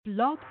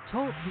Blog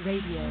Talk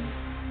Radio.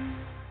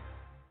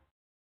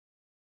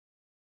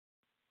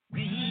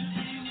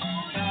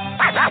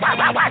 I got to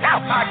talk. I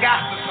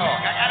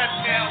gotta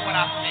tell what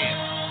I feel.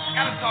 I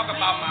gotta talk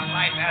about my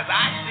life as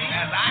I see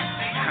it.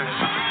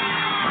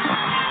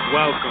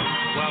 Welcome.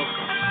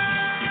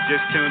 You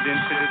just tuned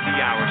into the D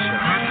Hour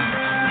Show.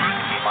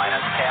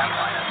 Minus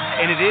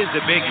 10. And it is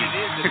a biggie.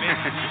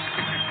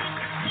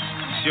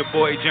 It's your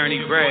boy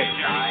Journey Bray.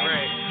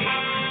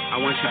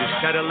 I want you to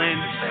settle in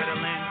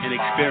and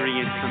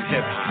experience some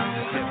hip hop.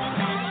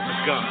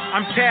 Let's go.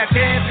 I'm tap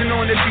dancing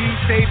on the beat,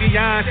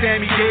 Savion,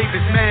 Sammy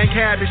Davis, man,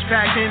 cabbage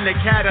packed in the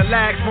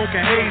Cadillac,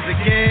 smoking haze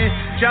again.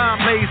 John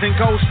blazing,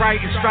 ghost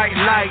writing, striking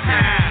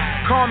lightning.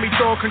 Call me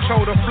Thor,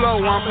 control the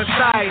flow, I'm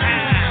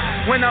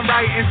Poseidon. When I'm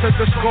writing to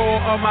the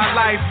score of my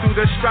life, through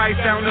the strife,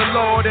 found the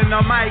Lord in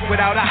the mic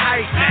without a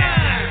hype.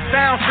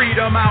 Found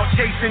freedom out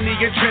chasing the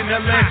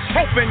adrenaline,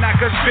 hoping I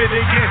could spit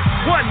again.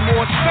 One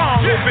more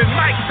song, open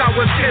mics, I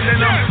was killing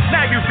them.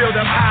 Now you feel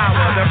the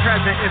power. The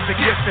present is the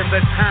gift and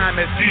the time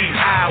is the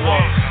hour.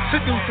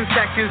 Seducing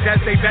seconds as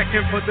they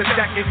beckon for the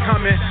second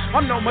coming.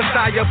 I'm no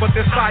messiah, but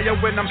there's fire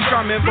when I'm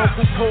strumming.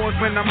 Vocal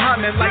cords when I'm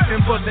humming, like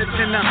them bullets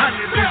in the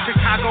hundreds in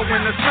Chicago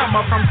in the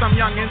summer from some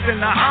youngins in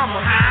the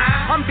Hummer.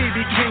 I'm BB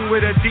King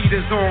with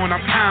Adidas on,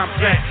 I'm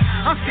complex.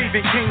 I'm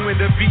Stephen King when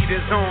the beat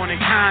is on in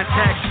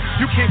context.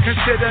 You can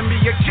consider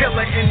me a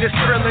killer in this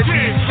thriller.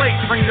 These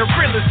plates bring the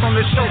realest on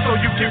the show so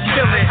you can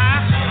feel it.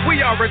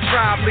 We are a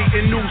tribe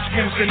leading new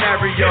school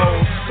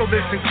scenarios. So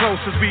listen close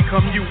as we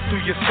commute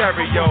through your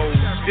stereos.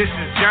 This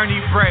is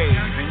Journey Brave,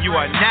 and you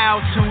are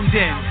now tuned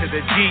in to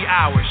the D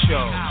Hour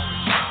Show.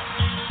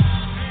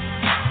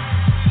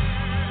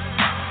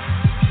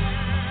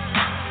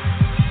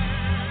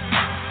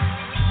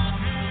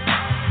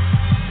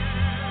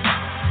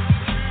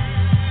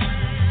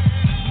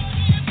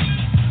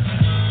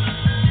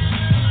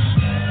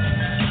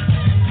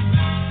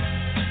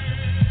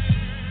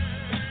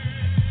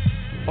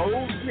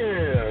 Oh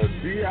yeah,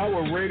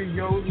 D-Hour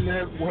Radio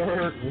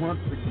Network once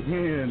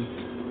again.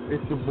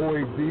 It's your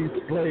boy D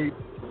Slate.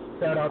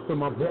 Shout out to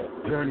my boy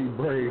Journey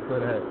Brave for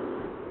that.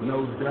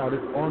 No doubt,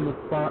 it's on the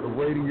spot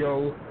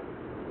radio.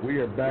 We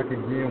are back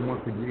again,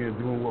 once again,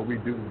 doing what we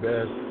do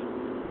best.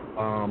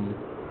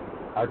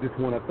 I just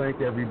want to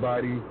thank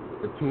everybody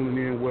for tuning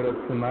in with us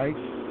tonight,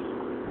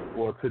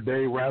 or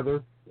today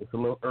rather. It's a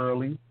little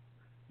early,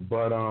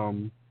 but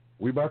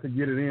we about to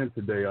get it in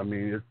today. I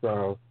mean,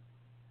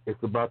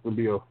 it's about to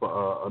be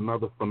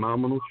another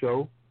phenomenal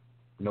show,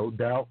 no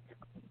doubt.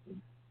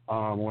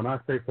 When I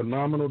say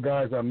phenomenal,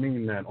 guys, I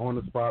mean that. On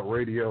the spot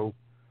radio,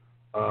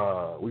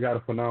 we got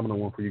a phenomenal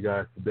one for you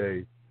guys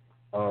today.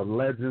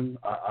 Legend,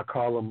 I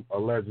call him a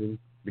legend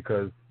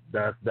because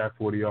that's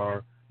what he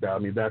are.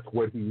 That's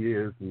what he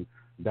is, and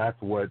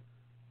that's what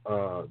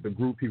the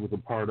group he was a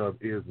part of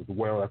is as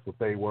well. That's what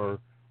they were,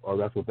 or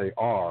that's what they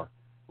are,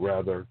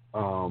 rather.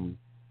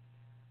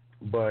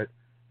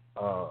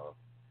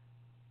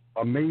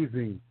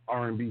 Amazing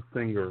R&B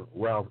singer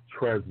Ralph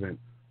Tresvant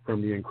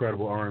from the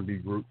incredible R&B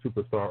group,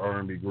 superstar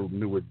R&B group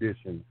New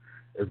Edition,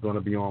 is going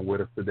to be on with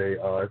us today.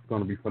 It's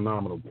going to be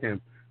phenomenal.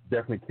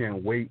 Definitely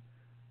can't wait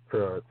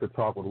to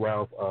talk with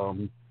Ralph.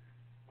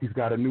 He's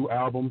got a new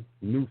album,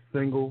 new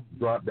single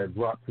that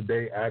dropped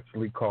today,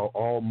 actually called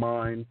All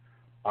Mine.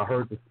 I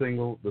heard the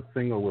single. The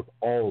single was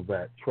all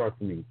that. Trust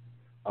me.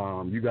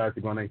 You guys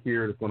are going to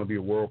hear it. It's going to be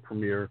a world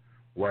premiere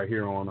right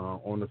here on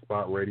the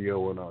Spot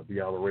Radio and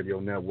the Hour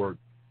Radio Network.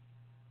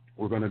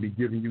 We're going to be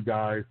giving you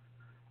guys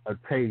a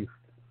taste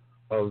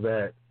of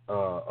that,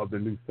 of the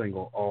new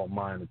single, All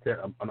Mine.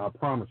 And I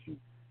promise you,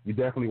 you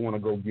definitely want to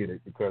go get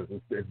it because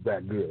it's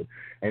that good.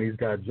 And he's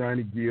got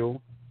Johnny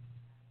Gill,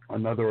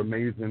 another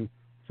amazing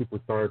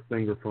superstar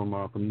singer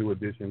from New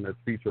Edition that's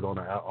featured on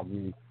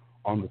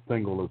the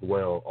single as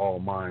well, All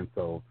Mine.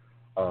 So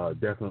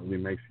definitely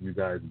make sure you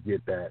guys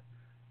get that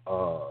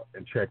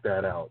and check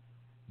that out.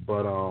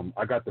 But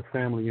I got the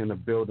family in the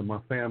building.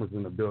 My family's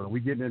in the building. We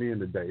getting it in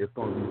today. It's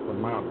going to be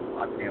phenomenal.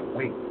 I can't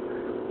wait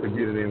to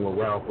get it in with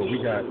Ralph. But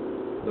we got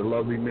the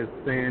lovely Miss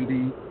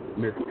Sandy,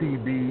 Miss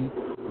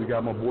TB. We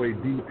got my boy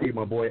DP,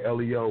 my boy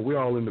Leo. We're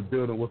all in the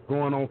building. What's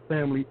going on,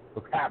 family?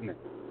 What's happening?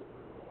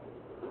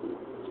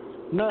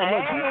 No,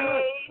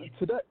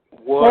 today.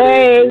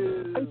 Hey.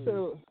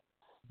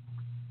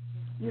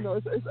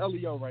 It's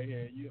Leo right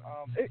here.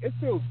 It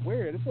feels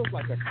weird. It feels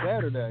like a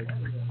Saturday.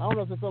 I don't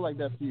know if it feels like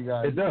that for you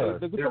guys. It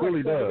does. It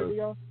really does.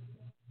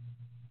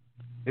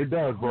 It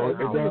does, bro. It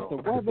does.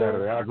 Like a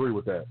Saturday. I agree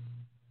with that.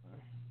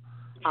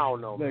 I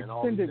don't know, the man.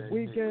 Extended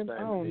weekend. I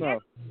don't know.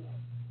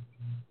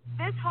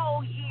 This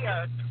whole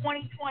year,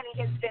 2020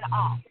 has been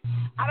off.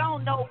 I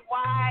don't know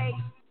why.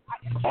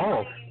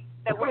 Off.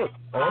 It's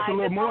a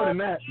little more than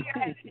that. We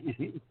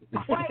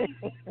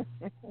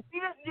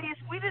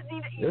just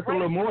need to eat. It's a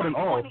little more than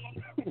off.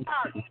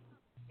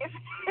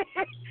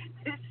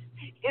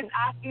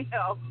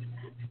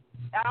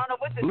 I don't know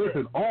what to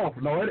Listen, off.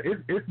 No,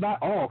 it's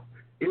not off.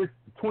 It's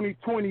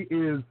 2020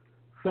 is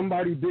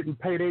somebody didn't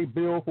pay their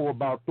bill for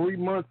about 3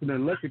 months, and the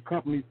electric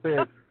company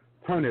said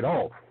turn it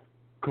off.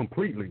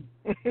 completely.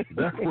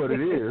 That's what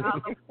it is.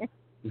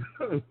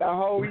 The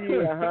whole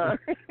year, huh?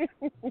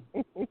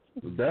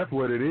 That's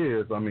what it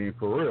is. I mean,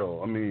 for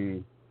real. I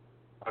mean,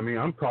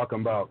 I'm talking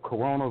about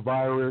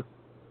coronavirus,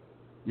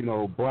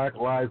 Black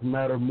Lives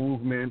Matter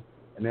movement,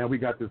 and now we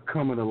got this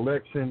coming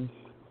election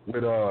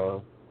with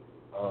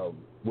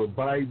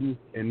Biden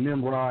and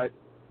Nimrod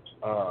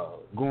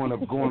going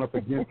up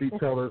against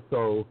each other.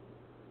 So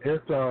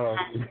it's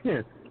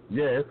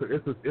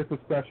it's a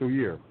special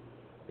year.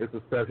 It's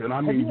a special, and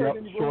I mean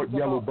short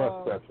yellow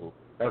bus special.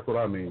 That's what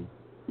I mean.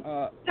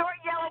 Short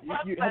yellow bus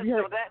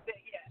special.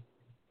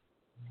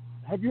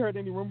 Have you heard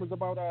any rumors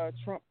about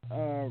Trump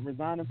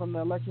resigning from the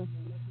election?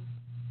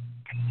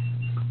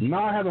 No,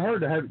 I haven't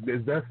heard that.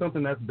 Is that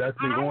something that's been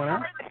going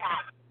on?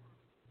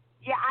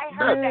 Yeah, I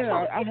heard that.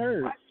 Yeah, I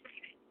heard.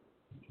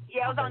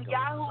 Yeah, it was on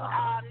Yahoo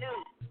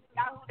News,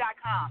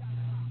 Yahoo.com.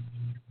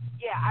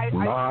 Yeah, I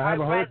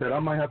haven't heard that. I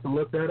might have to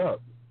look that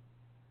up.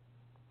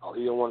 Oh,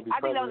 he don't want to be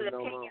president. I think that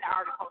was an opinion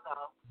article,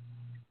 though.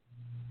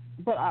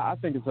 But I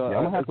think it's I'm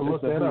gonna have to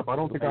look that up. I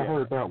don't think I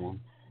heard that one.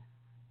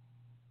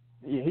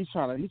 Yeah, he's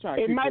trying to.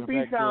 It might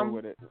be some.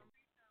 With it.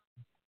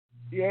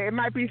 Yeah, it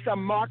might be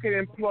some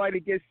marketing ploy to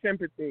get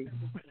sympathy.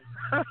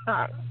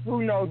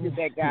 Who knows with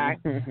that guy?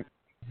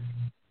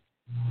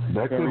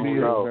 That could be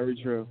very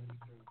true.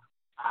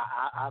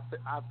 I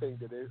think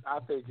that I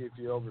think if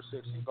you're over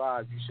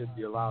 65, you should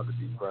be allowed to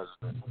be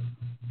president.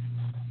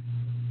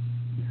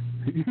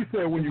 You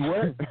said when you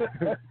what?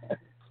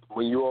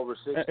 When you're over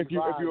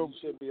 65, you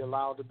should be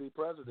allowed to be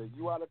president.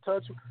 You out of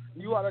touch.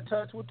 You out of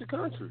touch with the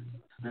country.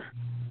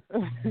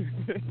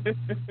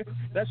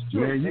 That's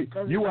true. Man,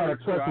 you out of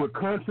touch with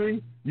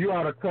country. You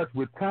out of touch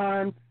with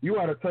time. You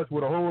out of touch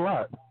with a whole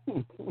lot.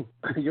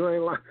 You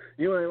ain't lying.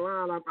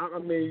 I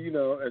mean,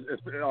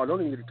 I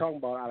don't even talk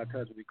about out of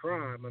touch with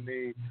crime. I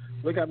mean,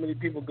 look how many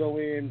people go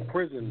in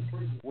prison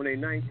when they're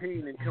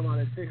 19 and come out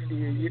at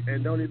 60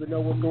 and don't even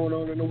know what's going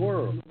on in the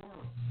world.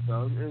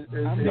 So it's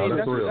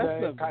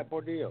the type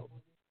of deal.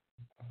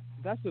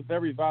 That's a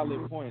very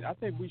valid point. I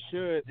think we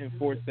should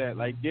enforce that,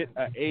 like get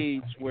an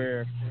age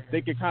where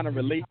they can kind of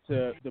relate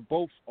to the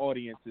both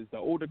audiences, the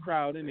older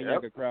crowd and the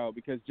younger crowd,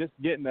 because just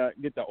get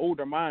the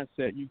older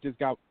mindset, you just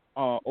got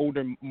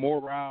older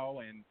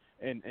morale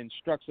and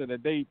structure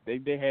that they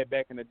had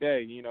back in the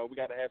day. We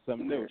got to have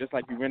something new, just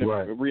like you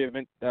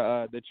reinvent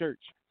the church.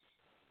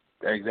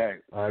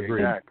 Exactly. I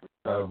agree. Exactly.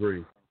 I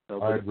agree.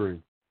 I agree.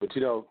 But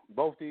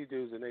both these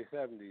dudes in their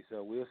 70s,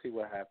 so we'll see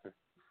what happens.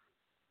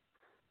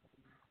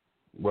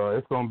 Well,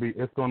 it's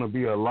gonna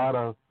be a lot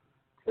of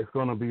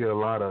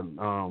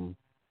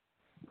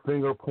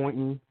finger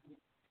pointing.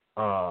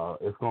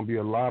 It's gonna be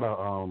a lot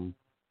of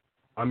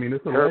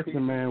this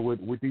election, man,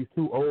 with these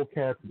two old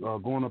cats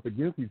going up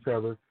against each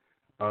other.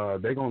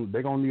 They're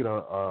gonna need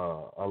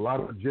a lot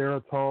of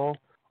Geritol,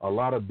 a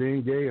lot of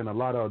Bengay, and a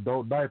lot of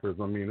adult diapers.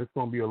 I mean, it's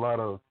gonna be a lot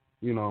of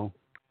a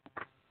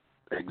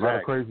lot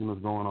of craziness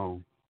going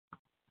on.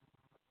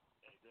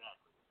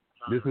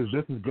 This is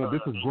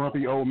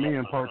Grumpy Old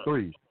Men Part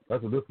 3.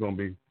 That's what this is going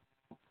to be.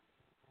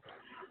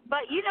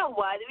 But you know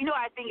what?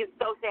 I think is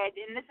so sad,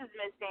 and this is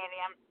Miss Sandy.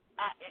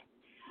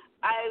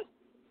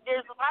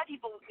 There's a lot of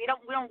people we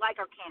don't like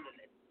our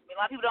candidates. A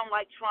lot of people don't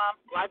like Trump.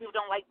 A lot of people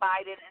don't like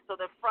Biden, and so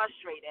they're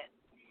frustrated.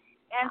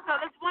 And so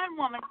this one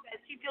woman says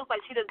she feels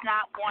like she does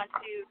not want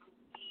to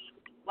be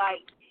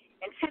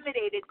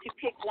intimidated to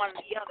pick one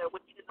or the other,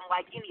 which she doesn't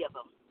like any of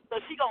them.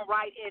 So she's gonna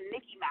write in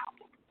Mickey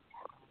Mouse.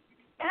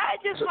 And I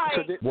just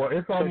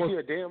it's almost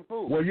a damn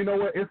fool. Well, you know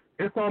what?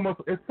 It's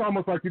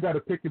almost like you got to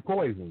pick your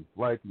poison.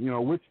 Like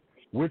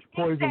which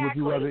poison would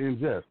you rather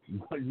ingest?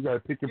 You got to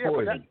pick your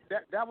poison.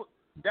 But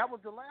that was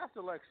the last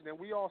election, and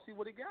we all see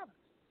what it got us.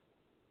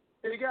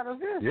 It got us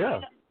this. Yeah.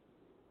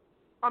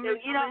 I mean,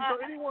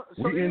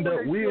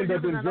 we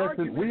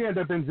end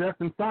up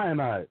ingesting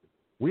cyanide.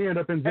 We end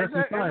up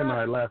ingesting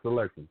cyanide last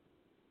election.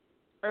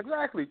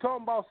 Exactly.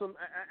 Talking about some,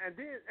 and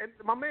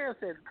my man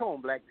said, "Come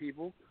on, black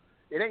people.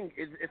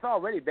 It's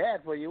already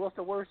bad for you. What's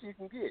the worst you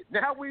can get?"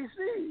 Now we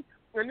see.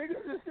 The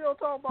niggas is still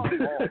talking about, oh,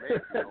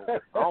 man,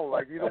 I don't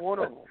like either one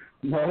of them.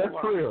 No, that's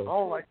real. I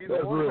don't like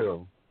either one real. of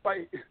them.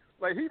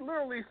 Like he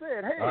literally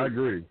said, hey. I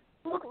agree.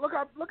 Look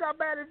how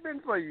bad it's been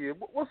for you.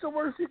 What's the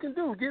worst you can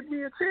do? Give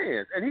me a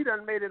chance. And he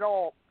done made it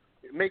all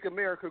make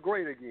America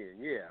great again.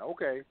 Yeah,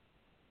 okay.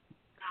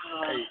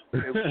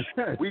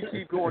 Hey, we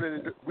keep going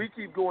in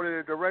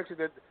the direction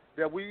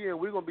that we in.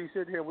 We're gonna be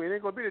sitting here. We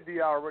ain't gonna be the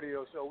DR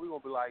radio show. We're gonna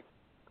be like,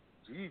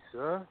 gee,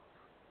 sir,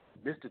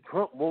 Mr.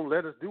 Trump won't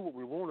let us do what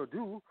we want to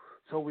do,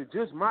 so we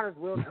just might as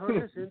well turn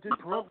this into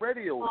Trump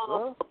radio,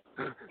 sir.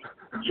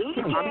 You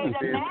said the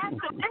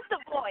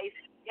massive voice.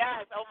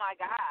 Yes. Oh my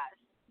gosh.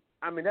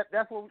 I mean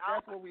that's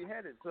where we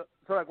headed.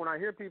 So like when I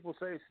hear people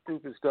say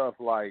stupid stuff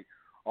like,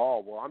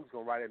 oh well, I'm just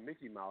gonna write in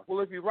Mickey Mouse. Well,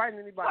 if you're writing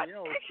anybody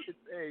else,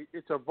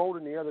 it's a vote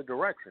in the other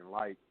direction.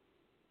 Like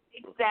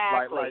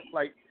exactly.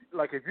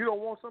 Like if you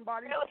don't want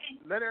somebody,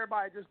 let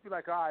everybody just be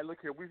like, all right,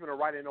 look here, we're gonna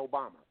write in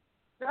Obama.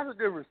 That's a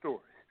different story.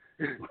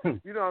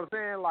 You know what I'm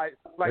saying? Like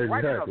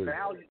right now,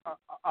 value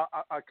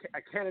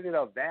a candidate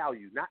of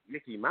value, not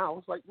Mickey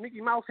Mouse. Like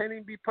Mickey Mouse can't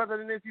even be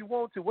president if you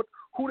want to.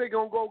 Who they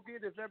gonna go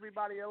get if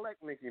everybody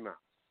elect Mickey Mouse?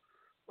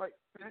 Like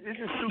it's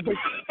just stupid.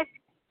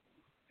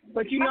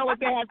 But you know what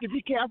they have to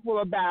be careful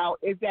about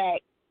is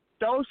that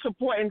those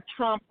supporting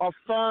Trump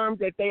affirm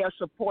that they are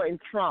supporting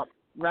Trump,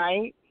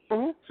 right?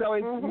 Mm-hmm.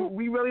 So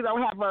we really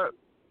don't have a,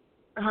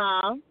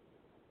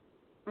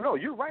 No,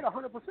 you're right,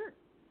 100%.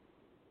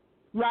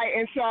 Right,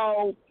 and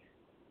so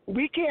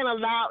we can't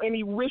allow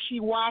any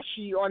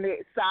wishy-washy on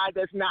the side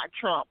that's not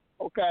Trump,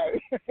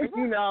 okay?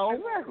 You know?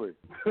 Exactly.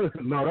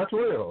 No, that's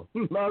real.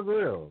 That's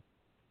real.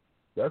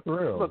 That's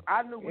real. Look,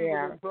 I knew we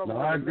were in trouble.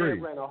 I agree.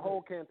 Man ran a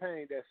whole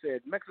campaign that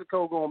said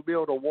Mexico gonna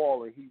build a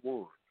wall, and he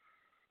won.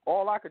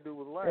 All I could do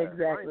was laugh.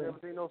 Exactly. I ain't never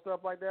seen no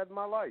stuff like that in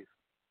my life.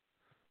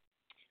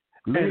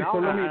 Go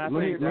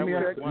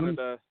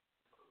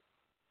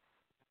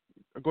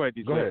ahead,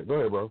 DJ. Go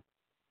ahead, bro.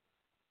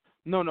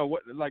 No.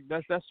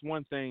 That's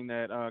one thing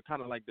that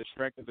kind of like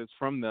distracted us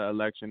from the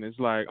election. It's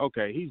like,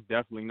 okay, he's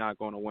definitely not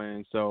going to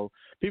win, so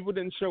people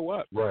didn't show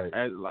up,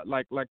 right?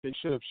 Like they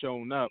should have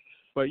shown up.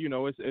 But you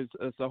know, it's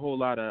a whole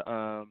lot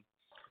of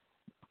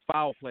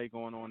foul play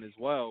going on as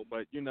well.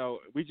 But you know,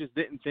 we just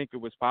didn't think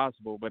it was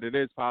possible, but it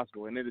is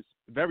possible, and it is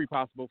very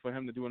possible for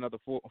him to do another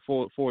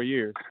 4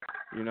 years.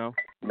 You know,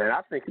 man,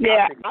 I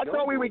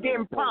thought we were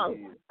getting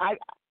punked. I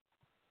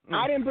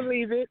didn't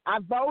believe it. I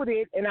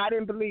voted, and I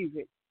didn't believe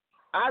it.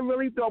 I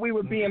really thought we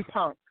were being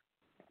punked.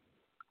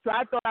 So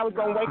I thought I was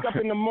going to wake up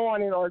in the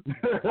morning or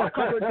a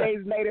couple of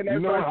days later and they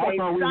were going to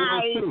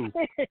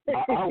say,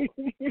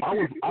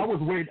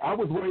 I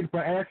was waiting for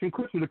Ashton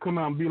Kutcher to come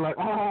out and be like,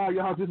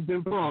 y'all just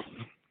been punked.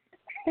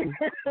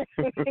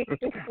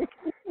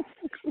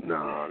 No.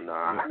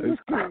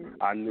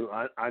 I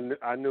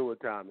knew what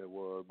time it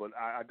was, but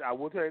I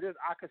will tell you this: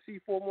 I could see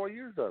 4 more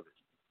years of it.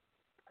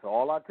 So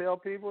all I tell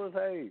people is,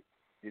 hey,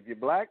 if you're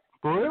black,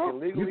 for real? you can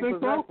legally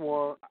possess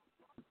one.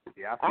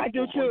 Yeah, I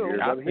do too.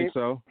 I think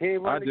so. I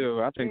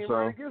think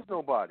so. Against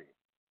nobody.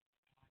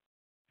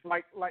 So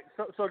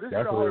this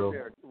That's is the whole real.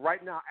 there.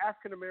 Right now,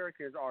 African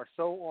Americans are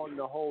so on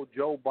the whole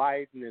Joe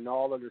Biden and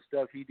all of the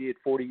stuff he did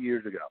 40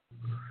 years ago,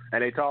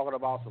 and they talking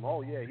about some.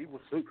 Oh yeah,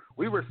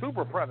 we were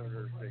super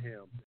predators to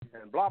him,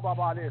 and blah blah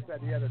blah this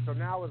that the other. So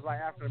now it's like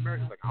African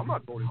Americans like, I'm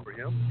not voting for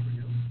him.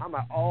 I'm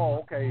like, oh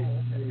okay,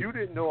 you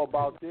didn't know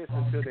about this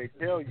until they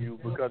tell you,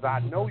 because I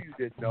know you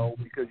didn't know,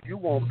 because you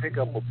won't pick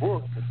up a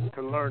book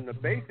to learn the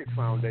basic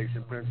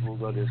foundation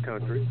principles of this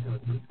country.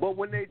 But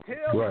when they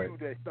tell you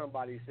that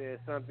somebody says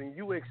something,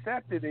 you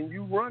accept it and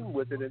you run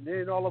with it, and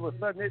then all of a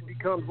sudden it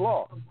becomes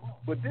law.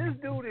 But this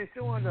dude is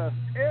showing us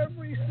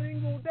every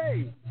single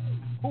day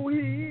who he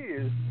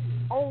is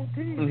on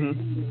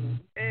TV,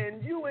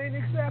 and you ain't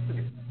accepting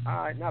it.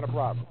 All right, not a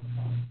problem.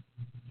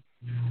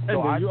 And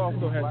then you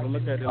also have to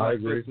look at it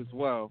like this as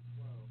well.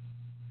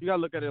 You got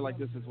to look at it like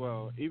this as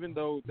well. Even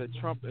though that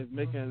Trump is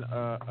making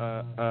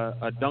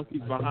a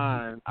donkey's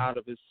behind out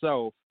of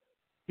himself,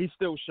 he's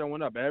still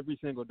showing up every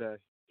single day.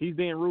 He's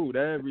being rude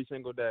every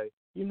single day.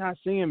 You're not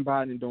seeing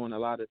Biden doing a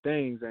lot of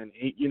things, and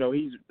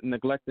he's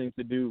neglecting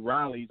to do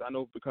rallies. I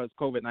know because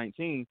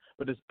COVID-19,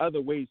 but there's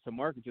other ways to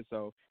market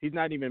yourself. He's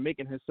not even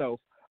making himself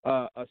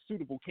a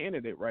suitable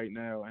candidate right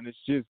now, and it's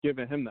just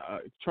giving him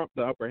Trump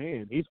the upper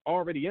hand. He's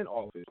already in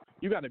office.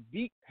 You got to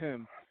beat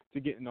him to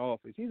get in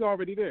office. He's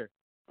already there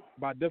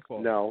by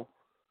default. No.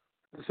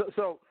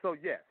 So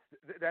yes,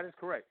 that is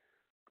correct.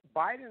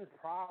 Biden's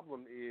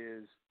problem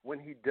is when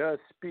he does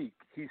speak,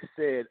 he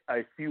said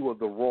a few of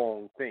the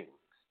wrong things.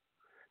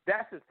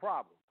 That's his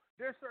problem.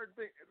 There's certain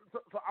things.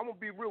 So I'm going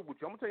to be real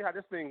with you. I'm going to tell you how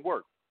this thing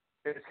works.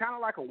 It's kind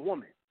of like a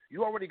woman.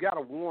 You already got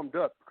her warmed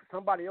up because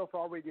somebody else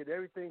already did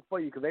everything for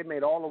you because they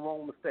made all the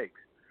wrong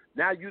mistakes.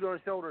 Now you done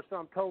showed her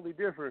something totally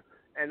different,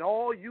 and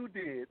all you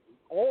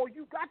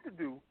got to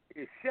do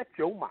is shut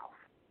your mouth.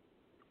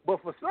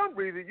 But for some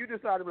reason, you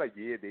decided to be like,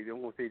 yeah, they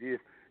don't want to say this,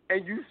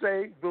 and you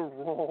say the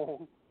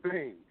wrong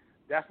thing.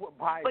 That's what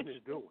Biden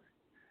is doing.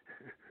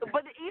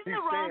 But even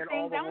the wrong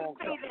thing, I would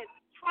say that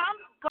Trump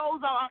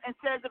goes on and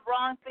says the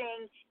wrong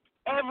thing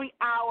every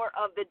hour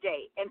of the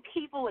day, and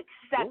people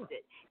accept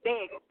it.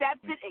 They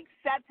accept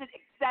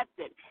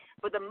it.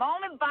 But the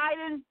moment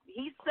Biden,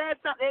 he said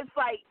something, it's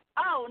like,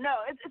 oh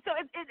no. It's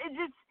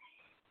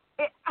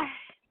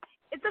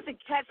such a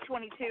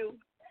catch-22.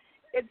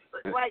 It's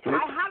like,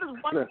 how does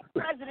one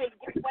president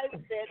get away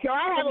with this? So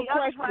I have a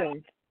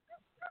question.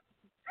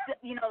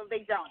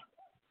 They don't.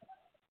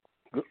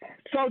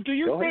 So do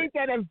you think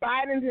that if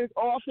Biden's in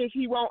office,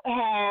 he won't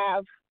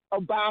have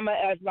Obama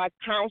as like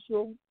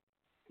counsel,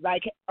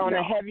 like on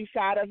the heavy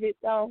side of it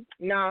though?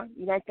 No,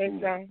 you don't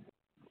think so?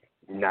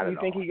 Not at all. You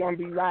think he's gonna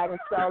be riding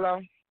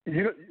solo?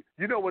 You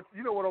know what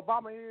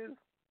Obama is?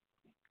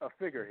 A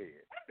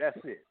figurehead. That's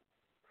it.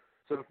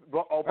 So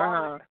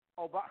Obama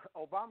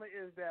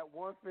is that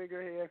one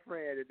figurehead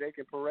friend that they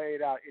can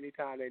parade out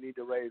anytime they need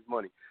to raise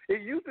money.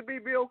 It used to be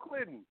Bill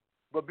Clinton,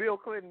 but Bill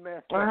Clinton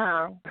messed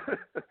up.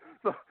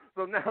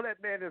 So now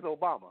that man is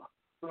Obama.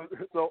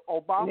 So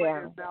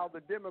Obama is now the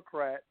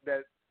Democrat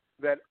that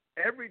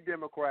every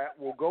Democrat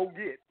will go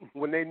get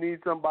when they need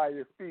somebody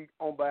to speak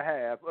on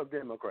behalf of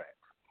Democrats.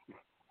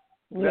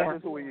 Yeah. That's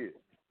just who he is.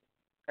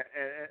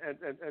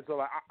 And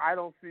so I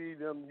don't see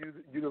them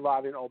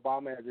utilizing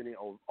Obama as any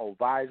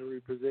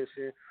advisory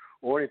position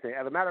or anything.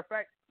 As a matter of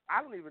fact,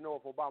 I don't even know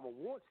if Obama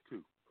wants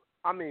to.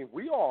 I mean,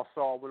 we all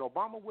saw when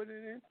Obama went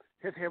in,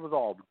 his hair was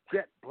all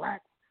jet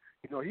black.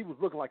 You know, he was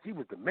looking like he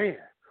was the man.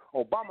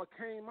 Obama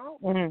came out,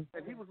 and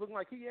he was looking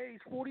like he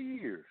aged 40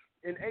 years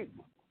in 8.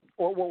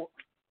 Or, well,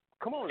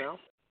 come on now.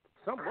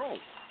 Something wrong.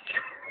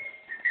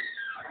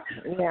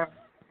 Yeah.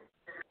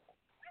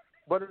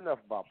 But enough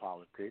about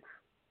politics.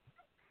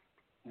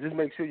 Just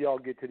make sure y'all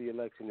get to the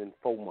election in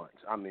 4 months.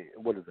 I mean,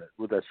 what is that?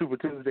 Was that Super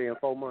Tuesday in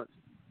 4 months?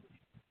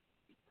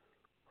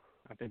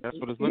 I think that's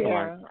what it's looking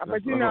like. Yeah,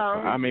 but you know,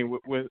 I mean,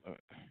 with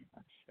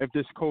if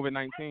this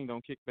COVID-19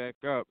 don't kick back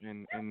up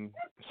and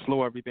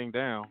slow everything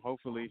down,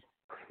 hopefully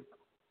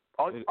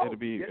it'll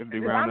be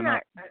rounding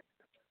up.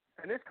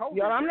 And this COVID.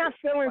 Yo, I'm not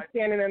feeling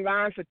standing in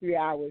line for 3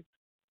 hours.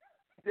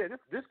 Yeah,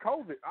 this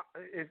COVID.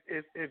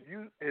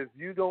 If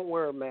you don't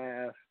wear a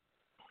mask,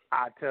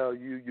 I tell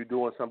you, you're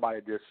doing somebody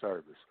a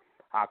disservice.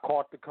 I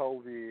caught the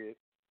COVID,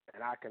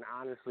 and I can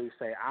honestly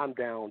say I'm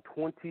down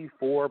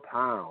 24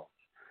 pounds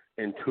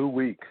in 2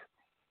 weeks.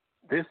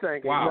 This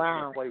thing ain't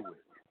nothing to play with.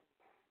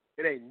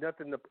 It ain't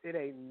nothing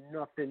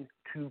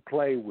to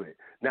play with.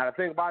 Now the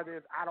thing about it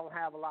is, I don't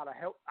have a lot of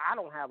health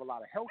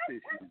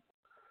issues.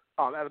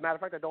 As a matter of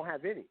fact, I don't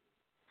have any.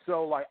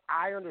 So like,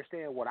 I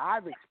understand what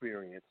I've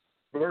experienced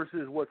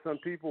versus what some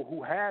people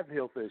who have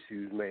health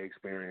issues may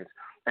experience.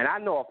 And I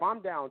know if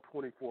I'm down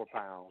 24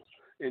 pounds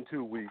in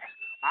 2 weeks,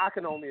 I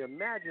can only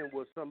imagine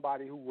what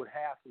somebody who would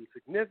have some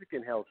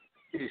significant health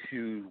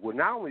issues would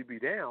not only be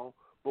down,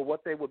 but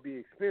what they would be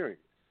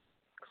experiencing.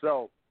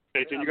 So,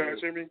 hey, can you guys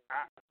hear me?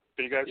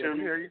 Can you guys hear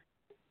me? Hear you.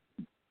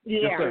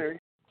 Yeah. Yes,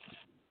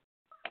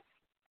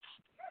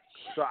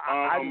 so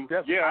I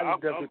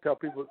definitely tell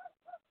people.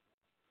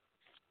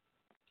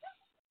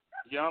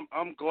 Yeah,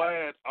 I'm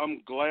glad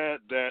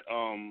that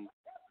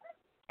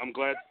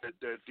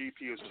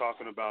DP is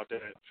talking about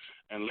that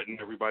and letting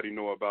everybody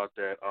know about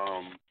that.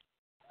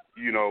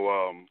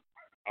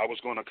 I was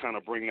going to kind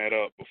of bring that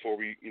up before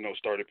we,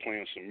 started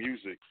playing some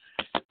music.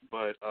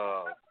 But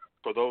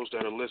for those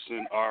that are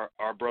listening,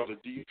 our brother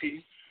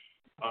DP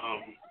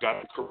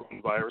got the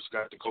coronavirus,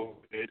 got the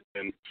COVID,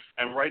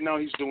 and right now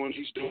he's doing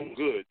good. He's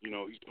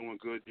doing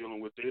good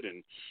dealing with it,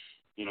 and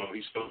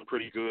he's feeling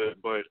pretty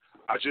good. But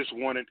I just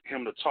wanted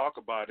him to talk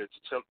about it,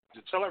 to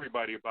tell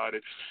everybody about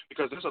it,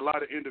 because there's a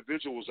lot of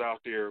individuals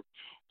out there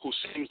who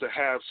seems to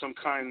have some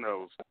kind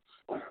of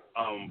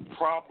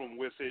problem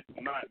with it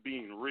not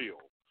being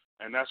real,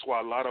 and that's why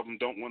a lot of them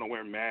don't want to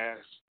wear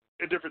masks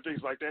and different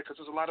things like that, because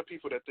there's a lot of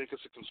people that think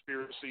it's a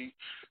conspiracy.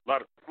 A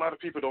lot of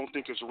people don't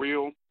think it's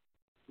real,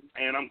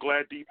 and I'm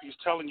glad DP's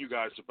telling you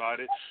guys about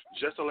it,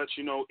 just to let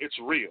you know it's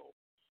real.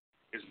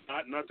 It's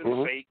not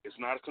nothing fake. It's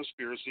not a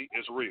conspiracy.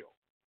 It's real.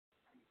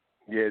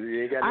 Yeah,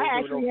 you ain't got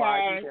nothing to do with no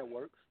 5G that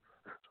works.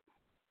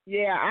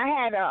 Yeah, I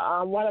had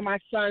one of my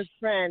son's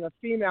friends, a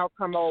female,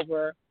 come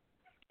over,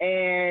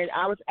 and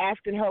I was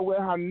asking her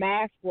where her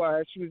mask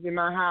was. She was in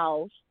my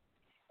house,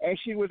 and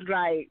she was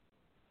like,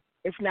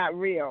 "It's not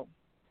real."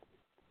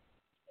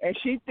 And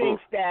she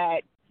thinks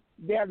that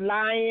they're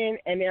lying,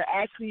 and they're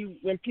actually,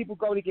 when people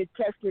go to get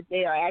tested,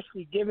 they are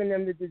actually giving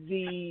them the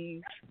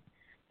disease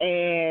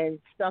and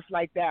stuff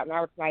like that. And I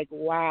was like,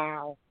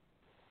 wow.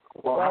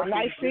 Well,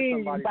 nice seeing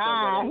you.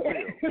 Bye.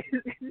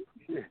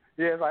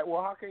 Yeah, it's like,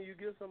 well, how can you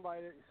give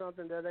somebody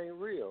something that ain't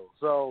real?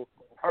 So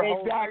her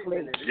exactly,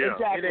 whole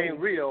it ain't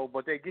real,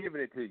 but they're giving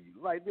it to you.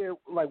 Like,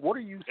 what are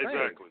you saying?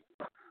 Exactly.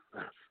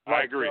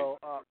 I agree. So,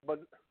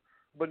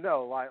 but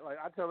no, like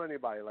I tell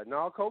anybody, like,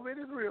 no, COVID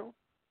is real.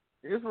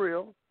 It's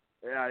real.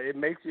 Yeah, it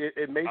makes you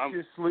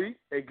sleep.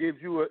 It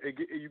gives you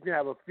you can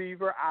have a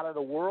fever out of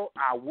the world.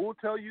 I will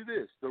tell you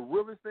this: the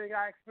realest thing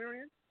I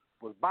experienced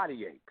was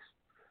body aches.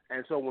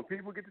 And so when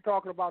people get to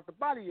talking about the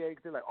body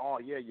aches, they're like, "Oh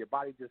yeah, your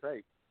body just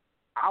aches."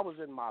 I was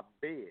in my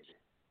bed,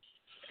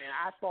 and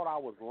I thought I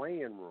was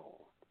laying wrong,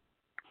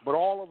 but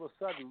all of a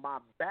sudden my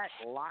back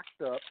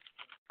locked up,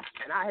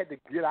 and I had to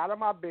get out of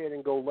my bed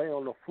and go lay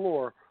on the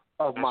floor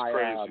of my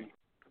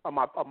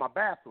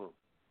bathroom.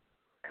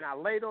 And I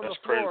laid on the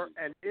floor,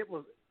 and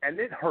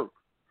it hurt.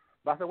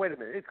 But I said, wait a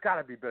minute, it's got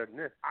to be better than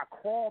this. I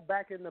crawled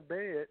back in the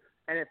bed,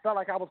 and it felt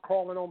like I was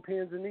crawling on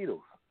pins and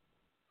needles.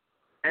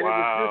 And it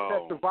was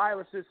just that the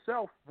virus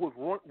itself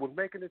was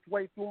making its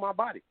way through my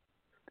body.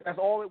 That's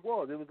all it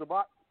was. It was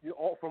about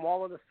from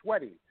all of the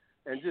sweating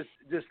and just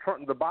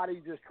the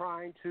body just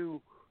trying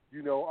to,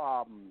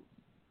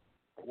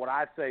 what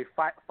I'd say,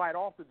 fight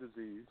off the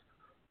disease.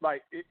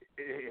 Like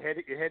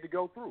it had to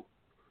go through.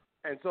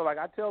 And so, like,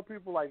 I tell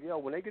people, like,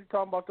 when they get to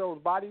talking about those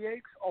body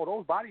aches,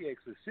 those body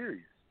aches are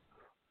serious.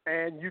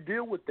 And you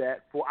deal with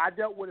that. I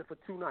dealt with it for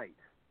 2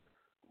 nights.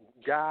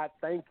 God,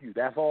 thank you.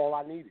 That's all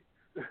I needed.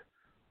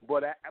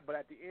 But at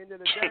the end of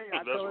the day,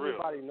 I tell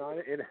everybody, no,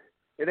 it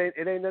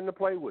ain't nothing to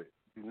play with.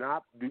 Do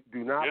not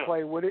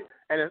play with it.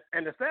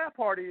 And the sad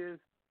part is,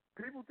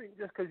 people think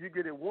just because you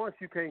get it once,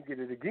 you can't get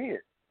it again,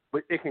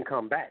 but it can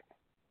come back.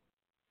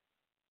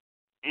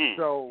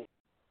 So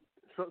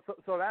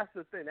that's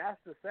the thing. That's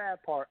the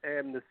sad part.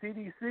 And the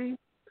CDC,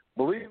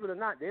 believe it or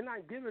not, they're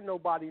not giving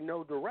nobody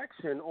no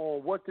direction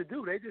on what to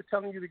do. They're just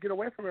telling you to get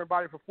away from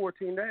everybody for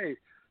 14 days.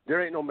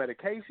 There ain't no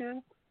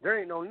medication. There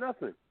ain't no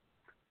nothing.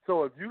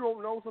 So if you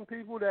don't know some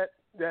people that's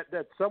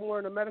somewhere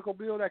in the medical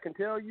bill that can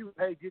tell you,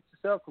 hey, get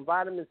yourself some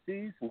vitamin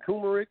C, some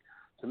turmeric,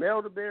 some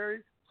elderberry,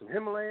 some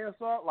Himalayan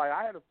salt. Like,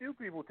 I had a few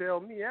people tell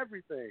me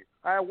everything.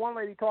 I had one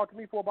lady talk to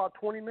me for about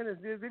 20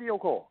 minutes via video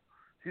call.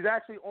 She's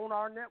actually on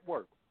our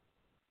network.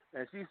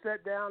 And she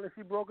sat down and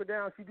she broke it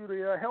down. She do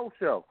the health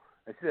show.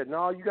 And she said,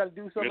 no, you got to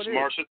do something. Miss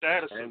Marsha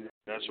Thaddeson.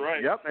 That's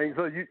right. Yep. And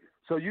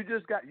so you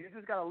just got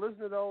to listen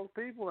to those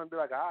people and be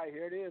like, all right,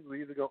 here it is.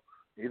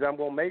 Either I'm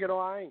gonna make it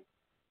or I ain't.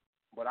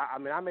 But I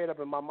made up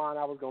in my mind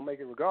I was gonna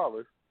make it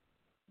regardless.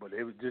 But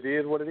it just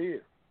is what it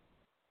is.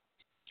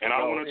 And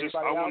I want to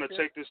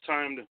take this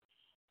time to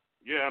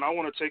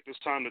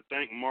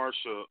thank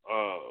Marsha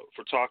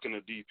for talking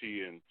to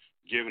DP and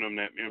giving him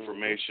that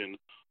information.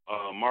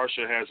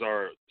 Marsha has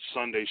our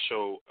Sunday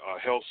show,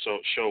 health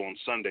show on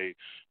Sunday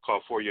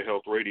called For Your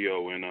Health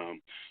Radio,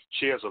 and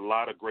she has a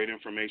lot of great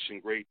information,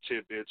 great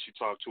tidbits. She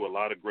talked to a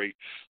lot of great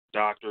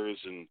doctors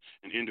and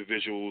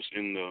individuals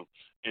in the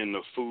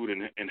food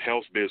and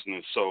health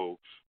business. So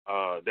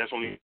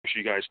definitely make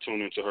sure you guys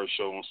tune into her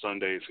show on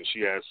Sundays, because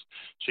she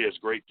has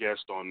great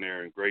guests on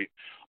there and great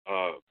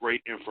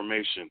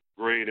information,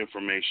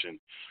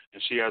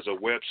 and she has a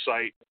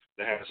website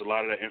that has a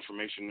lot of that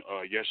information.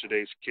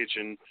 Yesterday's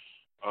Kitchen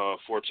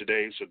for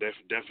today, so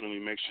definitely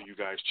make sure you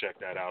guys check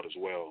that out as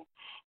well.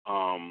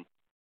 I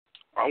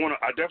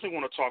definitely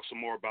want to talk some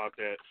more about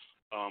that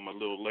a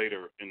little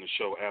later in the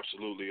show.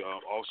 Absolutely.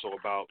 Also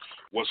about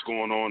what's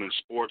going on in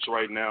sports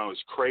right now.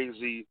 It's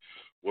crazy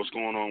what's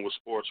going on with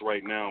sports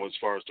right now as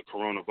far as the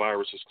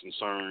coronavirus is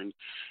concerned,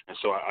 and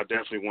so I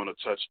definitely want to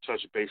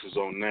touch bases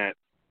on that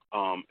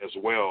as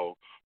well.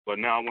 But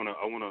now I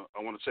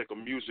want to take a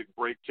music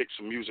break, kick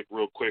some music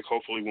real quick.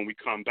 Hopefully, when we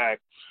come back,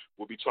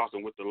 we'll be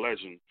talking with the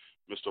legend,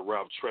 Mr.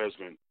 Ralph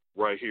Tresvant,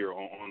 right here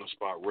on the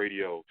Spot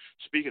Radio.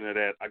 Speaking of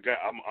that, I'm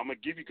gonna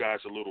give you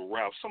guys a little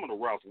Ralph, some of the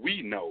Ralph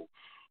we know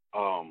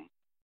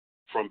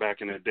from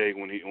back in the day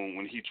when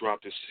he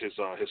dropped his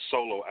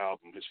solo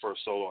album, his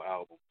first solo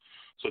album.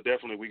 So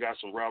definitely, we got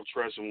some Ralph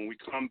Tresvant. When we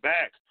come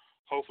back,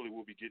 hopefully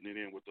we'll be getting it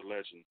in with the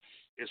legend.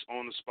 It's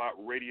on the Spot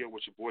Radio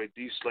with your boy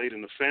D Slade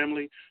and the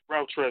family.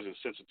 Ralph Tresvant,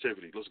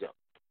 Sensitivity. Let's go.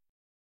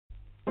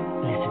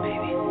 Listen,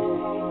 baby.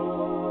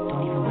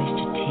 Don't even waste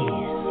your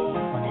tears on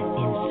that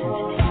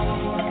insensitivity.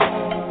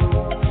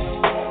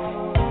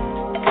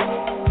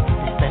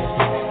 There's better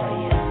things for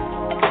you.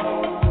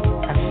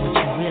 I think what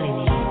you really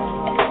need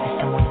is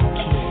someone who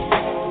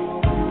cares.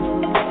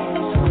 Someone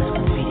who's gonna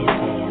be there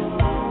for you.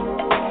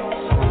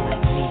 Someone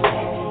like me,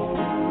 baby.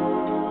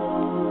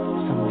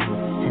 Someone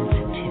with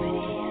sensitivity.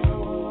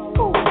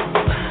 You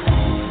understand?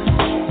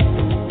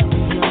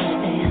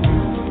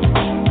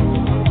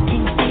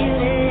 Things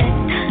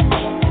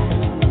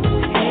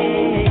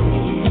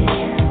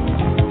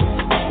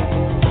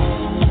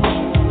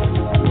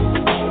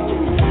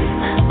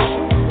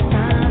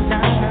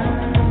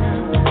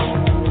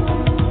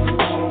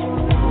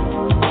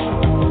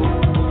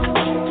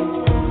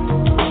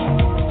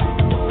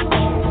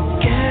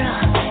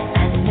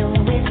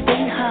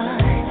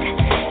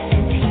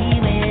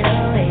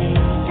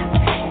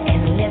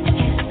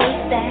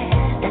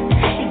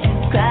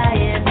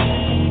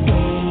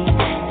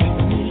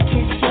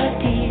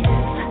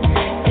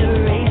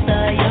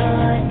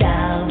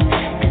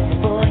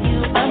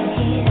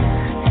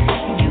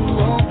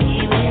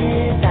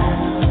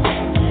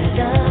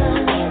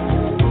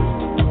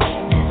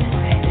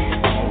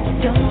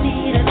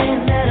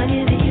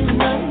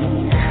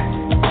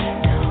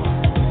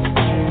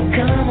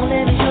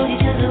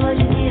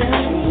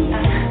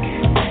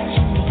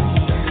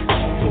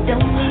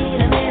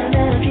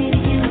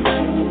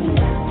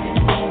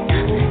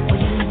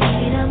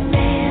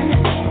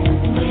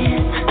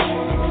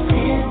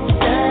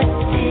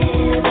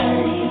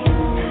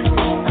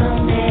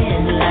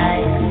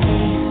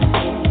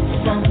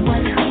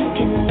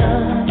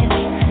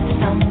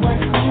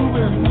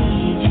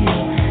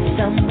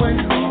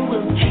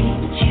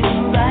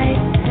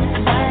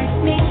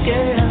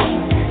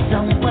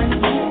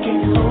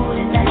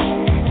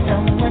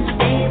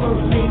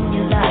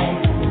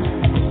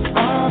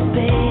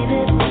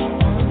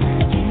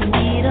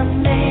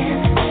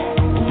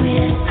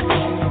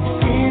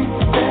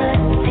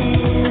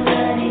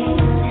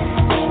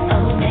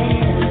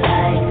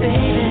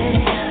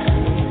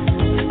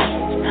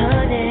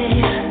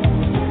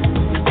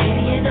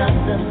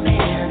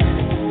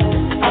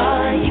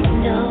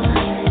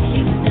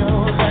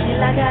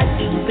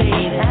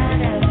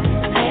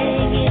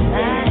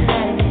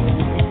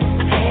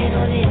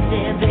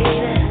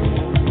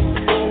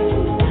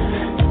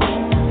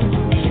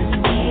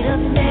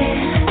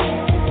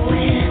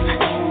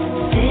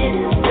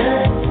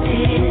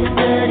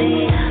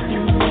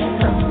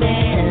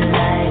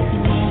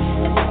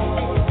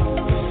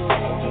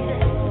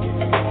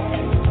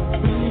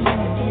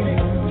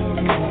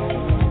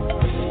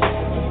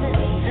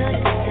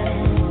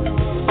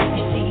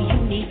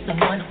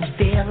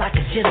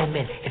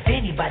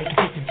Nobody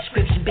can fit the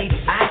description, baby,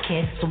 I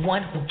can.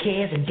 Someone who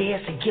cares and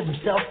dares to give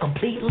himself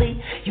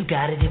completely. You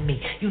got it in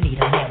me, you need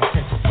a man with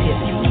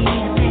sensitivity. You need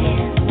a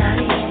man, not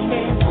any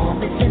man,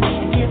 warm and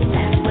sensitive,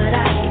 that's what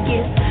I can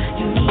give.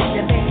 You need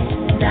a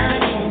man, not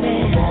any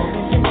man, warm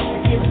and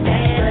sensitive,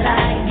 that's what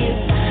I can give.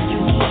 You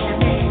need a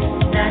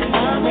man, not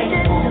any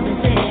man, warm and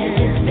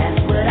sensitive,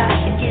 that's what I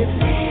can give.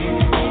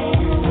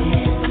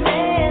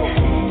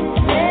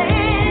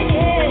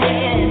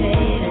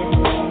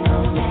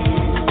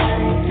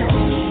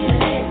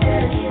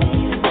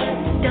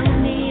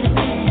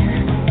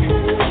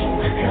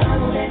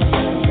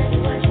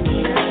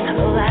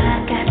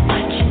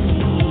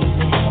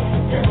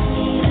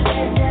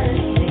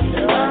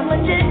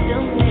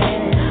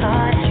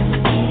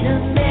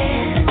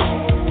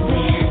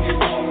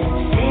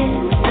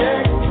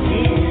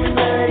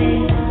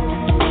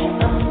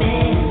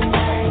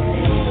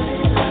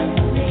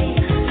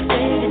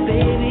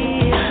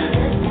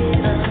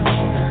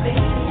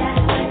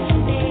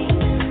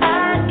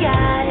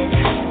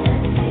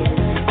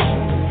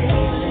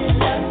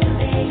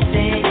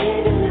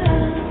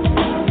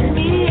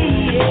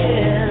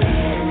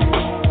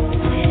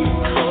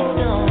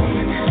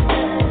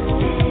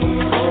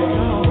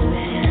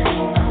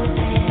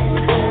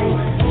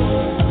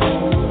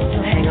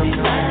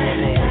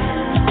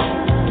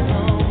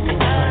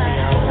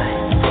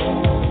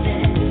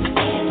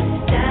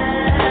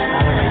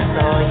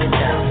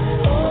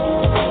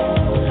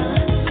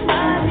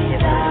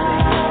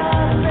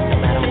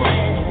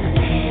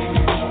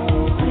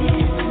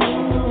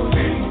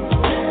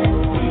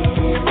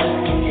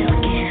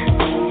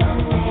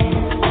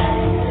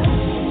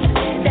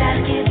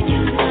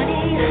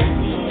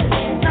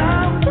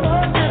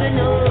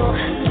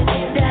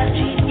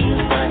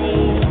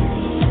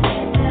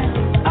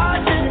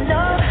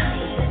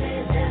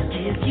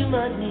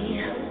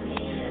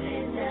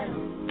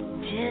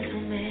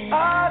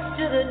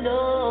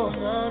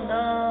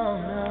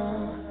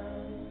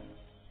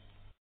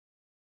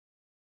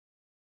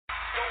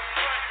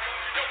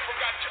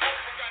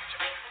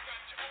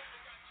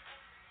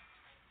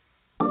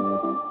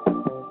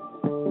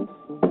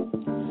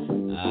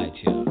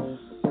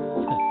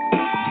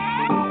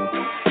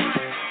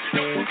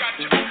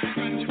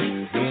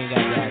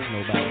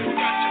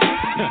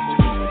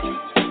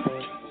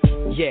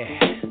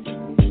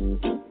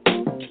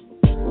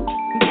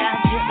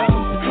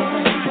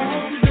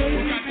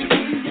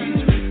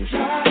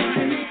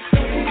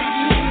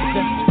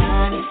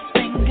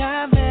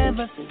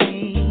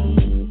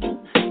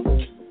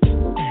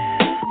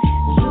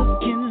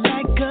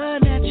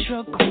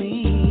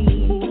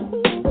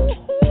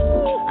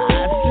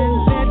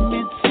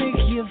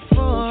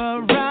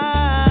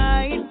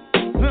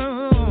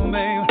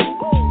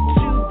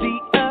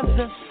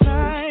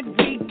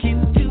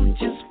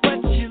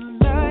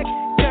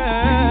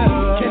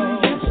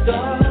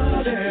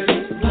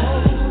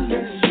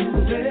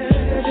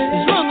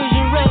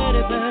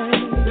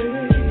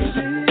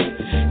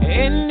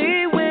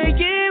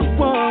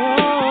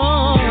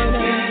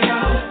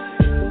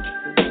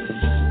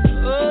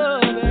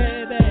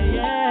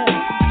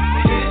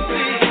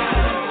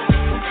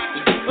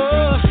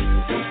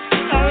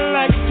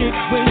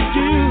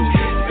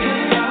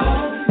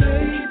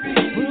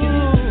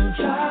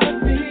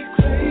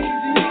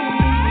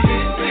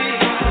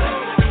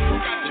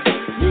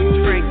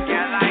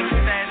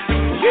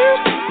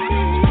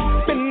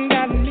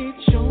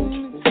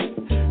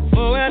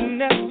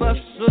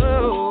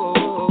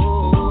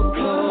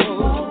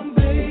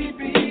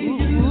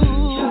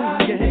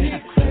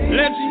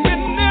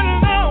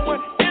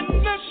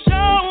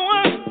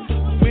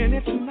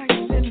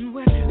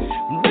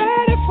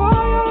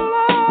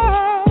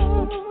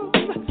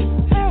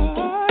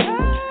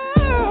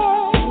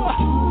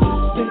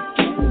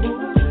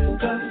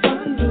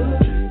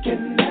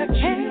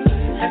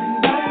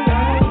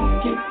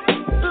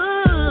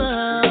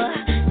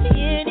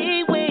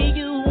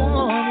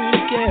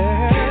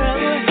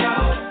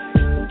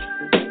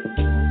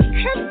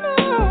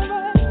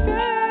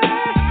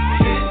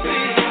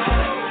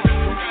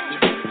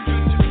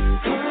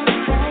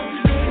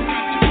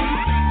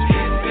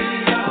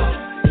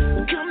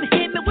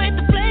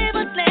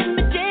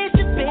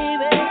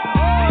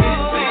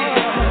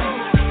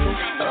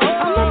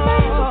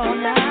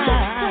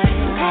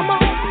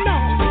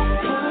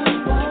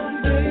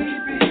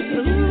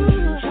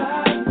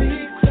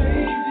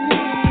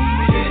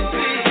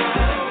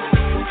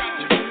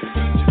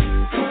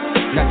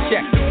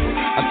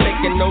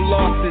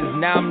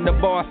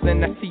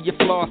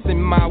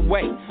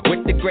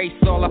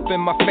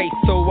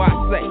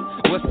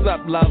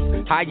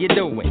 How you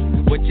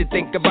doing? What you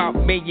think about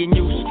me and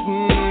you?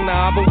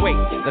 Nah, but wait,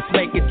 let's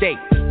make a date.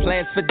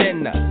 Plans for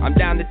dinner. I'm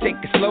down to take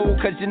it slow,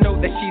 cause you know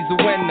that she's a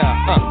winner.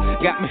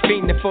 Got me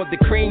fiending for the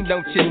cream,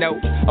 don't you know?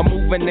 I'm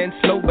moving in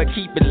slow, but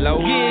keep it low.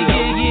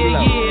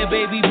 Yeah,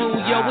 baby boo.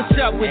 Yo, what's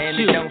up with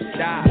you?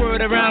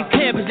 Word around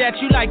campus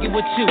that you like it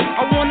with you.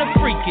 I wanna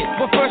freak it,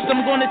 but first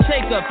I'm gonna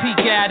take a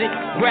peek at it.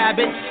 Grab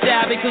it,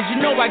 stab it, cause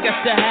you know I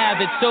got to have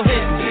it. So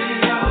hit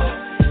me.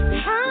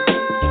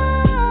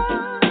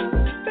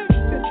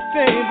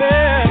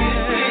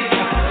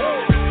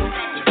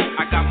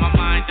 I got my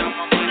mind on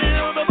my money,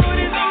 all the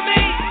booty's on me.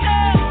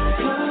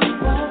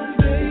 Come on,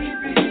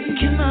 baby.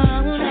 Come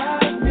on.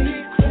 Drive me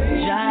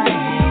crazy. Drive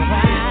me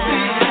wild.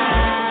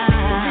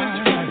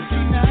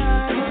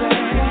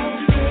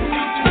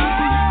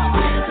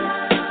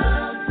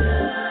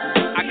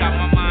 I got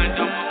my mind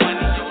on my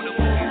money, all the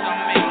booty's on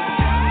me.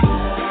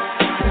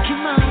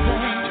 Come on,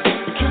 baby.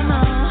 Come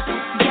on.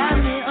 Got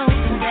me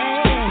open, baby.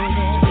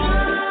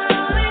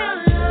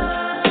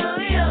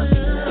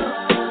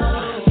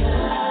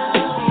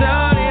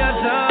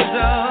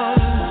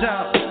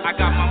 I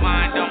got my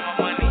mind on my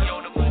money, yo,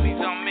 the booties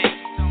on me.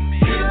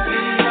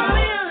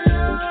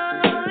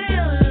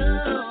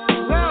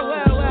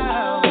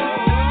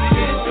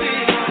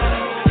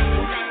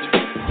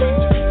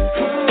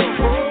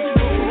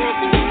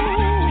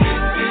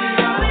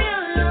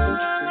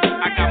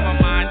 I got my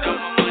mind on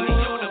my money,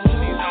 yo, the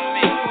booties on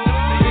me.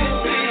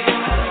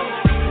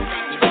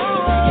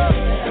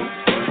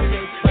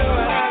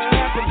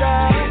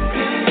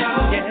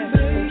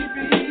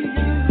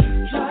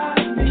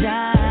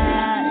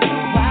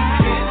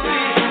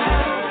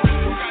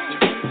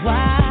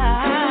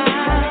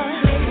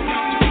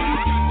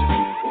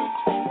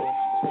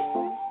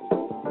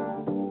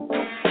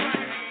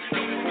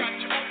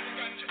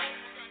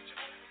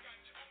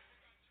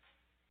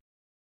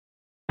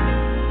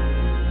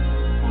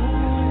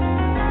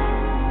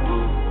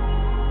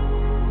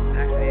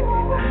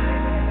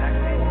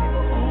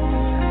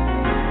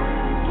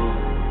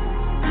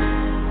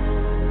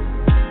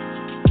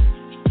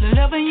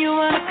 Loving you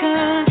out of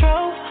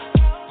control.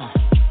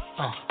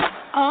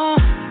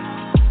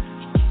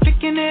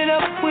 Picking it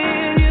up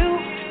with you,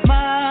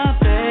 my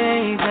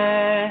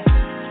baby.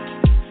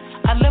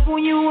 I love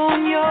when you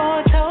on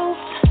your toes,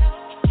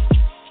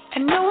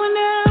 and no one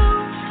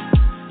else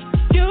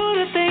do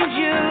the things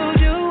you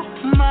do,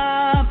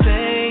 my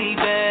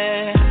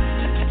baby.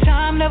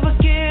 Time never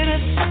get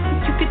us.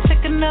 You can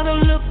take another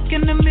look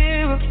in the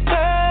mirror,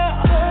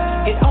 girl.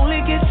 It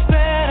only gets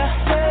better.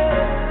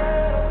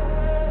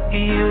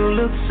 You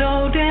look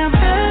so damn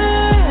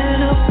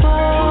beautiful.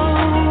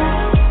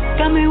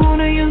 Got me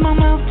wanna use my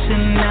mouth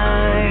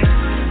tonight.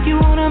 You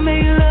wanna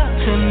make love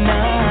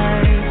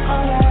tonight.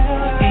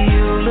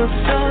 You look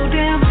so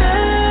damn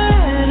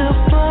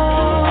beautiful.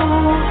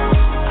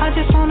 I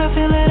just wanna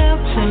fill it up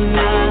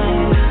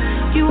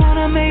tonight. You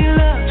wanna make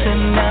love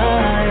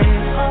tonight.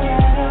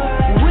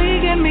 We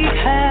can meet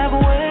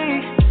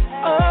halfway.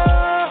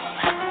 Oh,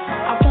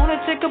 I wanna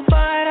take a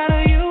bite out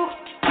of you.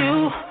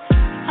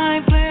 I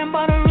ain't playing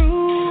by the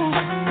rules.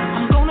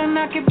 I'm gonna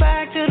knock it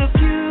back to the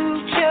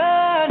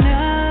future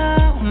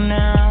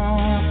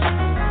now.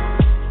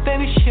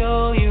 Baby,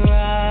 show you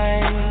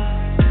right.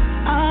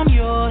 I'm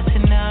yours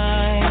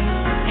tonight,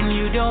 and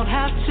you don't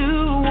have to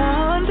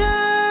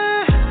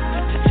wonder.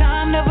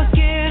 Time never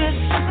get us.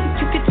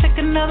 You can take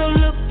another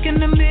look in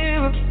the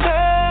mirror,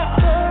 girl.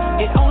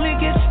 It only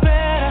gets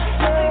better.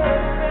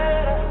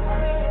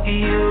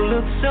 You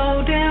look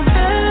so damn beautiful.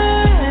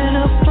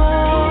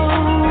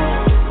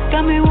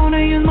 Got me wanna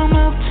use my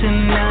mouth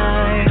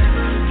tonight.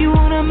 You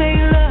wanna make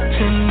love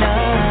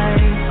tonight.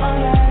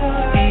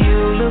 You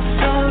look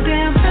so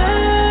damn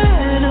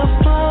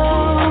beautiful.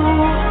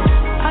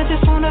 I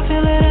just wanna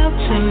fill it up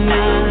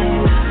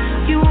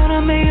tonight. You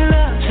wanna make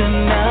love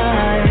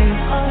tonight.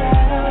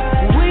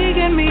 We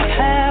can meet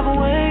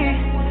halfway.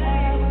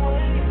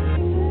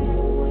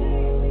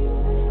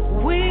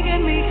 We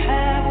can meet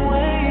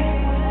halfway.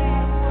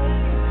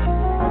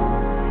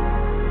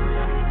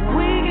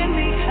 We can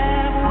meet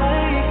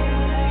halfway.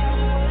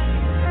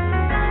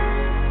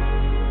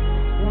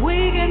 We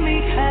can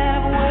meet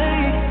halfway.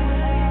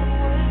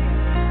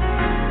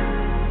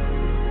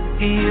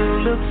 You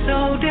look so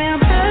damn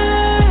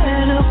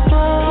beautiful.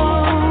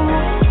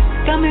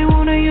 Got me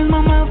wanna use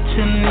my mouth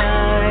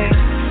tonight.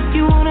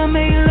 You wanna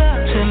make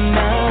love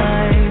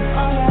tonight.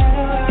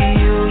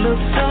 You look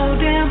so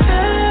damn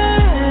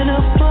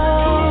beautiful.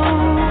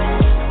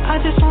 I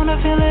just wanna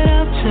fill it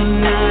up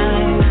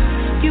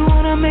tonight. You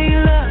wanna make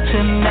love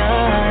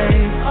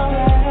tonight.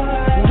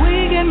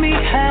 We can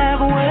meet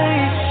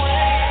halfway.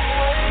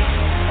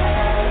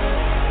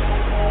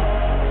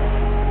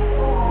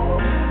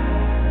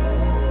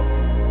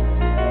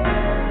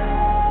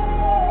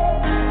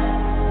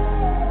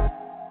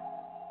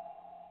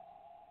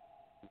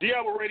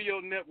 Diablo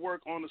Radio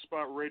Network, On the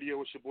Spot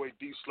Radio. It's your boy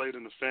D Slade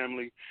and the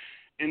family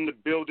in the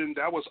building.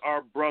 That was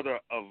our brother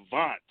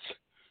Avant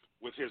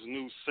with his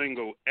new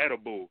single,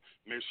 Edible.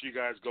 Make sure you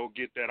guys go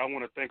get that. I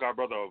want to thank our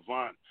brother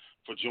Avant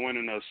for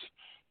joining us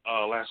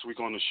last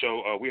week on the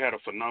show. We had a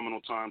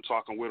phenomenal time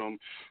talking with him.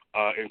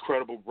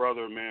 Incredible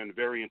brother, man,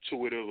 very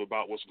intuitive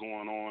about what's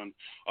going on,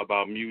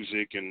 about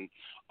music, and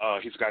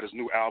he's got his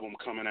new album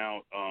coming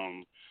out.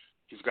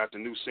 He's got the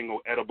new single,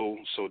 Edible,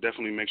 so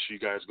definitely make sure you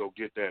guys go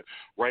get that.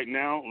 Right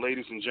now,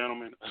 ladies and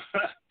gentlemen,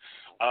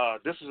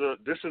 this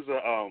is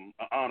an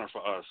honor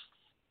for us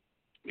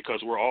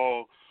because we're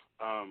all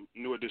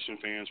New Edition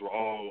fans. We're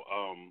all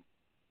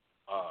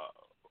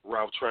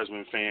Ralph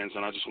Tresvant fans,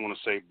 and I just want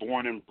to say,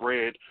 born and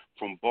bred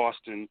from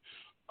Boston,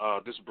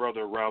 this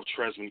brother Ralph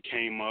Tresvant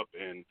came up,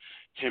 and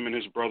him and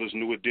his brothers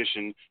New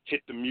Edition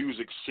hit the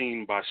music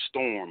scene by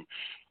storm.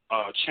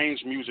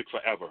 Changed music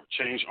forever,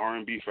 changed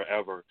R&B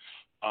forever.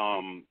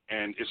 And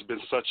it's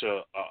been such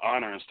a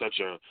honor and such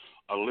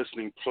a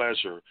listening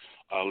pleasure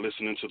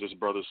listening to this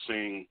brother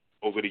sing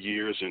over the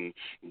years and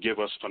give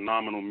us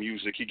phenomenal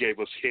music. He gave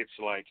us hits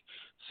like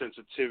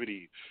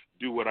Sensitivity,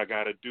 Do What I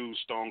Gotta Do,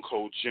 Stone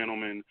Cold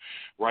Gentleman.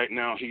 Right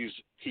now he's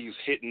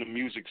hitting the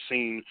music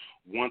scene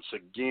once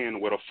again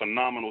with a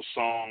phenomenal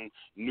song,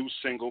 new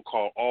single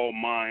called All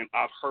Mine.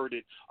 I've heard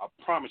it. I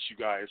promise you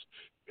guys,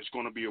 it's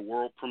going to be a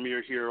world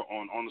premiere here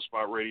on the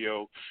Spot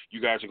Radio. You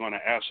guys are going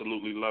to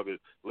absolutely love it.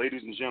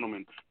 Ladies and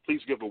gentlemen,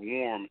 please give a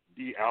warm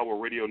D-Hour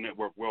Radio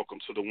Network welcome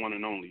to the one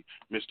and only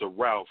Mr.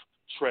 Ralph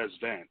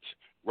Tresvant.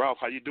 Ralph,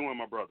 how you doing,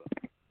 my brother?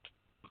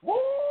 Woo!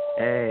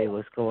 Hey,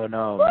 what's going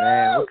on,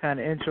 man? What kind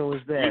of intro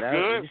is that?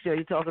 You good?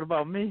 You talking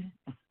about me?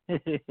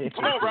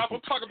 Come on, Ralph.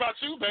 We'll talk about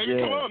you, baby.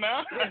 Yeah. Come on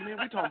now. Yeah, man,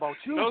 we talking about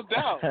you. No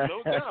doubt.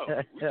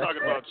 We're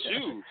talking about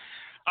you.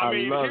 I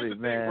mean, love here's it,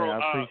 the man. thing, bro.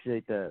 I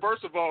appreciate that.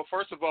 First of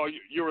all,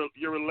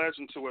 you're a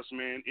legend to us,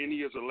 man. Indy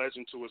is a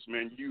legend to us,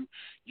 man.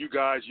 You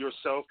guys,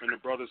 yourself, and the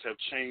brothers have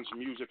changed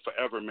music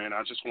forever, man.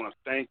 I just want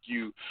to thank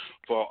you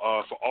for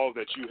all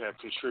that you have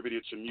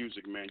contributed to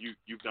music, man.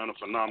 You've done a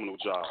phenomenal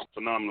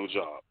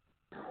job.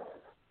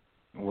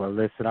 Well,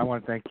 listen, I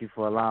want to thank you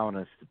for allowing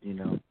us,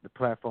 the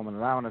platform and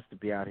allowing us to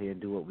be out here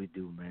and do what we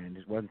do, man.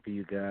 If it wasn't for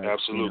you guys.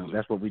 Absolutely.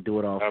 That's what we do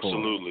it all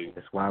Absolutely. for.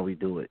 That's why we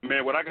do it.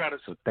 Man,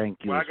 So thank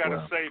you. What I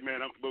gotta say,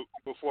 man,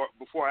 before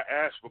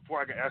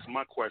I can ask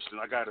my question,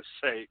 I gotta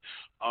say,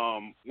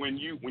 when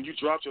you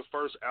dropped your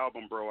first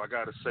album, bro, I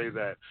gotta say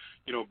that,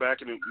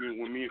 back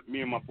when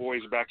me and my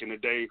boys back in the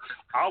day,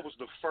 I was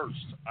the first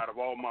out of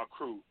all my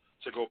crew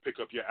to go pick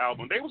up your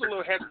album. They was a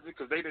little hesitant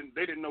because they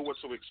didn't know what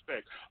to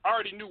expect. I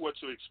already knew what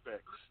to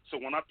expect. So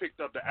when I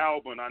picked up the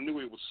album, I knew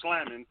it was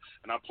slamming,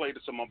 and I played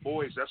it to my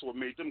boys. That's what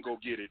made them go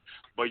get it.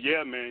 But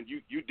yeah, man,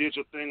 you did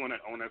your thing on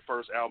that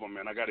first album,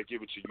 man. I got to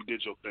give it to you. You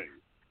did your thing.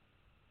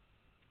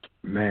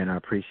 Man, I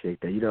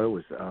appreciate that. It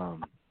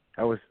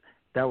was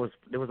there was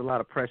a lot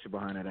of pressure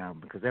behind that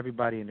album because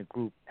everybody in the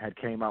group had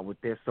came out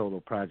with their solo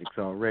projects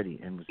already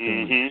and was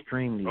doing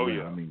extremely well.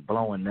 Yeah. I mean,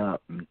 blowing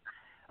up. And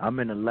I'm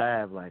in the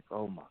lab like,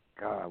 oh my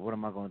God, what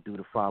am I going to do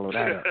to follow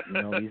that up?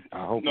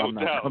 I hope I'm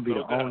not going to be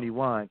the only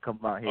one come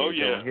out here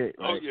and hit.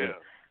 Right? Oh yeah.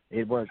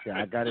 It worked out.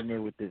 I got in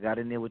there with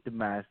the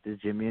masters,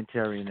 Jimmy and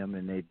Terry and them,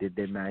 and they did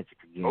their magic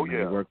again. Oh yeah.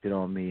 They worked it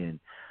on me, and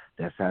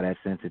that's how that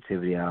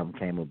Sensitivity album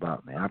came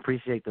about, man. I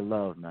appreciate the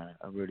love, man.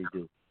 I really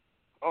do.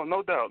 Oh,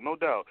 no doubt.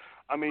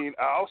 I mean,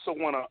 I also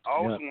want to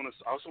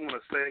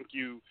thank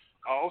you.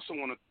 I also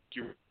want to thank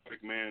you,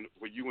 man,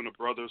 for you and the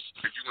brothers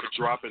for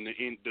dropping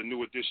the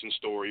New Edition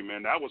story,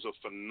 man. That was a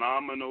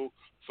phenomenal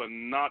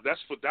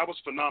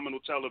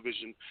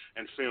television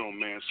and film,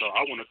 man. So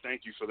I want to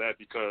thank you for that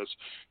because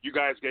you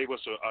guys gave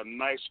us a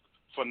nice,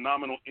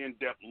 phenomenal,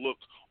 in-depth look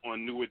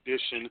on New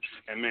Edition,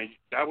 and man,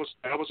 that was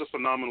a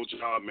phenomenal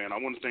job, man. I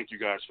want to thank you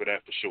guys for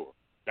that for sure.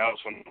 That was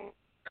phenomenal.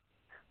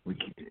 We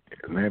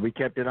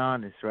kept it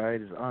honest, right?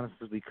 As honest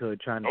as we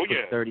could. Trying to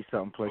put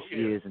 30-something plus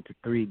years into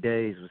 3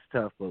 days was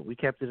tough, but we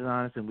kept it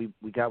honest, and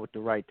we got with the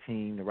right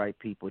team, the right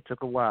people. It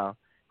took a while.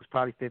 It was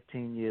probably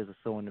 15 years or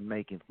so in the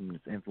making from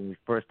when we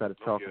first started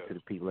talking to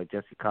the people like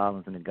Jesse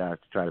Collins and the guys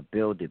to try to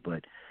build it.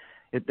 But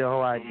the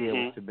whole idea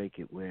was to make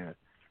it where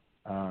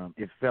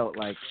it felt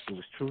like it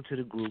was true to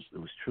the group, it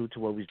was true to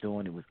what we was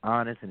doing, it was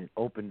honest, and it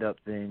opened up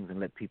things and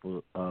let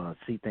people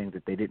see things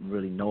that they didn't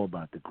really know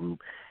about the group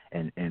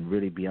and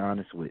really be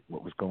honest with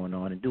what was going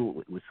on and do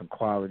it with some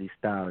quality,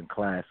 style, and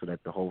class so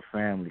that the whole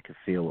family could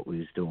feel what we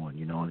was doing,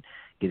 and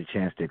get a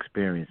chance to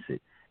experience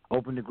it.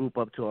 Open the group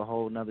up to a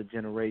whole nother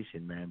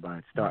generation, man,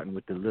 by starting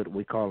with the little,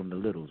 we call them the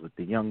littles, with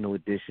the young New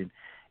Edition,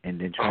 and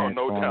then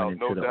transforming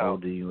into the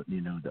older, the older.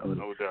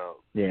 No doubt.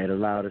 Yeah, it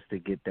allowed us to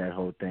get that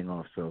whole thing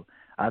off. So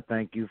I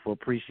thank you for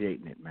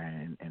appreciating it,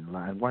 man, and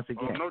once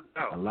again,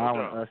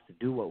 allowing us to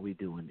do what we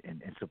do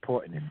and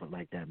supporting it for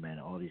like that, man,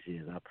 all these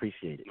years. I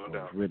appreciate it. No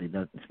doubt. It's really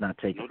it's not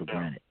taken for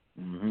granted.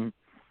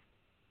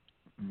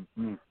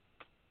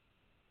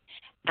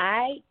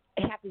 I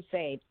have to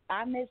say,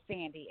 I miss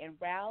Sandy and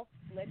Ralph.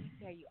 Let me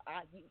tell you,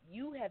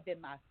 you have been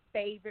my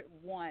favorite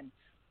one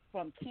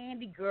from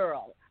Candy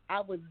Girl. I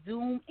would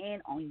zoom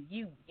in on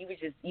you. You were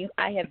just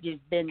I have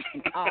just been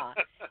in awe.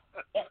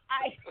 And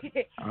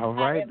all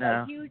right, I am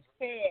now. a huge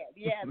fan.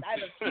 Yes,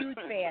 I'm a huge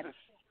fan.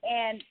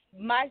 And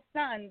my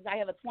sons, I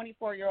have a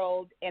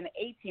 24-year-old and an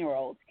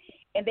 18-year-old,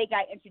 and they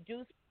got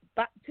introduced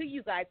to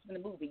you guys from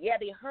the movie. Yeah,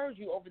 they heard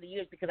you over the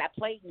years because I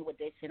played New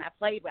Edition. I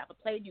played Ralph. I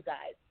played you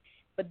guys.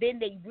 But then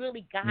they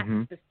really got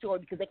the story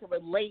because they could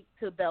relate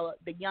to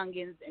the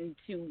youngins and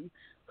to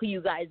who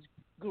you guys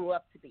grew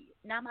up to be.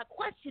 Now, my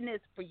question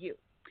is for you.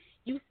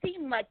 You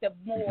seem like the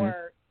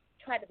more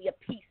try to be a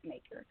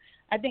peacemaker.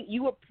 I think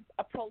you were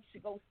approached to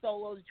go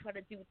solo to try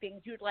to do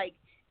things. You're like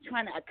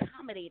trying to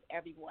accommodate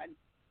everyone.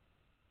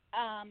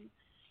 How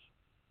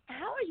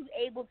are you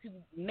able to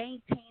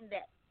maintain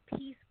that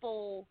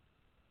peaceful,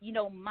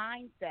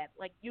 mindset?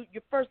 Like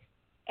your first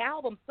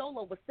album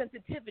solo was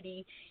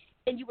Sensitivity,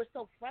 and you were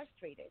so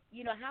frustrated.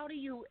 You know, how do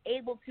you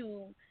able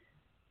to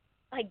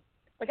I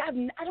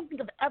don't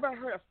think I've ever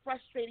heard a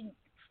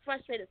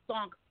frustrated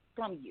song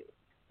from you.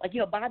 Like, you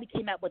know, Bobby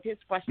came out with his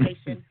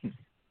frustration.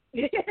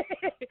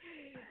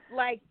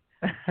 Like,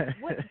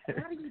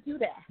 how do you do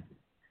that?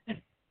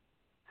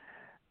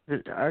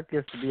 I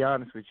guess, to be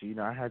honest with you, you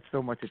know, I had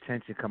so much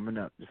attention coming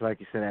up. Just like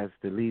you said, as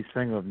the lead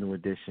singer of New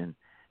Edition,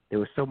 there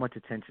was so much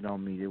attention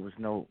on me. There was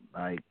no,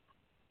 like,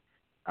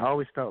 I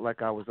always felt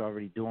like I was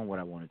already doing what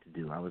I wanted to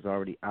do. I was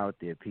already out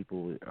there.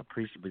 People was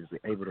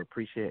able to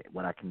appreciate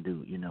what I can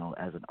do, you know,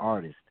 as an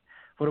artist.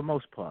 For the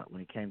most part,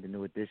 when it came to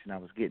New Edition, I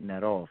was getting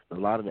that off. A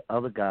lot of the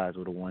other guys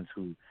were the ones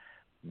who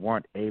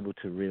weren't able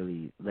to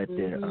really let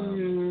their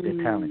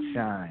talent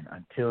shine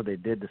until they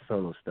did the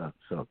solo stuff.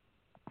 So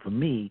for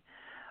me,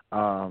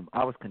 I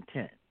was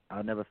content.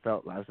 I never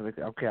felt like, I was like,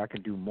 okay, I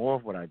can do more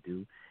of what I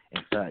do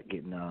and start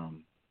getting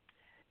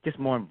just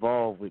more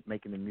involved with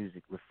making the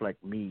music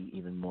reflect me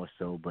even more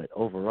so. But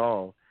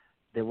overall,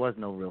 there was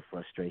no real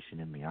frustration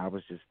in me. I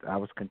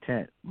was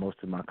content most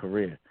of my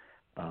career.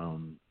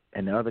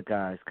 And the other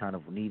guys kind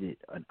of needed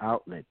an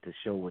outlet to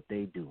show what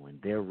they do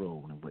and their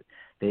role and what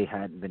they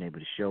hadn't been able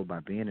to show by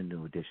being a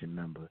New Edition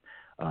member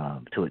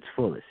to its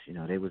fullest. You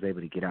know, they was able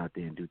to get out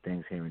there and do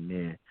things here and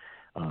there,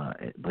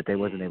 but they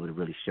wasn't able to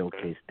really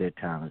showcase their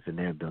talents and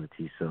their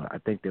abilities. So I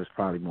think there was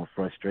probably more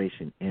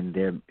frustration in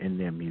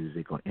their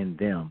music or in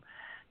them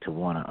to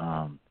want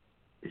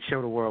to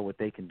show the world what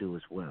they can do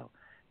as well.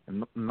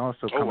 And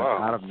also coming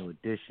out of New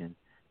Edition.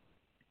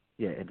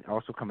 Yeah, and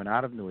also coming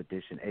out of New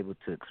Edition, able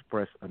to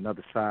express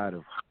another side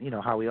of, you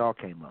know, how we all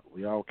came up.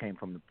 We all came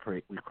from the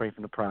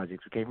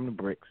projects, we came from the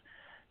bricks.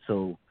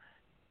 So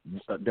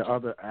the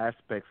other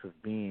aspects of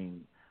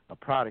being a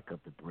product of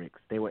the bricks,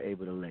 they were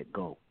able to let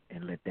go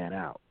and let that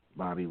out.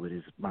 Bobby with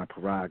his My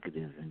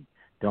Prerogative and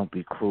Don't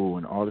Be Cruel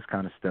and all this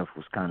kind of stuff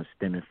was kind of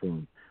stemming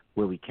from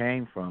where we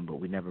came from, but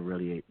we never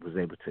really was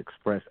able to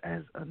express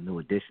as a New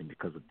Edition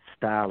because of the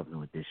style of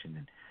New Edition,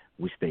 and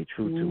we stay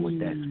true to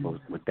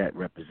what that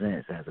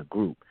represents as a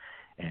group.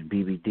 And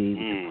BBD with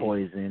the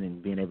Poison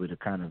and being able to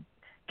kind of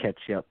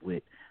catch up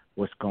with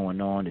what's going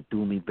on, the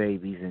Do Me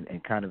Babies,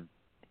 and kind of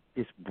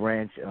this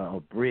branch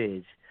or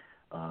bridge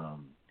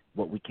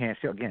what we can't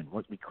show, again,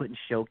 what we couldn't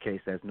showcase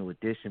as New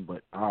Edition,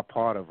 but are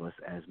part of us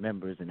as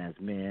members and as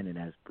men and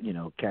as, you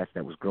know, cats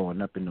that was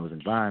growing up in those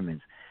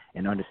environments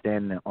and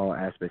understanding all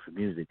aspects of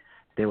music,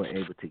 they were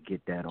able to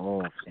get that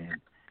off and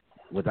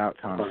without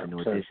tarnishing New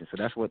Edition. So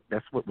that's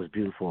what was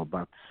beautiful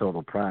about the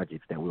solo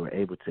projects, that we were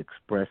able to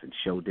express and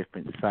show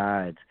different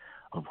sides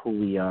of who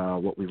we are,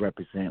 what we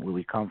represent, where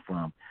we come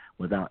from,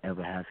 without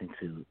ever having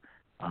to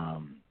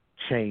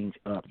change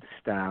up the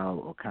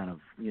style or kind of,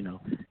 you know,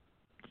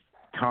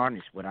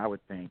 tarnish what I would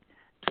think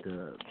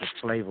the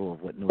flavor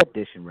of what New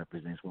Edition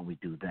represents when we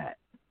do that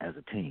as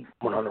a team.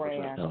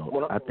 100%.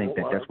 So I think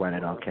that's why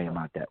that all came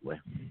out that way.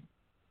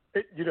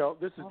 You know,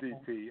 this is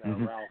DP,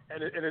 Ralph,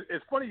 and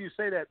it's funny you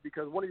say that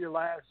because one of your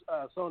last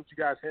songs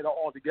you guys had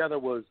all together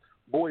was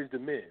Boys to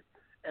Men.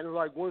 And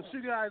like once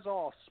you guys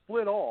all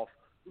split off,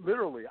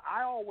 literally,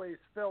 I always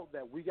felt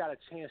that we got a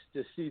chance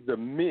to see the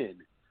men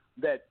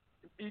that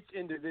each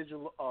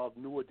individual of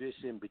New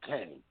Edition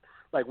became.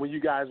 Like when you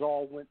guys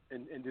all went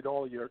and did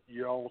all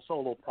your own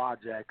solo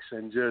projects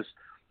and just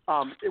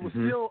it was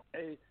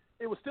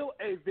still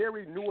a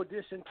very New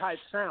Edition type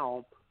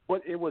sound,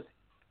 but it was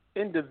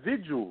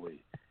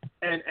individually.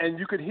 And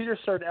you could hear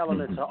certain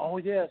elements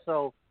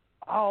of,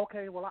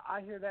 okay, well,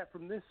 I hear that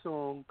from this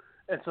song.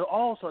 And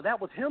so, so that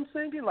was him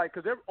singing? Like,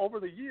 because over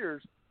the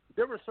years,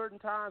 there were certain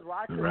times where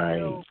I couldn't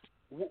tell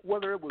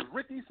whether it was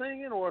Ricky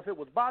singing or if it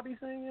was Bobby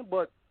singing.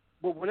 But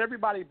when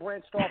everybody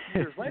branched off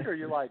years later,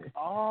 you're like,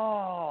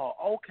 oh,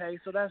 okay,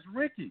 so that's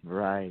Ricky.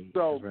 Right,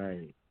 so,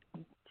 right.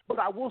 But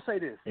I will say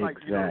this. Like,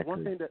 exactly.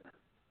 You know,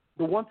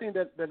 the one thing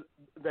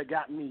that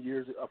got me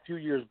a few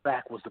years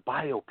back was the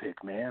biopic,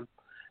 man.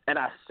 And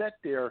I sat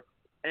there,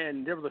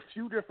 and there was a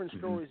few different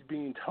stories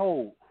being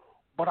told,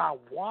 but I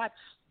watched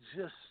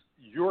just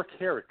your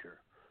character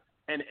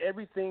and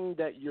everything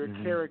that your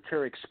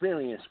character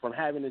experienced, from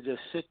having to just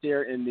sit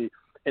there in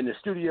the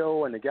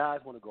studio, and the guys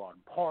want to go out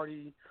and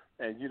party,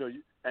 and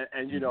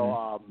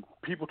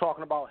people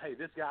talking about, hey,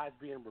 this guy's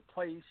being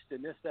replaced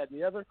and this, that, and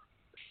the other.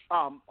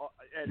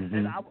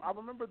 And I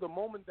remember the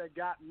moment that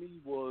got me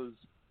was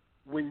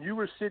when you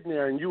were sitting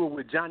there and you were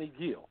with Johnny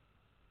Gill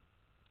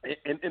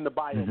in the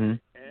bio. And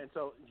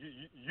so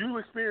you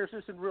experienced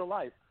this in real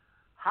life.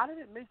 How did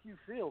it make you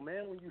feel,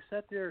 man, when you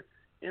sat there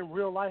in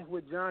real life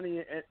with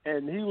Johnny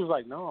and he was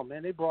like, no,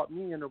 man, they brought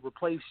me in to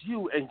replace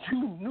you, and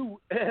you knew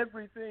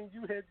everything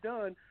you had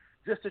done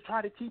just to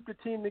try to keep the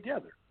team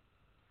together?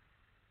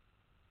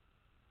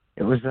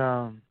 It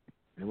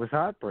was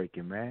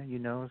heartbreaking, man. You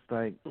know, it's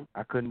like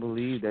I couldn't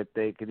believe that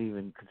they could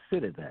even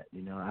consider that.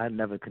 You know, I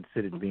never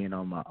considered being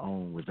on my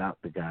own without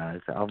the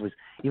guys.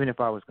 Even if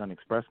I was going to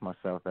express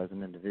myself as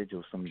an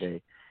individual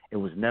someday, it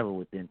was never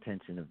with the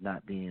intention of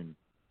not being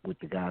with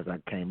the guys I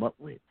came up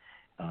with.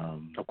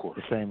 Of course.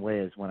 The same way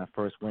as when I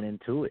first went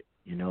into it.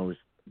 You know,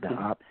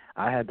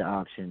 I had the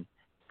option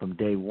from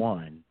day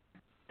one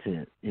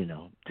to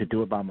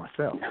do it by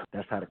myself.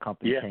 That's how the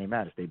company came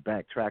at us. They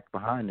backtracked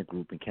behind the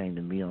group and came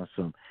to me on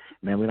some,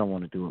 man, we don't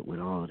want to do it with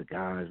all the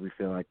guys. We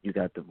feel like you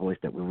got the voice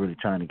that we're really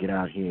trying to get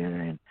out here,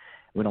 and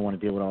we don't want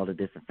to deal with all the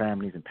different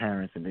families and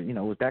parents. And, it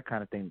was that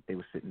kind of thing that they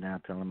were sitting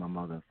down telling my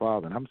mother and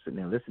father, and I'm sitting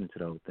there listening to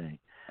the whole thing.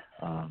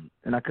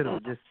 And I could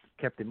have just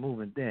kept it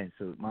moving then.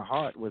 So my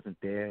heart wasn't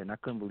there, and I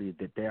couldn't believe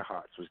that their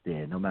hearts was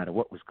there no matter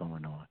what was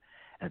going on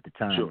at the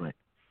time. Sure. But,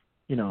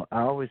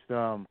 I always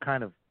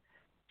kind of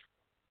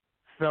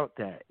felt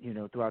that,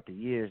 throughout the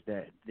years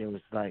that there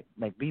was like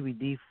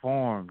BBD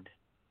formed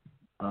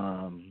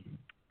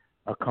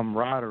a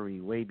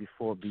camaraderie way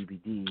before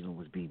BBD even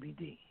was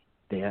BBD.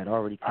 They had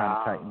already kind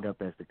of tightened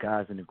up as the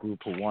guys in the group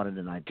who wanted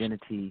an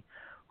identity,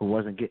 who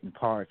wasn't getting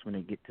parts when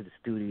they get to the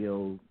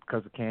studio,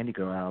 because the Candy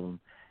Girl album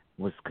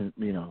was,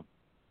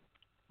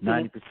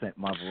 90%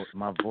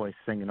 my voice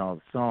singing all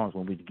the songs.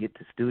 When we get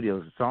to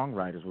studios, the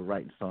songwriters were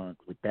writing songs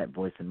with that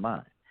voice in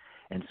mind.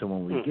 And so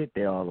when we get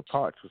there, all the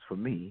parts was for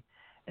me.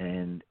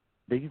 And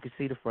then you can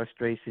see the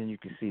frustration, you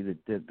can see the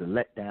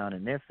letdown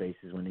in their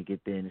faces when they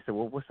get there, and they say,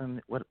 well, what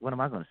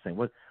am I going to sing?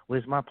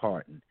 Where's my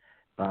part? And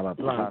blah, blah,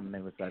 blah. And they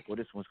was like, well,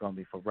 this one's going to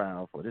be for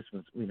Ralph, or this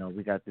one's,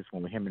 we got this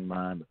one with him in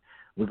mind, but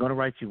we're going to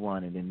write you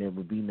one, and then there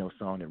would be no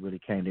song that really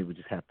came. They would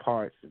just have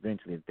parts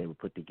eventually that they would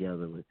put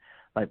together with,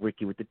 like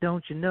Ricky with the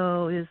Don't You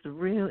Know It's the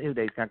Real.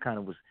 They kind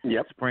of was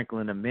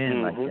sprinkling them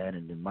in like that,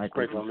 and then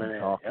Michael was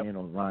talking,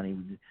 or Ronnie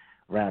was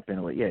rapping,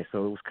 or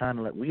so it was kind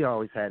of like we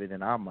always had it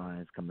in our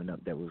minds coming up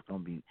that was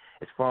going to be,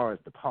 as far as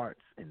the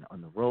parts and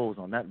on the roles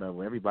on that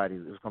level, everybody,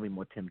 it was going to be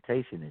more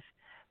Temptation-ish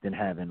than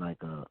having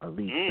like a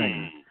lead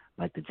singer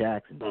like the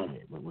Jacksons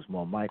did. It was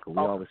more Michael. We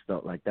always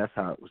felt like that's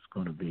how it was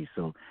going to be.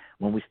 So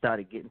when we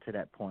started getting to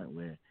that point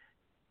where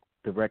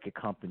the record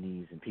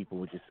companies and people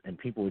were just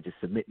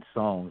submitting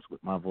songs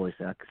with my voice,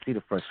 and I could see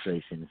the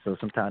frustration. So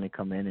sometimes they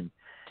come in and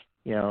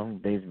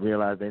they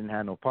realize they didn't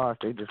have no parts.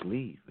 They just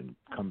leave and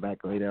come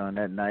back later on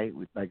that night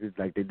with like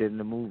they did in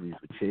the movies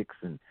with chicks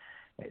and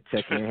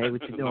checking in. Hey,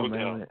 what you doing,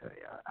 man?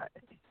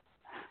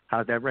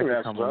 How's that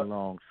record coming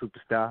along,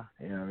 superstar?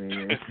 You know what I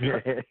mean?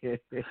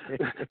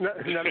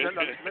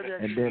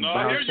 And then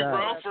bounce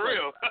out. For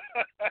real.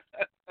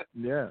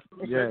 Yeah.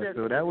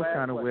 So that was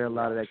kind of where a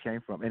lot of that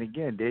came from. And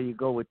again, there you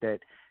go with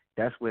that.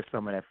 That's where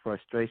some of that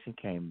frustration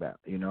came about.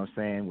 You know what I'm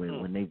saying?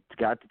 When they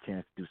got the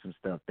chance to do some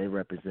stuff, they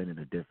represented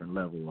a different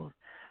level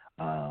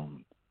of,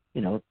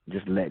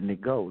 just letting it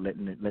go,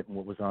 letting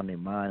what was on their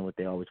mind, what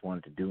they always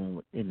wanted to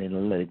do, and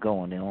then let it go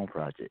on their own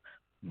projects.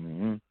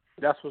 Mm-hmm.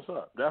 That's what's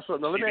up. Now,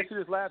 let me ask you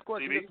this last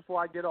question just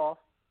before I get off.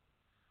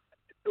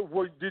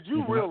 Did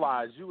you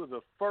realize you were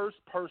the first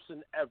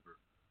person ever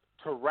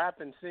to rap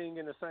and sing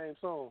in the same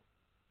song?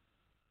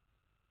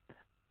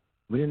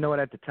 We didn't know it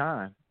at the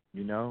time.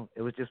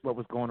 It was just what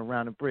was going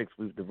around the bricks.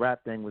 The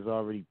rap thing was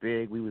already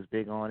big. We was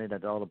big on it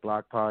at all the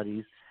block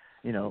parties,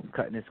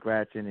 cutting and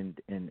scratching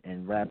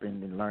and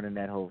rapping and learning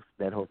that whole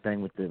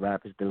thing with the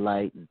Rapper's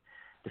Delight and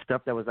the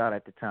stuff that was out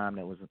at the time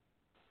that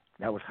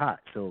was hot.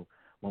 So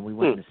when we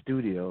went in the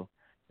studio,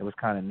 it was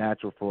kind of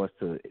natural for us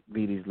to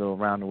be these little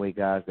round-the-way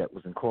guys that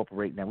was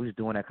incorporating that. We was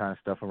doing that kind of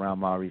stuff around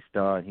Maurice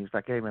Starr, and he was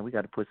like, hey, man, we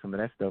got to put some of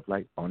that stuff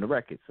like on the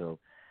record. So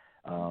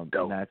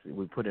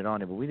we put it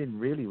on there, but we didn't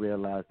really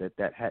realize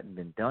that hadn't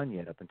been done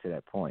yet up until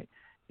that point,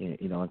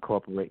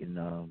 incorporating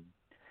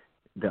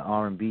the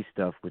R&B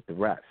stuff with the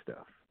rap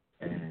stuff.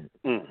 And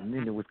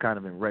then it was kind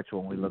of in retro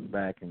when we look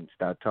back and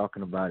start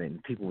talking about it,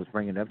 and people was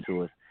bringing it up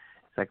to us.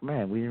 It's like,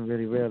 man, we didn't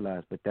really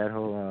realize, but that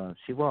whole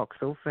she walks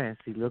so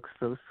fancy, looks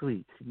so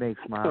sweet, she makes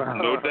my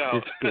no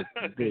doubt. Just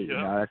big.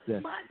 That's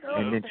it.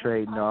 And then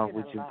trading off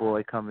with your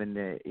boy coming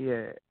there.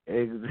 Yeah,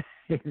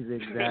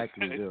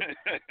 exactly. So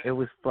it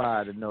was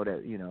fun to know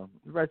that,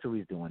 Retro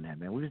was doing that,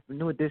 man.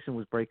 New Edition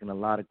was breaking a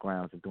lot of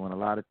grounds and doing a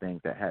lot of things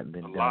that hadn't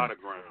been done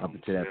up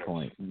until that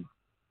point.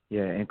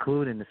 Yeah,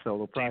 including the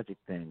solo project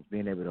things,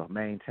 being able to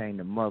maintain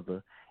the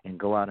mother and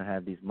go out and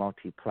have these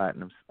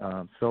multi-platinum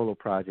solo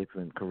projects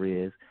and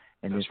careers,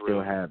 and then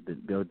still have the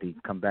ability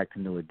to come back to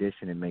New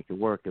Edition and make it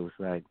work. It was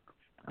like,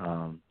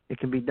 it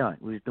can be done.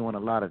 We was doing a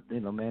lot of,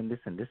 man, this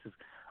is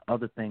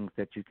other things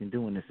that you can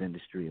do in this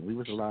industry, and we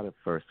was a lot of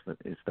firsts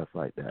and stuff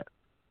like that.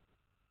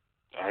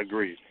 I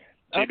agree.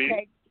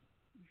 Okay,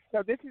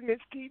 so this is Miss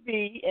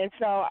TV, and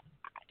so,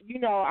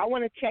 I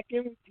want to check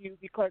in with you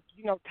because,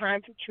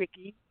 times are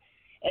tricky,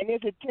 and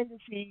there's a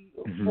tendency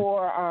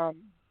for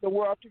the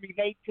world to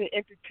relate to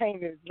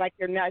entertainers like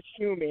they're not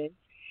human.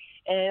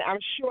 And I'm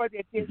sure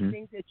that there's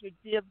things that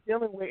you're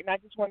dealing with, and I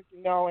just wanted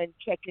to know and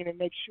check in and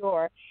make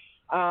sure,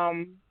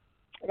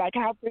 like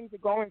how things are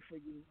going for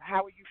you.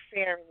 How are you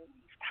faring in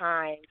these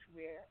times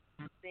where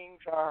things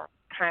are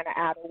kind of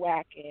out of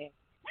whack and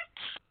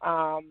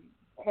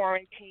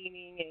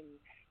quarantining and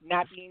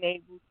not being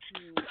able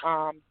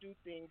to do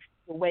things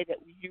the way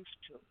that we used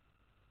to?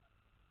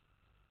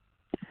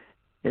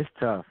 It's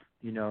tough.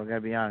 I got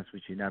to be honest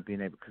with you, not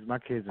being able, because my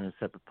kids are in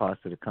separate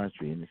parts of the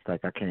country, and it's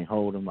like I can't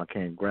hold them, I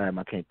can't grab them,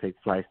 I can't take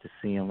flights to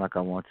see them like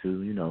I want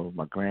to.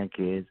 My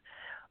grandkids,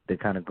 they're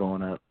kind of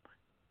going up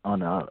on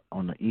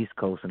the East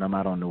Coast, and I'm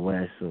out on the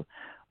West. So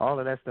all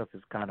of that stuff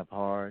is kind of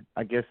hard.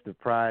 I guess the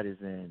pride is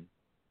in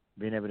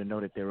being able to know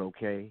that they're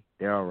okay,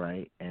 they're all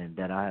right, and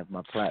that I have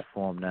my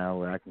platform now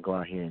where I can go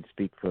out here and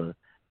speak for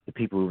the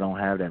people who don't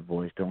have that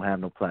voice, don't have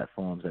no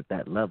platforms at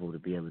that level to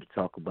be able to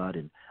talk about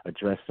and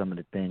address some of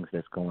the things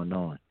that's going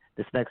on.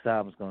 This next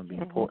album is going to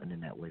be important in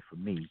that way for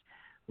me,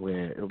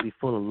 where it'll be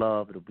full of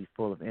love, it'll be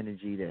full of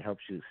energy that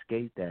helps you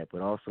escape that,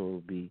 but also it'll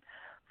be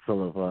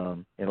full of,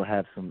 it'll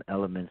have some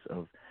elements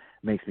of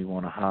makes me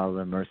want to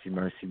holler, mercy,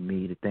 mercy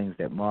me, the things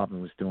that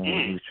Marvin was doing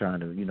when he was trying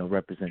to,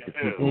 represent the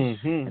people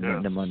and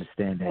letting them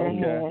understand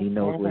that he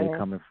knows where they're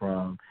coming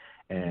from.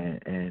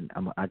 And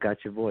I got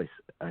your voice.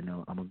 I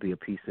know I'm going to be a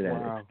piece of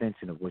that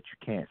extension of what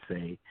you can't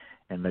say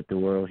and let the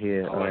world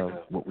hear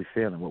what we're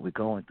feeling, what we're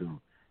going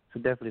through. So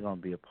definitely going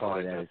to be a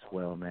part of that as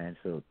well, man.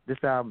 So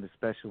this album is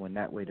special in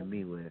that way to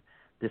me, where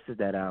this is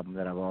that album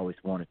that I've always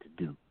wanted to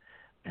do.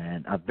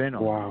 And I've been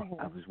on it.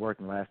 I was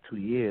working the last 2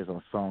 years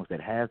on songs that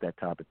have that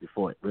topic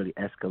before it really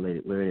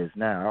escalated where it is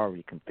now. I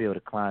already can feel the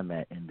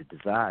climate and the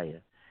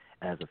desire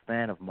as a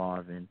fan of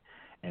Marvin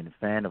and a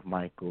fan of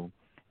Michael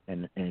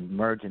and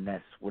merging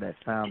that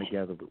sound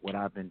together with what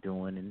I've been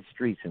doing in the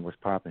streets and what's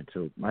popping.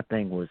 So my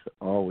thing was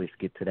always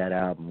get to that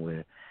album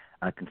where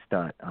I can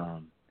start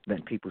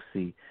letting people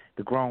see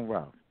the grown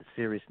Ralph, the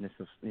seriousness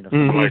of some of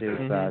the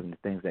serious sides and the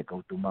things that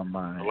go through my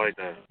mind. I like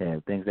that. Yeah,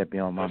 things that be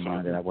on my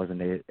mind that I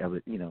wasn't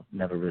ever,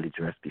 never really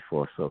addressed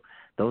before. So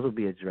those will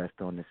be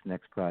addressed on this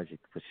next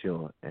project for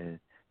sure. And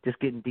just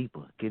getting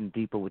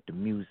deeper with the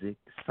music,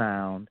 the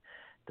sound,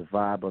 the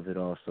vibe of it.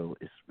 Also,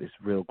 it's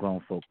real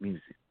grown folk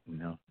music.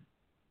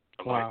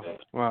 Wow.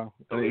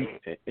 And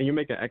you're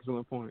making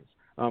excellent points.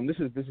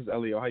 This is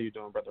Elio. How you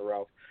doing, brother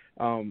Ralph?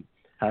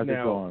 How's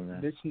it going,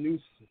 man? This new,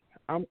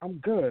 I'm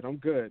good.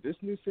 This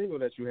new single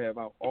that you have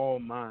out, All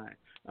Mine,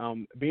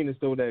 being as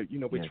though that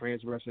we're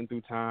transgressing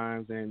through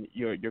times, and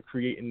you're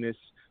creating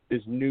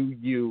this new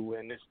you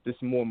and this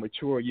more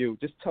mature you.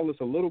 Just tell us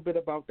a little bit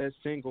about that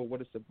single,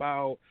 what it's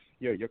about,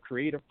 your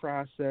creative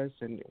process,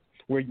 and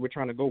where you were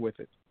trying to go with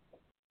it.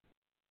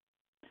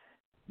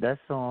 That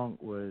song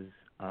was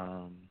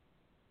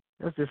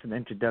it was just an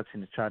introduction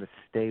to try to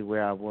stay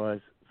where I was,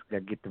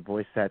 get the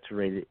voice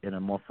saturated in a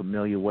more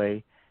familiar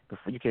way.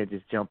 Before, you can't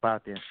just jump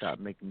out there and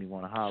start making me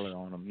want to holler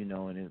on them,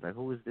 and it's like,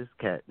 who is this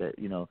cat that,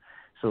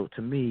 So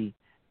to me,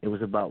 it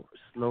was about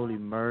slowly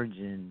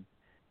merging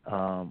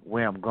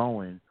where I'm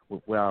going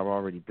with where I've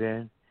already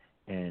been.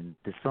 And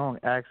the song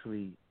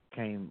actually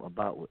came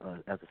about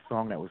as a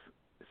song that was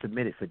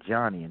submitted for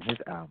Johnny in his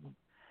album.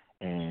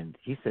 And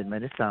he said,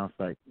 man, this sounds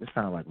like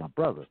my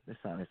brother.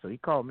 So he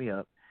called me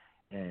up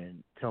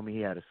and told me he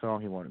had a song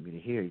he wanted me to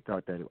hear. He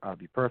thought that I'd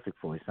be perfect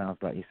for it.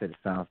 He said it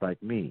sounds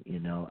like me,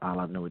 I'll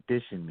have no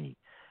addition me,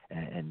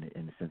 and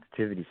the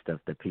sensitivity stuff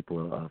that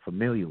people are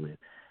familiar with.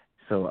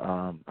 So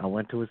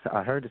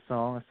I heard the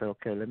song. I said,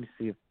 okay, let me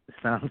see if it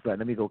sounds like.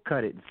 Let me go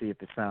cut it and see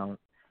if it sounds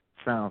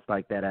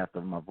like that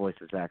after my voice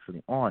is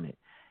actually on it.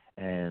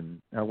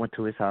 And I went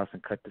to his house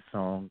and cut the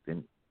song.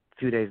 And a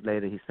few days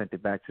later, he sent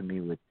it back to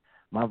me with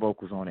my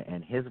vocals on it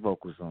and his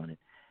vocals on it.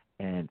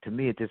 And to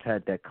me, it just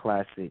had that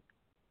classic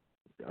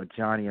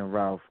Johnny and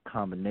Ralph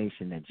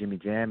combination that Jimmy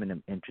Jam and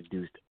them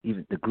introduced,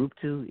 even the group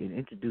to, and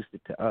introduced it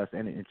to us,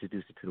 and it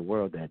introduced it to the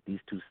world, that these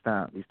two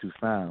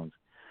sounds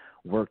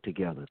work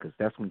together. Because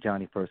that's when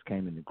Johnny first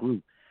came in the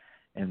group,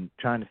 and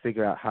trying to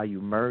figure out how you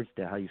merge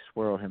that, how you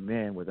swirl him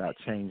in without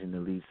changing the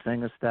lead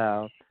singer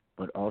style,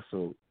 but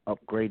also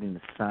upgrading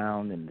the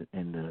sound and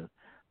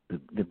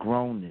the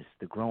grownness,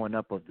 the growing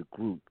up of the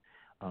group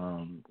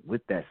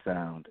with that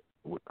sound.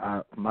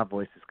 My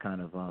voice is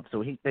kind of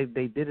so they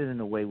did it in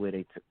a way where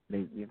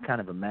you kind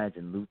of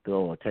imagine Luther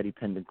or Teddy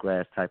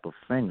Pendergrass type of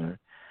singer,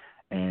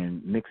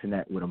 and mixing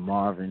that with a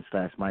Marvin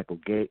 / Michael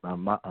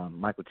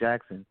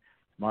Jackson,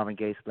 Marvin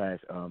Gaye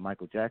 /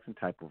 Michael Jackson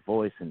type of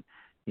voice, and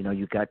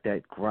you got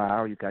that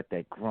growl, you got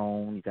that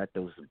groan, you got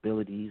those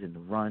abilities and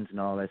the runs and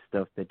all that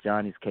stuff that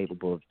Johnny's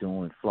capable of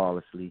doing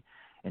flawlessly,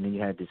 and then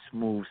you had this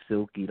smooth,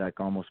 silky, like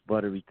almost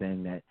buttery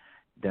thing that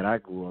I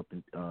grew up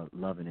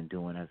loving and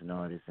doing as an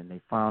artist, and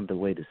they found a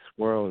way to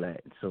swirl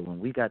that. And so when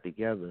we got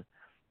together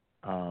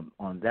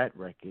on that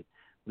record,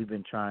 we've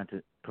been trying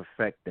to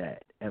perfect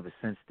that ever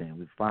since then.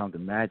 We found the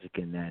magic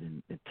in that,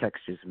 and the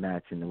textures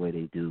matching the way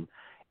they do.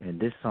 And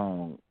this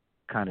song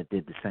kind of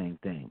did the same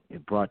thing.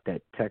 It brought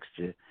that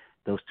texture,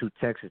 those two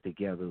textures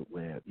together,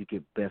 where you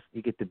get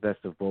the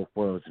best of both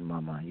worlds in my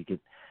mind. You get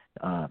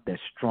that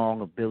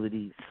strong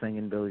ability,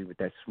 singing ability, with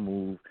that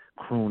smooth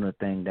crooner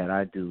thing that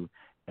I do,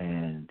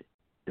 and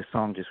the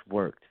song just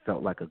worked. It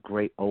felt like a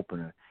great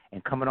opener.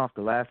 And coming off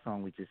the last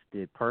song we just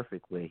did,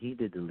 Perfect, where he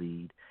did the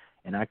lead,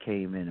 and I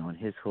came in on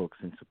his hooks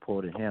and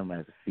supported him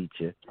as a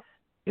feature,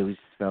 it was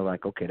just felt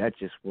like, okay, that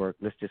just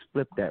worked. Let's just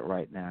flip that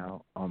right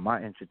now on my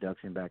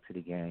introduction back to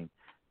the game,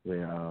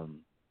 where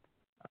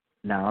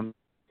now I'm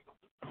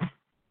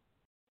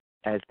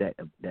has that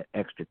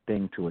extra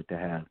thing to it to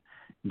have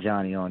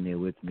Johnny on there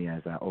with me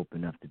as I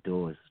open up the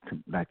doors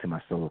back to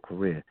my solo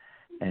career.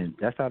 And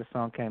that's how the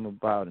song came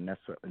about, and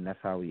that's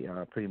how we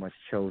pretty much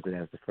chose it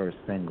as the first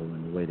single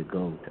and the way to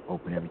go to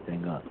open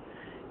everything up.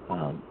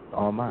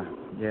 All Mine,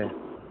 yeah.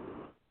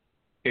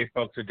 Okay,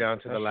 folks, we're down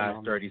to the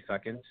last 30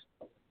 seconds.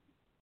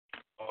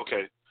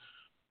 Okay.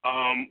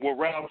 Well,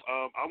 Ralph,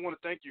 I want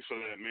to thank you for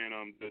that,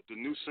 man. The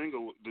new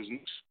single,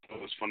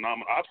 was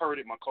phenomenal. I've heard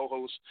it. My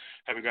co-hosts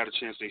haven't got a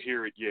chance to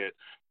hear it yet,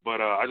 but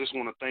I just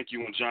want to thank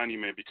you and Johnny,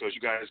 man, because you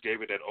guys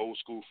gave it that old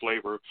school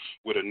flavor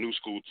with a new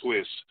school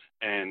twist,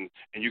 and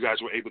you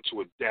guys were able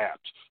to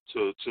adapt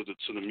to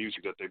the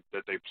music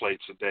that they played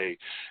today.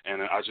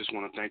 And I just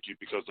want to thank you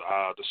because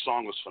the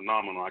song was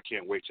phenomenal. I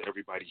can't wait to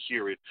everybody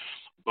hear it.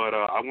 But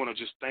I want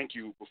to just thank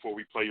you before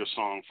we play your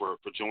song for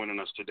joining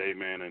us today,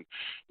 man. And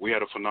we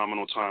had a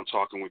phenomenal time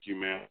talking with you,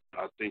 man.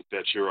 I think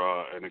that you're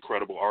an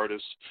incredible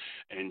artist,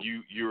 and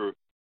you're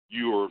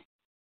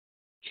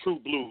true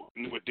blue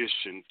New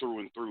Edition through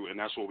and through, and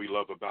that's what we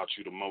love about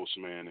you the most,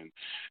 man.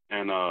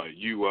 And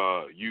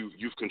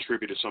you've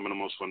contributed some of the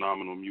most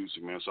phenomenal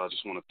music, man. So I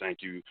just want to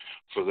thank you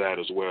for that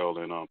as well,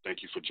 and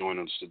thank you for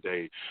joining us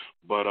today.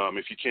 But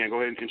if you can, go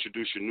ahead and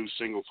introduce your new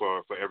single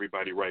for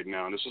everybody right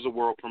now. And this is a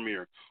world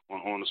premiere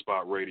on the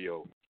Spot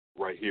Radio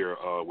right here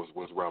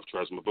with Ralph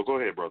Tresvant. But go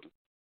ahead, brother.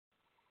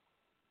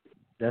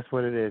 That's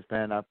what it is,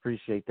 man. I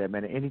appreciate that,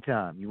 man.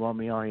 Anytime you want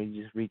me on here,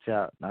 you just reach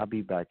out, and I'll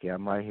be back here.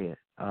 I'm right here.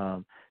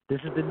 This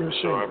is the new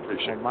sure, single I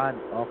appreciate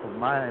off of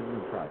my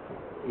new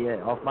project.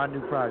 Yeah, off my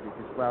new project.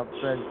 It's Ralph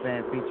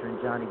Tresvant featuring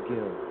Johnny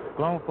Gill.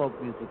 Grown folk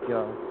music,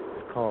 y'all.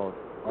 It's called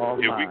All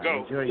Mine. Here we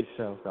go. Enjoy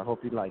yourselves. I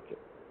hope you like it.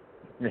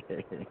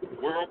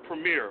 World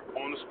premiere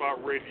on the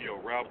Spot Radio.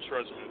 Ralph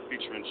Tresvant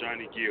featuring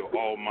Johnny Gill.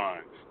 All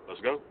Mine.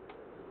 Let's go.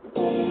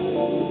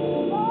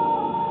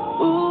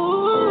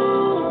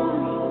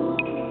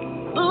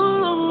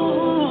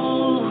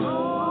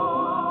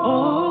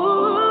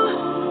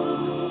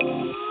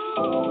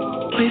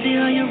 Crazy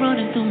how you're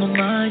running through my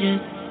mind, yeah.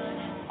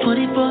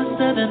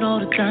 24/7 all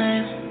the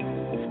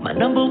time. My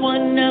number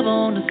one never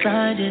on the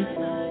side, yeah.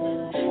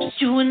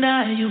 Just you and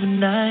I.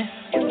 And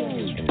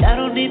I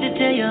don't need to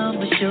tell you,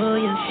 I'ma show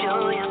you.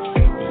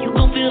 You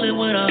gon' feel it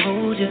when I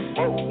hold you.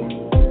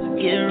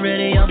 Get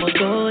ready, I'ma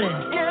go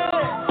there.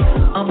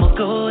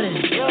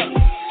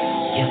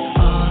 You're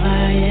all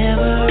I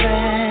ever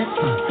asked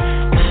for.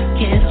 I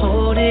can't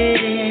hold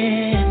it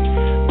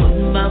in. Put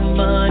my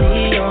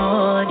money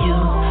on you.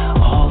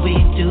 All we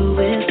do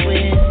is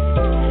win.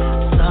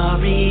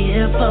 Sorry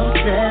if I'm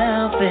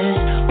selfish.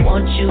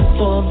 Want you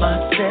for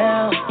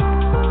myself.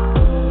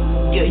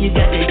 Girl, you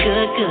got that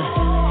good.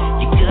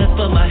 You're good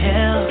for my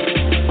health.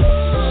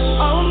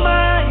 All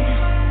mine.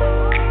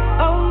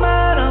 All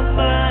mine, all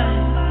mine.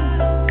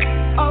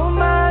 All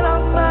mine,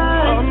 all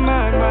mine. All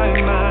mine,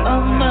 mine, mine.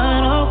 All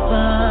mine, all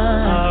mine.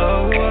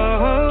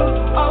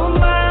 All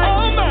mine,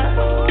 all mine.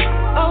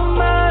 All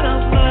mine,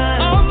 all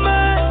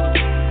mine.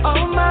 All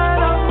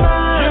mine, all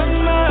mine, all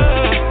mine.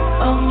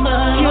 All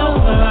mine, all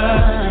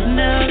mine.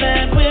 Now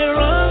that we're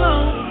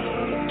alone,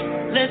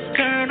 let's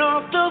turn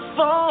off the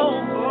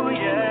phone.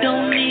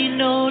 Don't need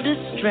no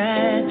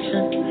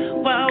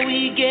distraction while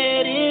we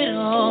get it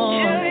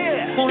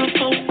on. Wanna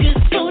focus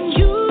on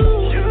you.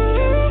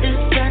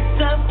 It's that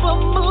type of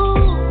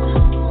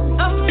mood.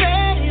 I'm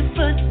ready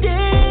for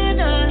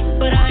dinner,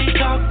 but I ain't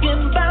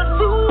talking about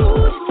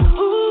food.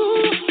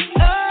 Ooh,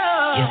 oh.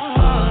 You're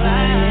all I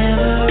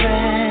ever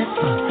asked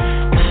for.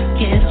 I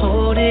can't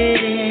hold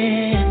it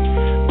in.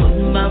 Put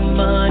my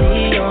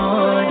money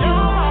on you.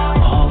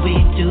 All we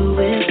do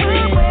is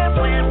win.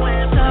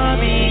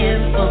 Sorry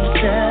if I'm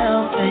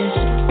selfish.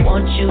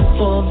 Want you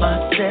for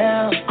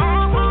myself.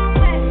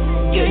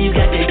 Girl, you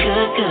got that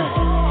good.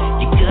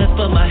 You're good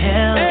for my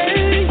health.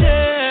 Hey,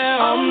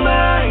 yeah. All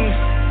mine.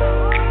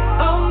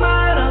 All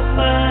mine, all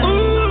mine. Ooh,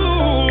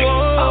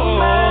 oh. All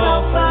mine,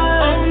 all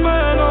mine. All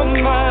mine, all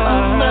mine.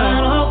 All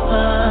mine, all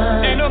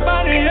mine. Ain't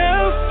nobody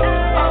else.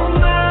 All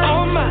mine.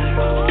 All mine.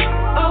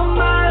 All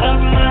mine, all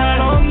mine.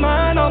 All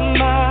mine, all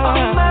mine.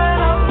 All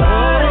mine, all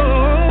mine.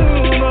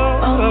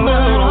 All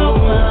mine, all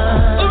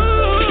mine.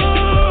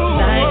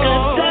 Like a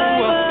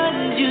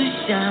diamond you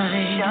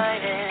shine.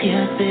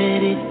 Yeah, I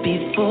said it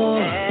before.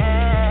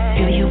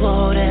 Girl, you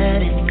all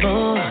that and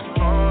more.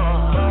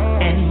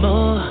 And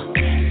more.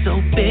 So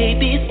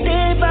baby,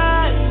 stay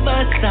by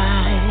my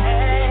side.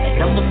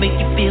 And I'ma make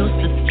you feel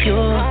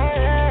secure.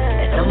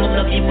 And I'ma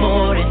love you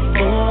more and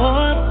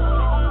more.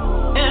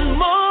 And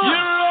more.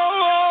 You're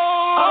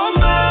all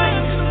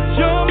mine.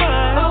 You're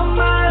mine. All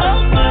mine.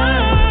 All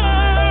mine.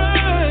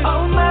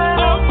 All mine.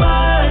 All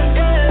mine.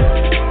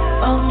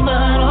 All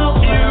mine. All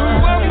mine. You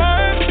are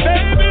mine,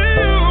 baby.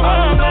 You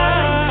are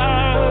mine.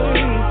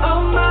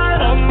 All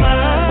mine. All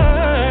mine.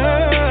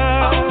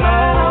 All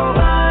mine. All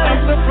mine. I'm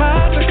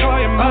surprised to call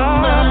you mine,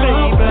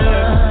 baby.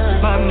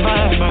 My.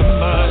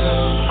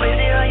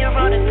 Crazy how you're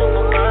running through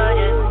my mind,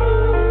 yeah.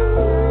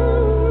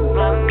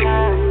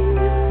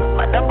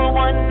 My.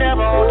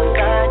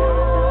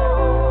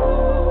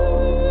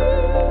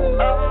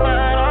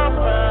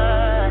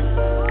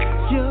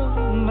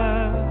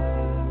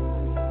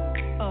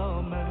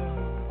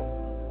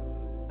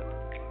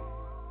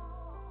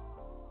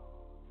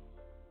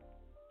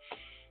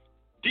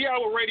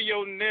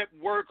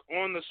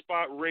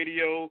 Spot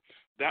Radio.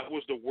 That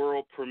was the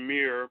world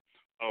premiere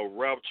of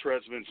Ralph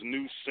Tresvant's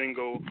new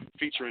single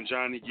featuring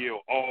Johnny Gill,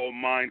 All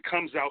Mine,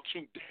 comes out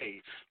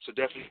today. So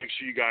definitely make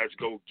sure you guys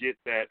go get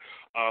that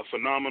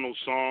phenomenal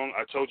song.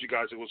 I told you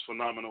guys it was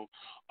phenomenal.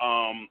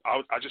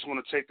 I just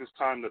want to take this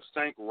time to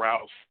thank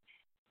Ralph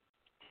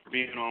for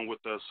being on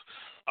with us.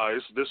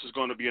 This is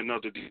going to be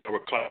another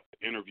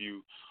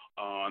interview,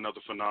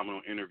 another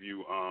phenomenal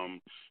interview.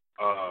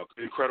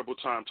 Incredible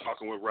time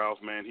talking with Ralph,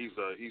 man. He's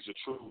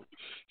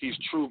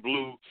true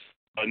blue,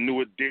 a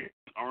new addition,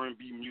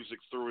 R&B music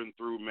through and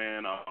through,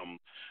 man.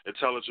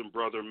 Intelligent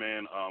brother,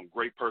 man.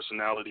 Great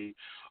personality.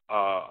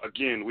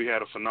 Again, we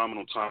had a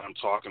phenomenal time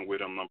talking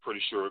with him. I'm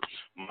pretty sure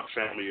my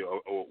family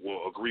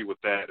will agree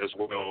with that as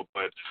well.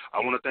 But I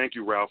want to thank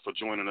you, Ralph, for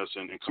joining us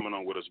and coming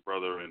on with us,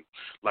 brother. And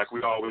like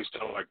we always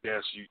tell our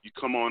guests, you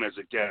come on as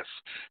a guest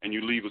and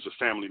you leave as a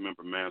family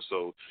member, man.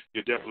 So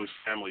you're definitely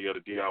family of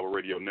the D-Hour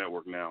Radio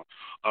Network now.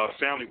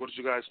 Family, what did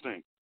you guys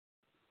think?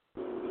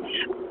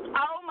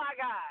 Oh, my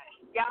God.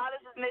 Y'all,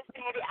 this is Miss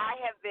Sandy.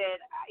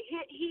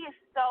 He is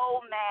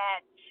so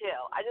mad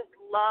chill. I just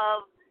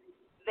love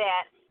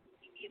that.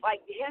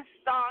 Like, his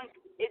song,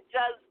 it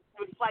does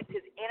reflect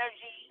his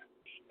energy.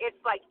 It's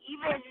like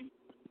even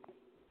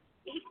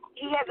he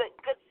has a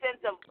good sense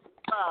of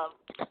love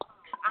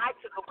I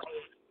took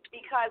away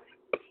because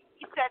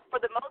he said for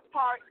the most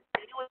part,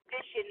 the new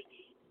edition,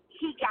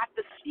 he got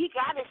his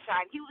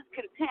shine. He was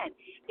content.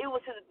 It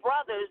was his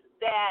brothers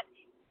that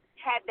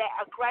had that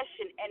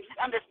aggression, and he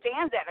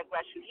understands that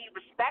aggression. He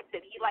respects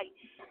it.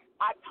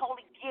 I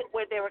totally get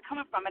where they were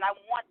coming from, and I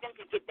want them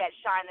to get that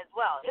shine as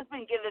well. It's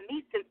been given me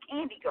since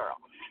Candy Girl.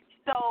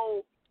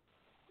 So,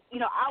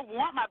 I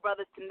want my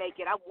brothers to make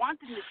it. I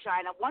want them to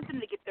shine. I want them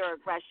to get their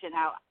aggression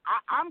out.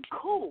 I'm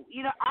cool.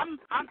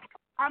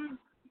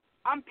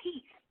 I'm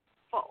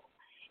peaceful.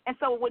 And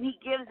so when he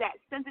gives that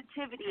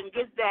sensitivity and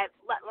gives that,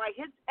 like,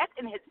 that's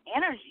in his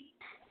energy.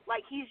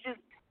 Like, he's just,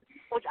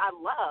 which I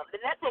love.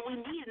 And that's what we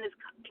need in this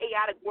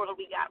chaotic world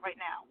we got right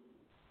now.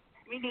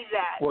 We need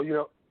that. Well,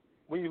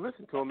 when you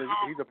listen to him,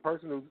 he's a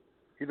person who was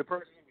sure of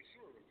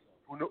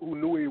himself, who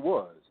knew who he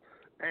was.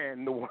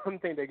 And the one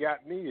thing that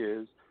got me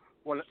is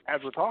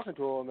as we're talking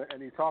to him,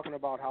 and he's talking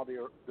about how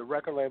the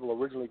record label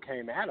originally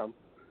came at him,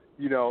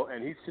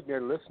 and he's sitting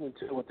there listening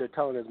to what they're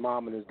telling his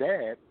mom and his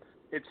dad.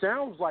 It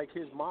sounds like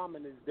his mom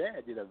and his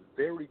dad did a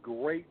very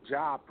great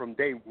job from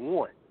day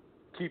one,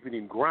 keeping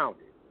him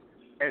grounded.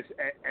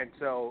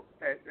 So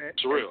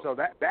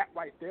that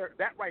right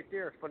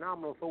there is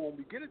phenomenal. So when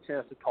we get a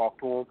chance to talk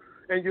to him,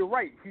 and you're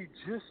right, he's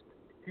just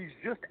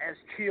as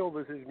chilled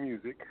as his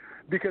music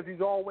because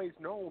he's always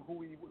known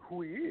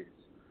who he is,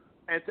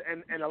 and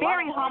a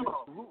very lot of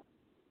humble.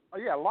 A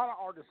lot of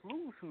artists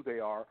lose who they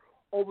are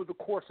over the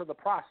course of the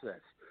process.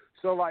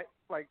 So like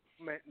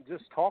man,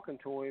 just talking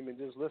to him and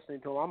just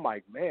listening to him, I'm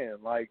like, man,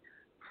 like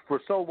for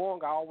so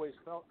long I always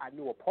felt I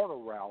knew a part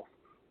of Ralph.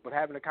 But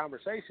having a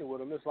conversation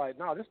with him, it's like,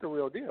 no, this is the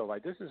real deal.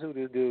 Like, this is who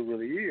this dude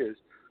really is.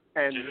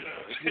 And,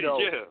 no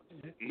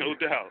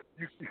doubt.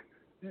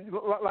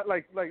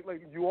 Like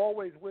you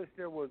always wish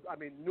there was,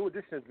 New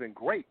Edition has been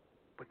great,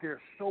 but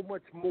there's so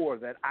much more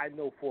that I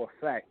know for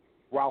a fact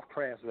Ralph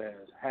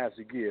Tresvant has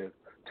to give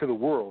to the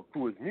world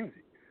through his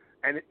music.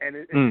 And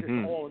it's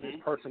just all in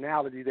his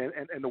personality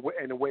and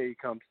the way he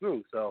comes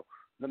through. So,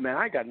 man,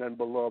 I got nothing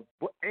but love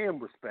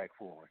and respect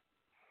for him.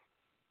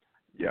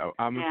 Yeah,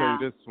 I'm gonna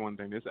tell you this one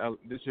thing.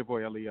 This your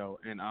boy Leo,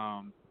 and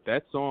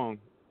that song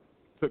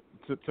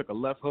took a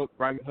left hook,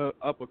 right hook,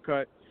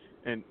 uppercut,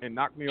 and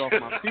knocked me off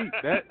my feet.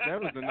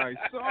 That was a nice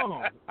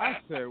song. I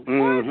said,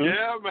 what?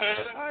 Yeah, man.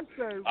 I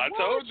said, what? I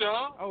told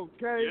y'all.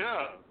 Okay.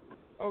 Yeah.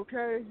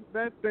 Okay,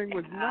 that thing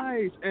was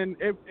nice, and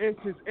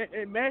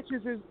it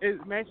matches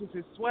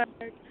his swag,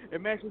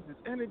 it matches his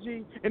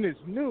energy, and it's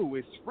new,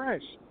 it's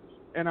fresh,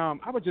 and I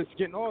was just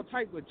getting all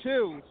type of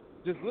chills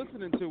just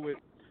listening to it.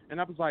 And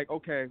I was like,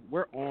 okay,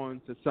 we're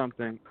on to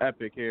something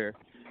epic here.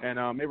 And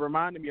it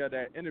reminded me of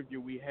that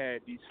interview we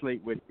had,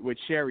 D-Slate, with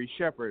Sherry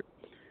Shepherd.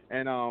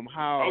 And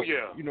how, as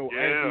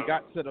we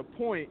got to the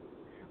point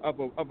of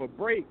a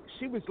break,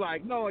 she was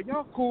like, no,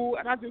 y'all cool.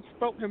 And I just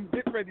felt him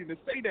get ready to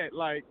say that.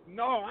 Like,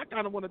 no, I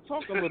kind of want to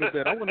talk a little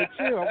bit. I want to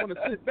chill. I want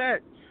to sit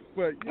back.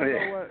 But you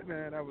know what,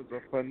 man? That was a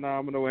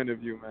phenomenal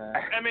interview, man.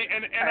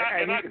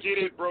 I get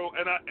it, bro,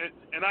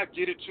 and I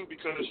get it too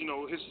because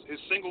his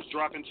singles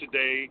dropping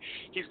today.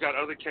 He's got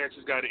other cats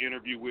he's got to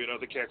interview with,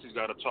 other cats he's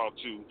got to talk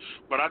to.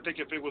 But I think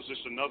if it was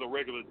just another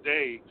regular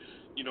day,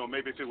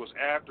 maybe if it was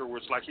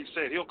afterwards, like he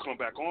said, he'll come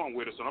back on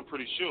with us, and I'm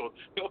pretty sure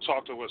he'll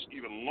talk to us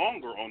even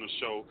longer on the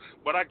show.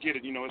 But I get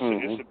it,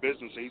 it's a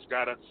business, and he's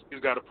got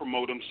to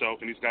promote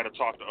himself, and he's got to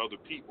talk to other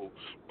people.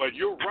 But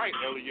you're right,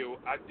 Elio.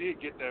 I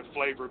did get that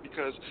flavor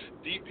because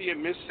DP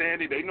and Miss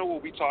Sandy, they know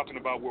what we're talking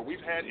about, where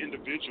we've had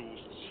individuals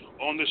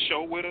on the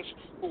show with us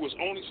who was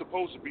only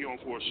supposed to be on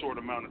for a short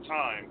amount of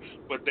time,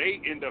 but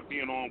they end up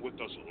being on with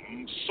us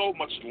so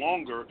much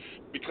longer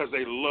because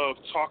they love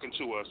talking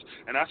to us.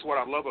 And that's what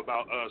I love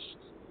about us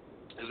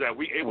is that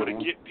we able to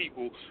get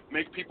people,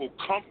 make people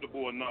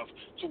comfortable enough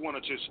to want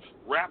to just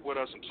rap with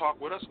us and talk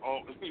with us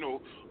all,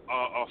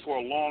 for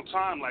a long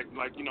time, like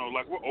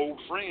we're old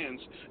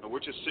friends and we're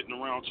just sitting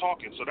around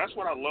talking. So that's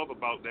what I love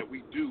about that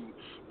we do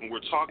when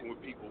we're talking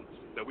with people,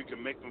 that we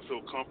can make them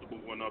feel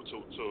comfortable enough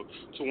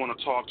to want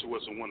to talk to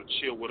us and want to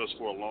chill with us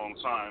for a long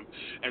time,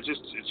 and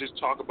just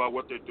talk about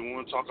what they're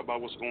doing, talk about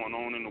what's going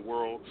on in the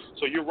world.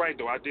 So you're right,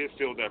 though. I did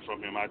feel that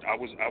from him. I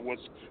was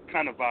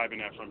kind of vibing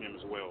that from him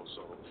as well.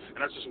 So, and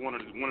that's just one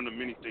of the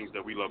many things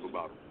that we love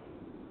about him.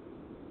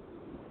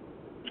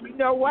 You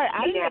know what?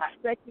 I didn't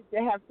expect it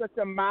to have such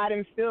a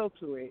modern feel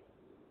to it.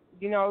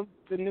 You know,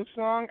 the new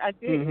song, I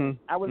did. Mm-hmm.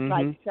 I was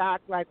like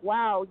shocked, like,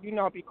 wow,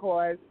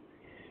 because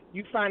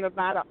you find a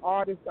lot of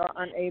artists are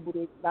unable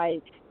to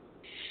like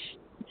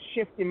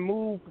shift and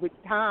move with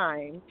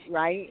time,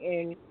 right?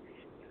 And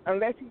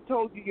unless he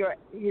told you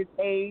his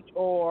age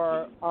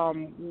or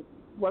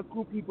what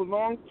group he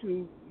belonged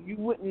to, you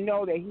wouldn't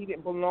know that he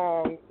didn't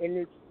belong in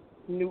this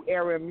new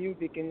era of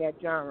music in that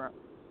genre.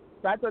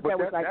 So I thought that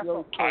was like really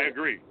cool. I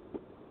agree.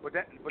 But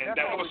that's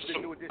always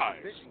been New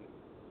Edition's thing.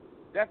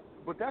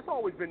 That's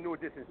always been New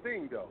Edition's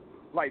thing, though.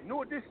 Like,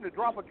 New Edition to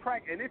drop a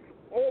track, and it's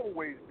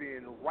always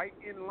been right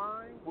in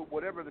line with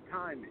whatever the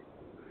time is.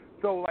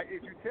 So, like,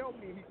 if you tell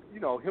me,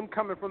 him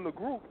coming from the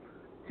group,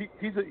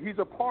 he's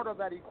a part of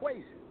that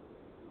equation.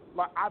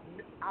 Like, I've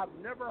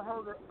never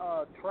heard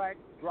a track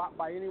dropped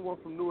by anyone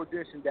from New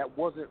Edition that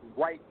wasn't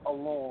right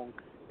along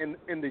in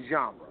the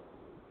genre.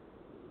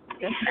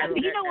 And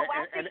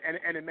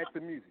it met the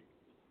music.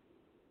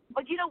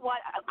 But you know what?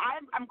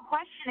 I'm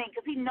questioning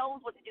because he knows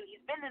what to do.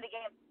 He's been in the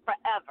game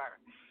forever,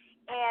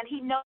 and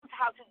he knows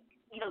how to,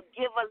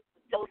 give us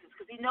doses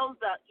because he knows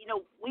that,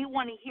 we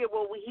want to hear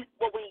what we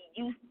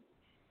used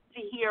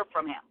to hear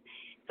from him.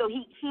 So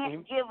he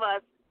can't give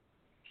us,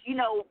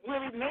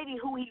 really maybe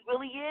who he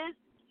really is.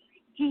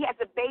 He has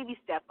to baby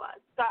step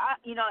us. So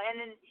and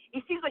then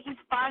it seems like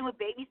he's fine with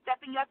baby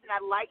stepping us, and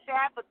I like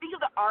that. But think of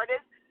the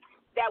artists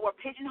that were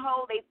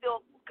pigeonholed; they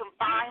feel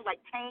confined,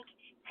 like Tank.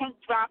 Tank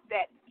dropped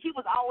that he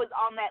was always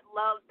on that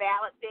love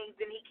ballad thing.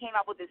 Then he came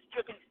out with this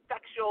strictly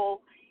sexual,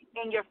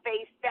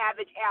 in-your-face,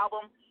 savage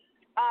album.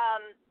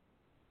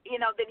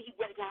 Then he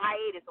went to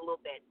hiatus a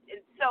little bit. And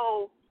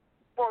so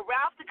for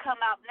Ralph to come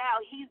out now,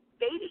 he's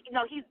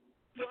he's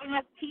giving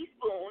us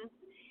teaspoons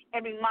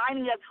and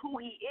reminding us who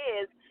he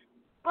is.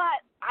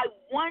 But I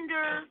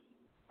wonder,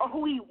 or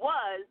who he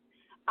was,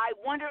 I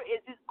wonder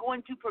is this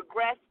going to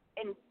progress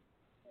and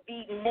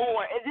be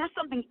more? Is there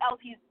something else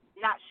he's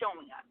not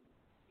showing us?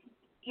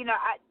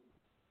 I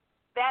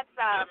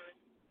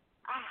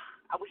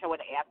wish I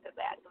would have asked her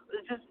that.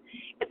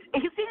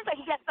 It seems like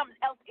he got something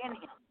else in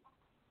him.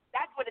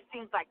 That's what it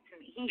seems like to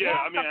me.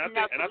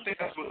 I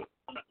think that's what.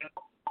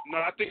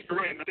 No, I think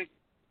you're right. I think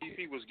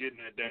he was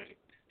getting at that. He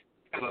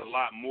has a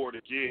lot more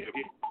to give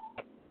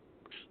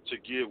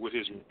with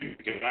his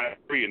music, and I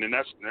agree. And then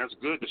that's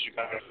good that you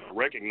guys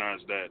recognize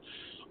that.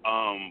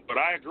 But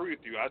I agree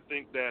with you. I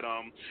think that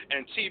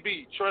and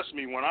TB, trust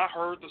me, when I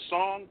heard the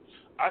song,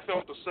 I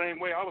felt the same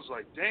way. I was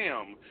like,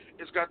 damn,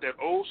 it's got that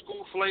old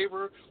school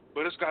flavor,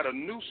 but it's got that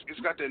new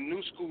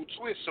school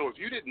twist. So if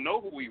you didn't know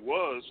who he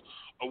was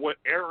or what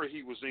era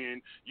he was in,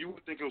 you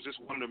would think it was just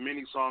one of the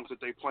many songs that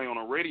they play on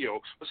the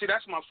radio. But see,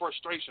 that's my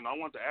frustration. I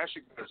want to ask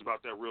you guys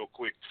about that real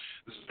quick.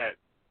 Is that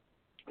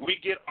we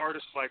get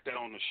artists like that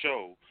on the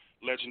show,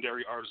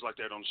 legendary artists like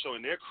that on the show,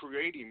 and they're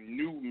creating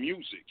new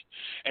music.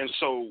 And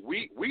so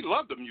we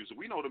love the music.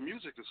 We know the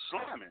music is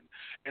slamming.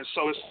 And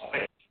so it's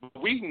like,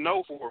 we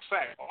know for a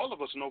fact, all of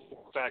us know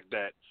for a fact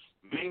that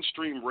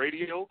mainstream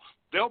radio,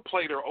 they'll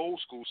play their old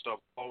school stuff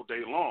all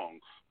day long,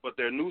 but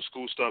their new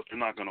school stuff they're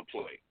not going to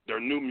play. Their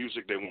new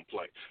music they won't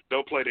play.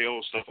 They'll play their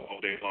old stuff all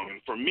day long.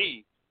 And for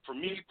me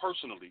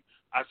personally,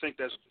 I think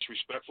that's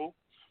disrespectful.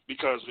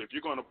 Because if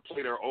you're going to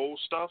play their old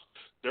stuff,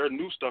 their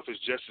new stuff is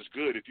just as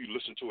good if you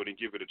listen to it and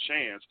give it a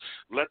chance.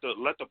 Let the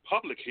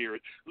public hear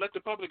it. Let the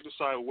public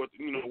decide what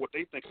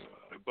they think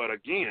about it. But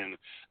again,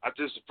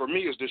 for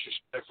me, it's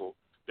disrespectful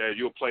that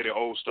you'll play the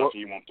old stuff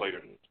and you won't play the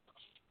new stuff.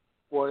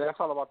 Well, that's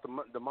all about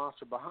the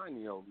monster behind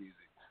the old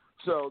music.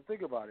 So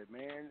think about it,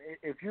 man.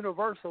 If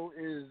Universal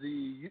is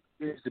the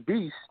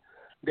beast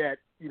that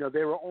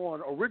they were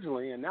on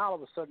originally, and now all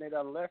of a sudden they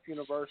done left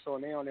Universal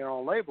and they're on their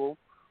own label.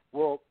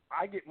 Well,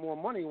 I get more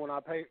money when I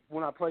play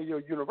your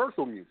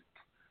Universal music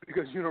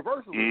because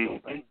Universal is so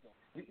big.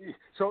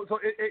 So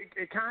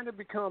it kind of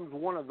becomes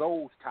one of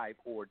those type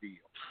ordeals,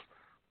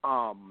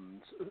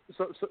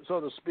 so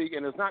to speak.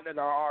 And it's not that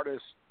our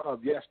artists of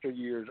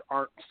yesteryears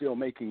aren't still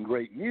making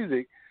great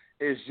music.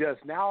 It's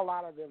just now a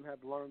lot of them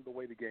have learned the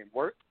way the game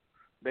works.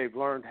 They've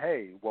learned,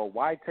 hey, well,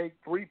 why take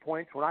 3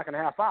 points when I can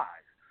have 5?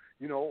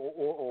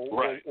 Or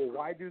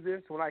why do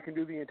this when I can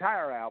do the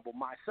entire album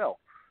myself?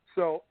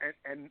 So,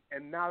 and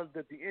now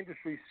that the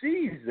industry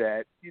sees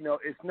that,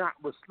 it's not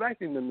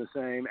respecting them the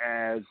same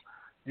as,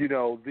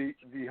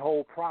 the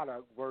whole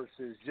product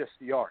versus just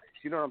the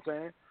artist. You know what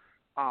I'm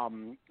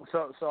saying?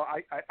 So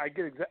I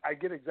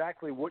get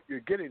exactly what you're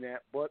getting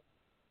at, but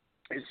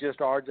it's just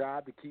our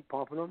job to keep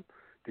pumping them,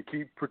 to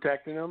keep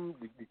protecting them,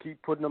 to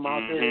keep putting them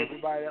out there to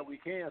everybody that we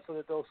can, so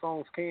that those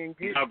songs can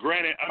get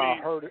granted,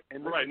 heard.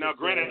 And right now,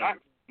 granted, I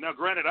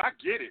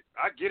get it.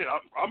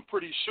 I'm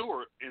pretty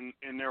sure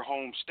in their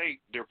home state,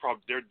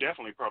 they're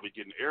definitely probably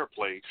getting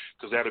airplay,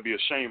 because that'd be a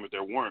shame if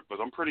there weren't. But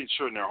I'm pretty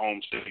sure in their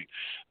home state,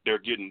 they're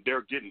getting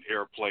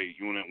airplay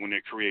when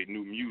they create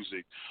new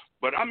music.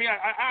 But I mean,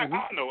 I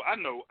know,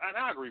 and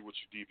I agree with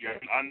you, DP.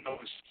 I know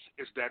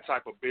it's that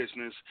type of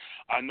business.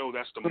 I know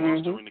that's the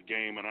monster in the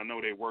game, and I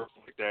know they work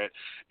like that.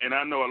 And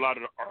I know a lot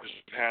of the artists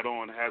you've had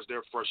on has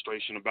their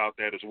frustration about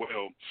that as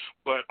well.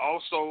 But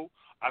also,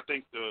 I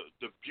think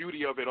the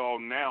beauty of it all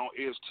now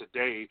is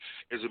today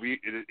is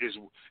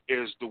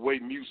the way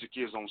music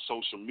is on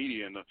social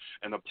media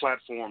and the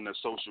platform that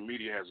social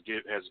media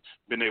has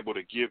been able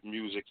to give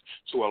music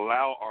to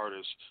allow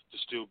artists to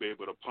still be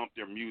able to pump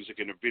their music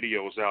and the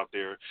videos out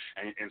there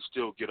and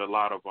still get a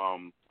lot of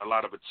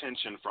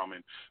attention from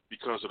it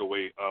because of the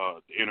way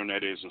the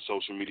internet is and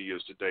social media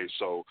is today.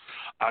 So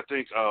I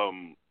think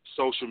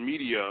social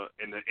media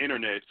and the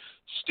internet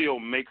still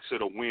makes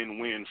it a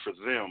win-win for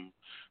them,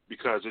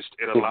 because it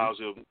allows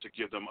them to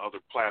give them other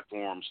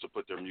platforms to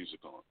put their music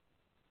on.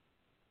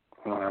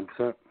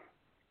 100%.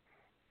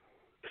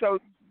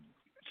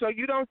 So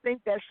you don't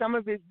think that some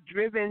of it's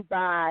driven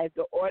by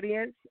the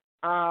audience?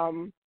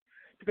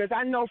 Because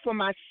I know for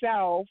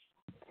myself,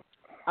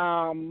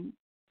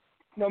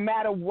 no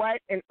matter what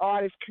an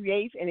artist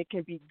creates, and it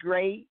can be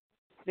great,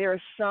 there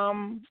are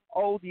some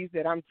oldies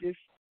that I'm just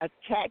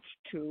attached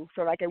to.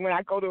 So like when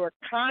I go to a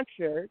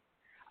concert,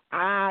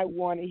 I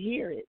want to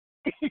hear it.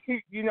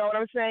 You know what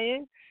I'm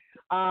saying?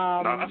 No,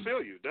 I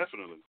feel you,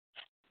 definitely.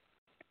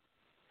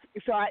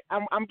 So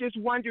I'm just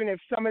wondering if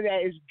some of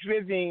that is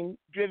driven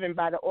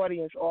by the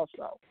audience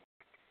also.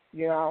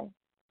 You know,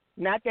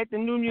 not that the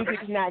new music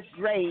is not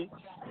great,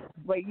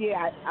 but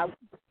yeah,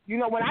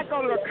 when I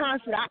go to a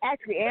concert, I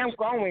actually am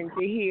going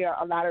to hear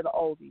a lot of the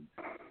oldies.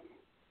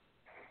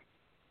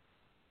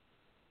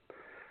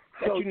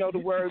 That you know the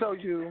words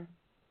to.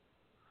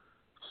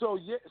 So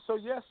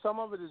yes, some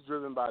of it is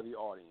driven by the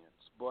audience.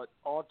 But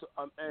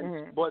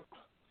but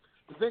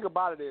the thing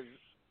about it is,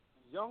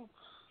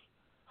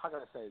 how can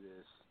I say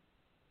this?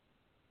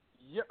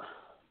 Yeah,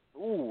 I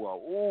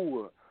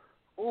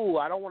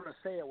don't want to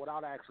say it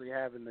without actually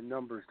having the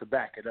numbers to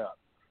back it up.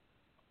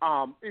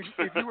 If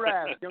you were to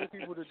ask young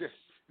people today,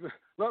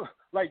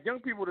 like young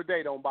people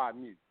today don't buy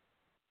music,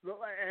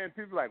 and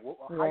people are like, well,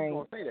 how you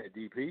gonna say that,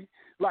 DP?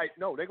 Like,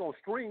 no, they're gonna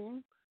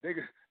stream. They're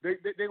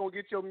gonna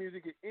get your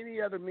music in any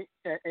other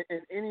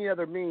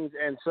means,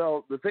 and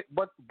so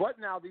but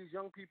now these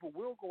young people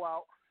will go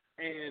out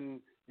and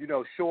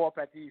show up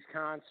at these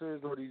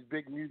concerts or these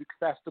big music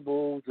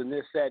festivals and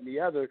this, that, and the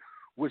other,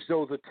 which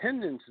those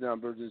attendance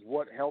numbers is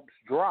what helps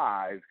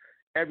drive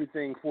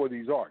everything for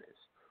these artists.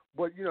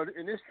 But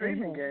in this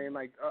streaming game,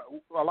 like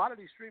a lot of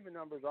these streaming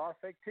numbers are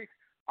fictitious.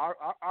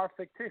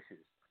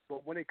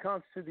 But when it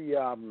comes to the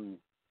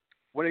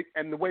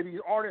and the way these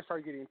artists are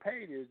getting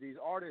paid is these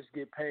artists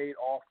get paid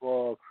off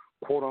of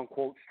quote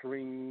unquote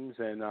streams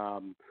and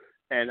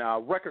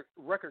record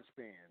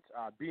spins.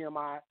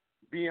 BMI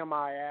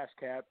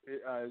ASCAP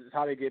is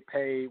how they get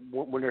paid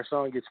when their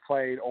song gets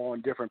played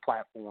on different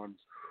platforms,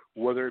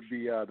 whether it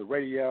be the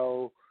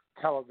radio,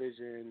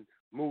 television,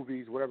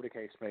 movies, whatever the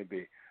case may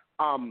be.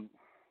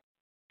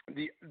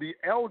 The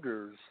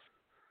elders,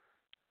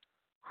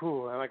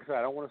 and like I said,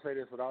 I don't want to say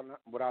this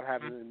without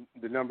having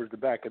the numbers to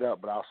back it up,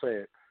 but I'll say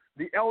it.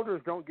 The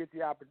elders don't get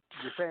the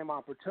same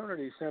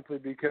opportunity simply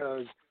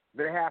because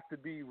they have to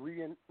be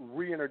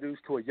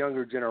reintroduced to a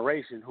younger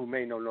generation who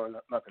may know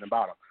nothing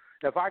about them.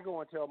 Now, if I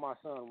go and tell my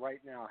son right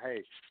now,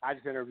 hey, I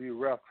just interviewed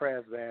Ralph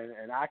Tresvant,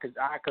 and I could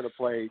have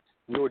played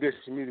New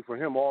Edition music for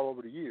him all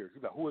over the years.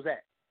 He's like, who is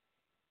that?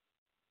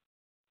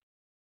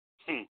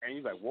 And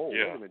he's like, whoa,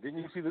 wait a minute. Didn't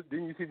you see the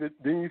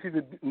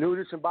New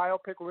Edition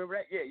biopic? Remember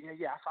that?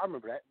 Yeah. I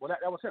remember that. Well,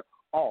 that was him.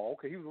 Oh,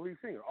 okay. He was the lead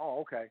singer. Oh,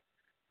 okay.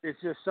 It's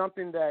just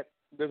something that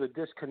there's a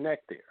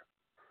disconnect there,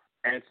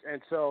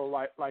 and so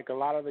like a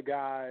lot of the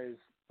guys,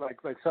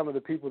 like some of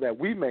the people that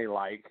we may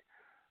like,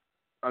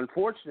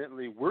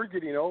 unfortunately, we're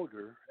getting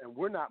older and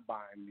we're not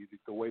buying music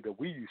the way that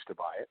we used to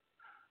buy it.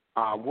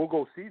 We'll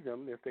go see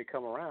them if they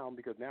come around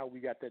because now we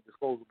got that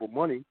disposable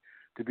money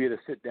to be able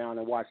to sit down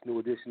and watch New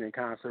Edition in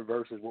concert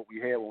versus what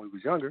we had when we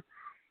was younger.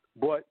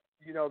 But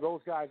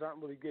those guys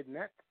aren't really getting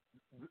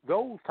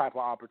those type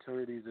of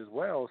opportunities as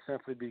well,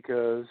 simply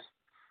because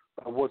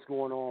of what's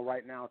going on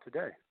right now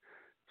today.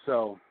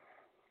 So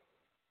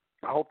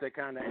I hope that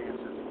kind of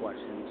answers the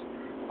questions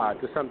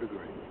to some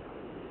degree.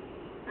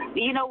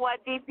 You know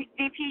what, DP,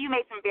 you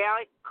made some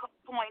valid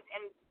points,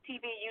 and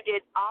TV you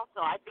did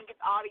also. I think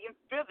it's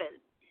audience-driven.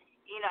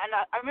 And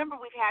I remember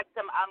we've had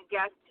some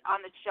guests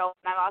on the show,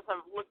 and I've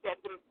also looked at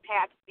some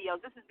past videos.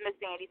 This is Miss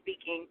Sandy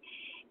speaking.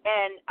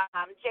 And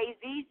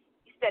Jay-Z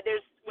said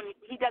when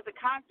he does a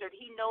concert,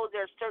 he knows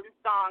there are certain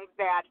songs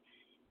that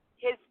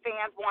his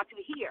fans want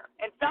to hear.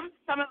 And some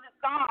of the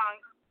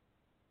songs,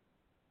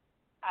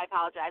 I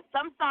apologize,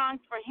 some songs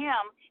for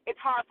him, it's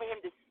hard for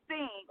him to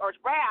sing or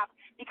rap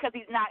because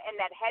he's not in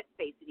that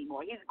headspace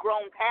anymore. He's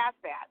grown past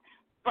that.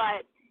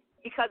 But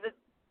because it's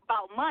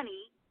about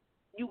money,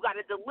 you got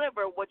to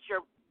deliver what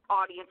your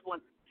audience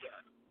wants to hear.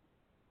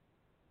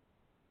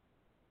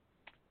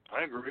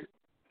 I agree.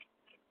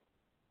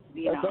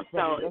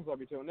 That's what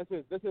we do. And this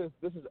is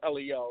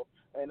LEO,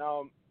 and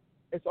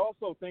it's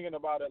also thinking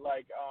about it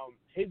like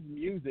his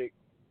music.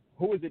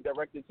 Who is it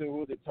directed to?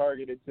 Who is it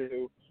targeted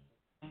to?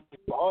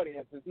 The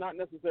audience is not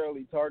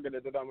necessarily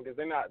targeted to them because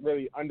they're not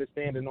really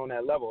understanding on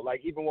that level.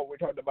 Like even what we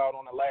talked about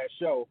on the last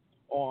show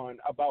on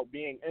about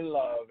being in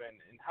love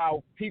and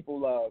how people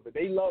love.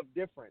 They love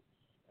different,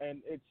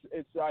 and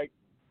it's like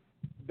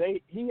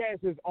he has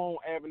his own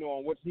avenue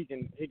on which he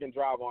can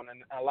drive on,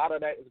 and a lot of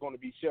that is going to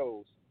be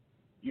shows.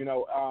 You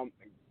know,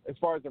 as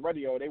far as the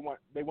radio, they want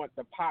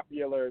the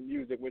popular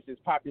music, which is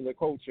popular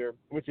culture,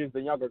 which is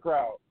the younger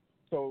crowd.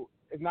 So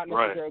it's not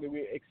necessarily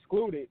we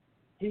exclude it.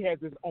 He has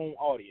his own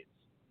audience.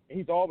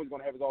 He's always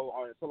going to have his own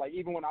audience. So, like,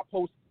 even when I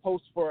post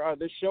for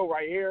this show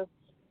right here,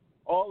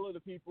 all of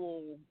the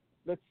people,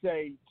 let's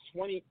say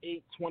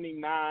 28,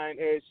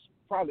 29-ish,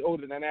 probably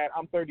older than that.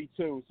 I'm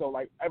 32. So,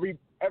 like,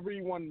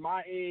 everyone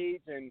my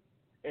age and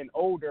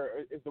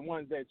older is the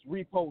ones that's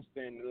reposting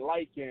and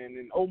liking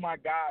and oh, my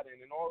God,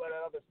 and all that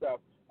other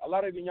stuff. A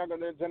lot of the younger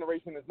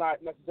generation is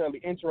not necessarily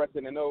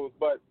interested in those,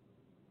 but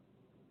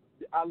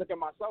I look at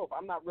myself.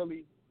 I'm not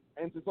really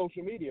into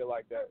social media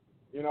like that.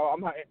 You know,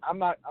 I'm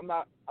not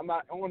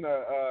on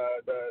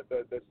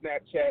the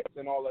Snapchats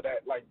and all of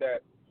that like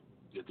that.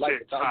 Like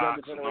the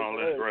younger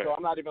generation is. Right. So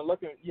I'm not even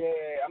looking. Yeah,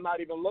 I'm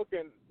not even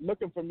looking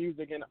for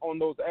music on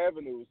those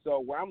avenues. So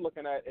where I'm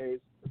looking at is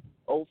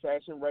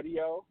old-fashioned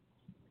radio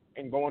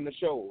and going to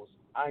shows.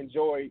 I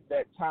enjoy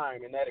that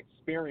time and that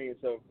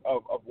experience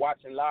of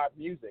watching live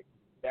music.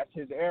 That's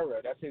his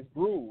era. That's his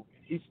groove.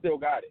 He still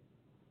got it.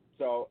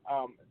 So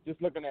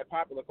just looking at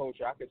popular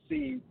culture, I could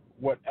see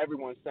what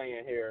everyone's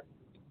saying here.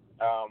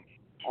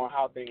 On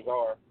how things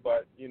are,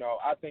 but you know,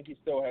 I think he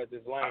still has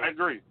his lane. I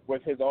agree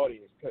with his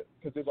audience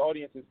because his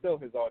audience is still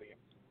his audience.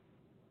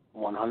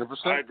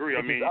 100%. I agree.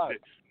 I mean,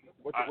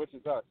 which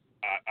is us.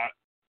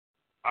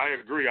 I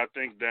agree. I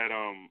think that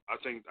I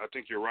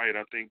think you're right.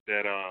 I think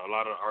that a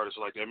lot of artists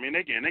like that. I mean,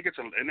 they get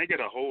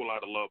a whole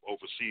lot of love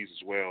overseas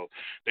as well.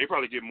 They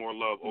probably get more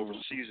love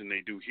overseas than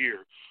they do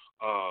here.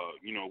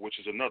 You know, which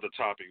is another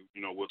topic.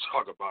 You know, we'll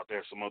talk about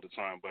that some other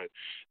time. But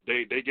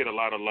they get a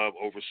lot of love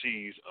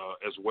overseas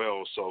as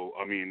well. So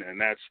I mean,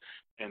 and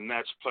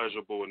that's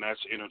pleasurable and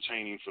that's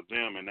entertaining for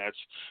them, and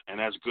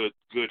that's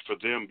good for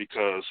them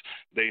because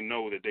they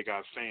know that they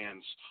got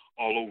fans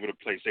all over the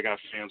place. They got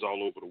fans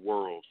all over the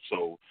world.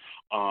 So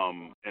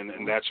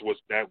and that's what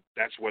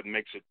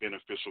makes it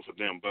beneficial for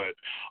them. But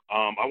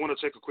I want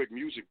to take a quick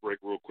music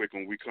break real quick.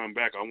 When we come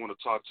back, I want to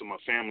talk to my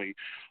family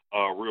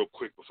real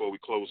quick before we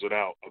close it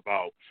out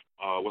about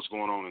what's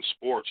going on in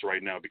sports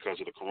right now because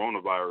of the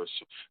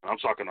coronavirus. And I'm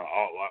talking to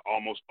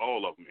almost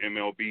all of them,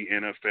 MLB,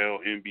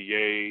 NFL,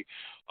 NBA.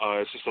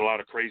 It's just a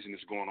lot of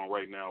craziness going on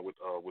right now with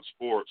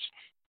sports.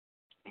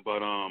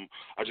 But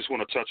I just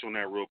want to touch on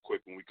that real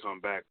quick when we come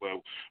back.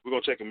 But we're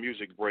going to take a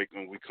music break.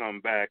 When we come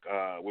back,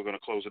 we're going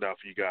to close it out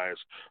for you guys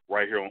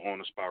right here on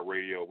The Spot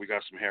Radio. We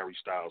got some Harry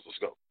Styles. Let's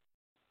go.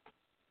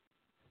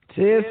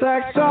 Tastes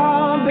like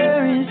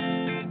strawberries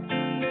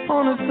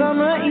on a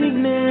summer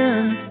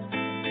evening,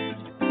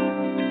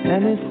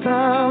 and it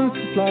sounds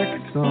just like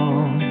a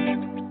song.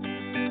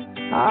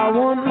 I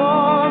want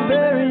more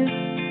berries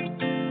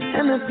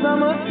and the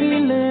summer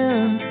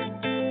feeling.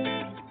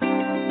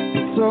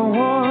 It's so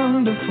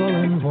wonderful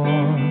and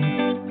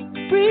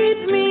warm.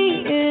 Breathe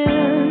me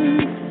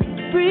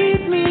in,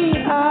 breathe me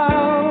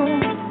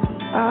out.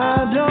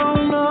 I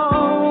don't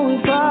know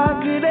if I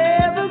could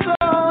ever go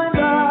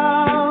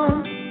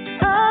without.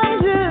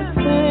 I'm just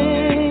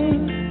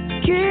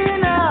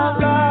thinking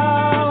out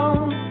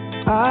loud.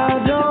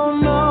 I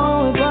don't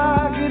know if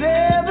I could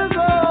ever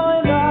go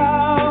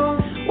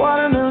without.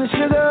 Watermelon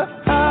sugar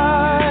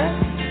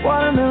high,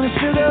 watermelon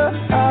sugar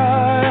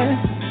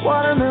high,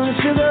 watermelon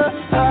sugar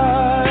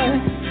high,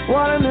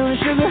 watermelon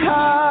sugar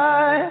high.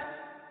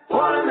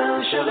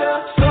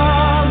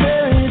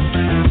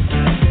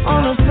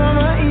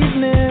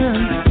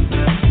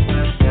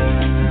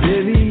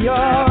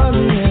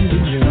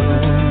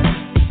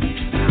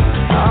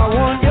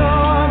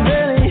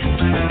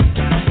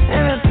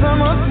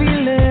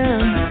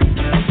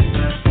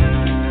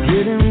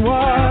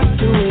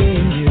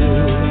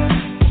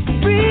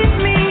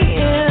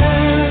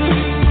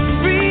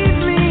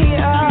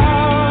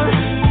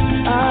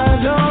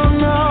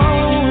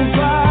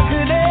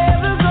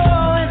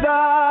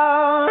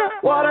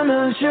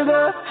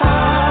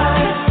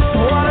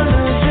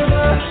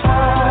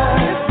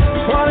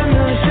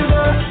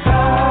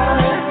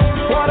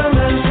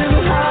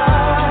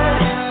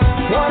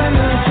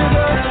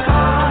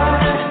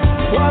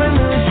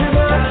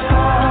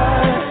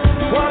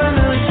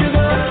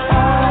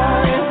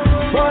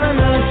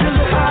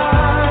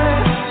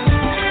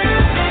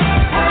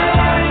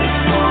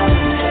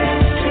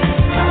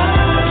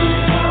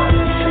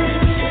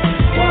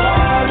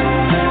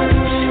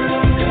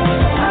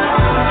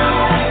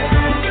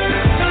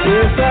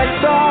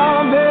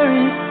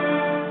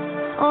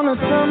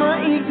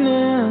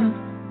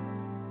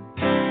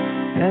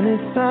 it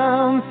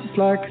sounds just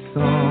like a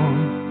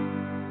song.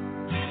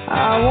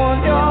 I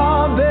want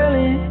your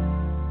belly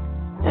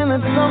and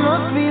that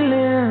summer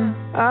feeling.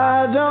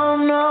 I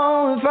don't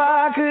know if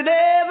I could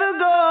ever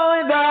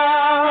go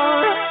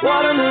without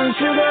watermelon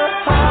sugar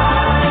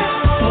high,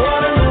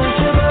 watermelon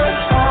sugar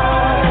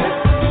high,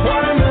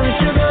 watermelon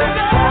sugar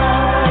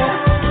high,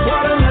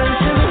 watermelon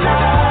sugar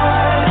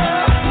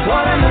high,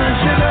 watermelon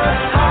sugar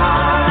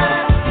high,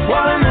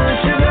 watermelon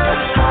sugar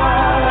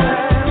high,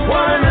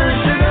 watermelon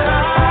sugar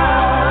high,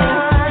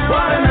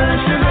 watermelon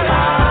sugar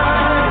high.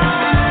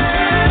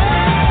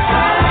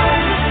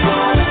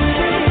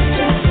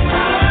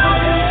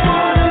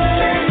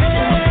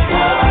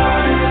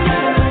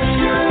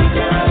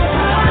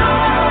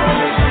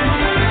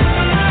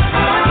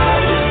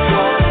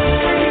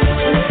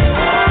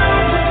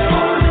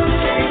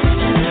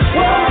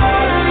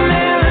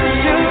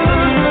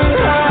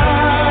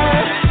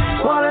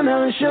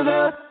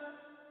 Sugar.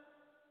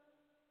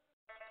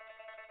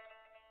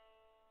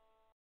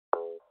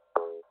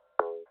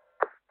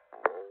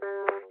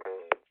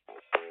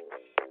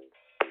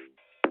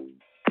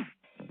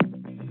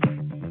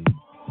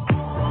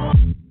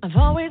 I've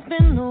always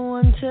been the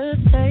one to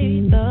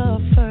say the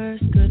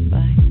first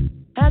goodbye.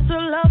 Had to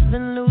love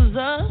and lose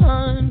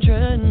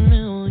 100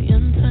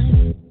 million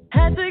times.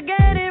 Had to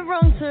get it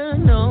wrong to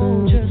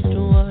know just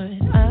what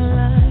I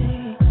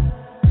like.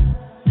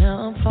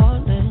 Now I'm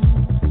falling.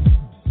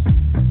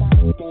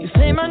 You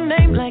say my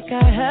name like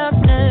I have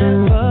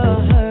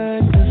never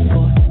heard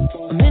before.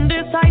 I'm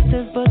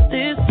indecisive, but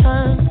this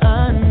time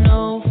I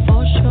know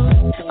for sure.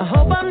 I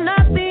hope I'm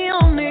not the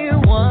only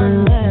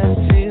one that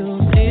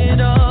feels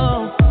it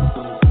all.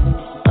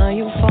 Are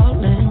you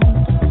falling?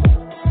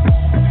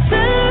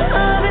 Center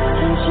of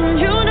attention,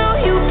 you know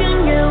you can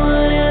get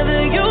whatever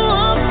you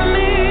want from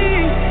me.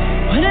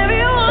 Whenever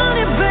you want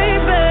it,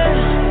 baby.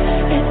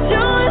 It's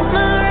you as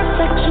my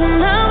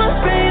reflection. I'm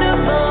afraid of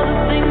all the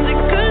things it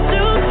could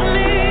do to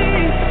me.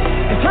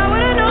 If I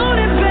would've known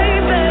it,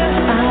 baby,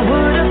 I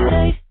would've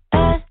stayed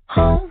at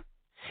home.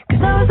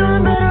 'Cause I was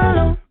doing better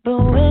alone. But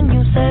when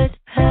you said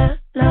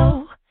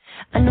hello,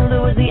 I knew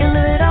that was the end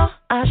of it all.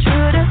 I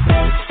should've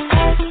stayed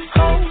at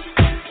home.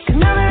 'Cause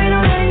now there ain't no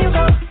letting you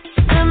go.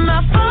 Am I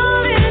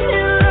falling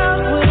in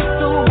love with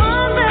the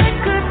one that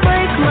could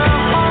break my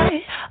heart?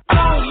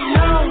 Oh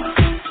no,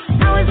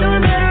 I was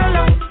doing better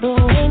alone. But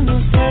when you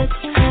said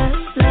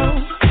hello,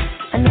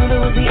 I knew that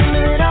was the end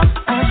of it all.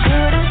 I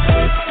should've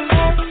stayed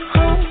at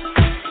home.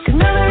 'Cause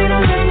now there ain't no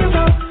letting you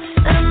go.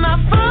 Am I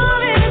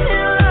falling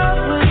in love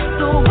with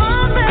the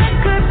one that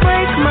could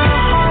break my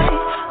heart?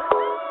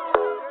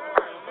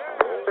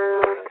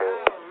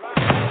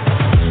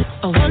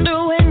 I wonder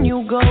when you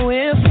go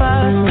if I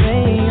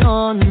stay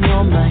on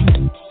your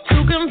mind.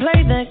 You can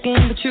play that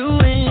game, but you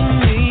win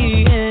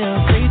me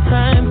every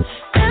time.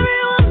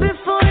 Everyone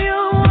before you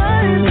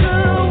was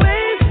a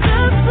waste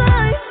of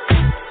time.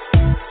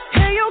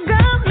 Yeah, you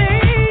got me.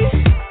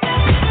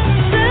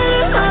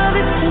 Center of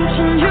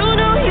attention, you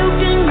know you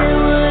can get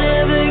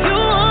whatever you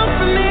want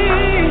from me.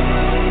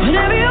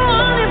 Whenever you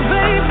want it,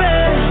 baby.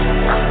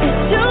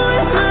 It's you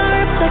as my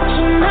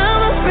reflection.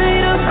 I'm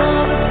afraid of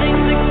all the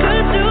things it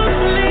could do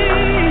to me.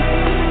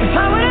 If I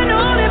would've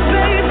known it,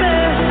 baby,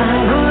 I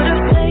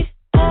would've stayed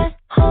at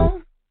home.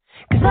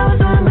 'Cause I was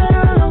doing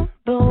better alone.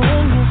 But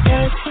when you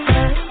said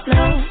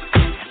hello,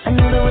 I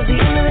knew that was the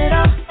end of it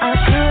all. I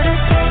should've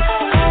stayed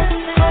at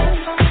home.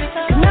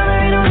 'Cause now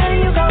there ain't no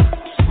letting you go.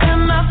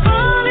 Am I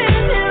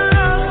falling in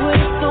love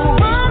with the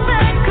one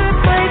that could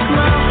break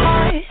my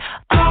heart?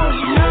 Oh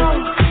no,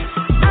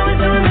 I was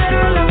doing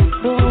better alone.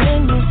 But when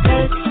you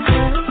said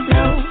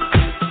hello,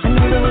 I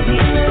knew that was the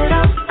end of it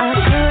all. I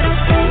should've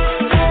stayed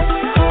at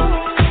home.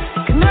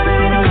 'Cause now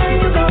there ain't no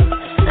letting you go.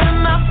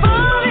 Am I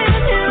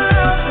falling in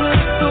love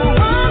with the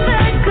one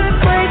that could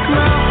break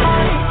my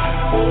heart?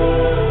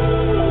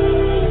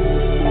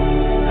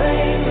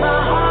 Break my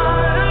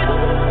heart.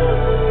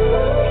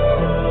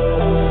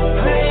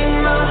 Break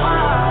my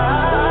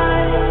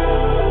heart.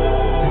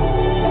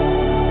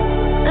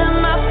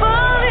 Am I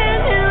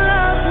falling in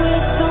love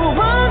with the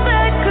one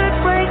that could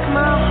break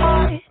my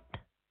heart?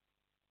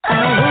 I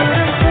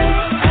would've stayed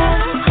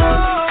at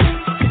home.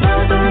 'Cause I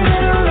was doing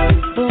better alone.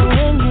 But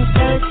when you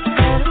said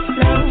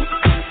hello,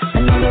 I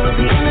knew that was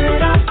the end of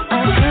it all. I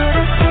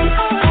should've stayed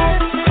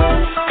at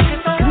home.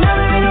 'Cause now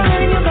there ain't no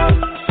letting you go.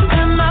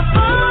 Am I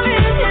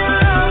falling in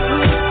love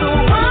with the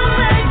one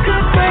that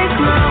could break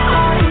my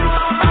heart?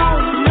 Oh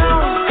no,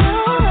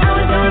 I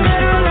was doing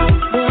better alone.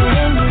 But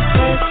when you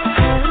said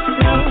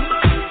hello,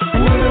 I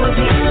knew that was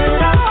the end of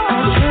it all.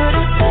 I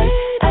should've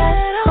stayed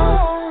at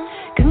home.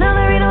 'Cause now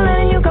there ain't no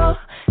letting you go.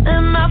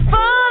 Am I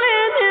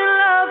falling in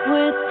love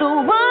with the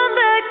one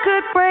that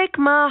could break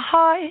my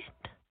heart?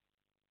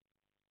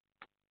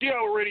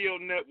 DL Radio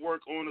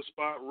Network, On the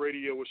Spot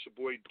Radio. It's your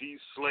boy D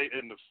Slate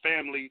and the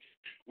family.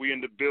 We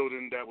in the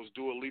building. That was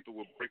Dua Lipa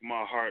with Break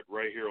My Heart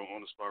right here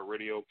on the Spot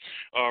Radio.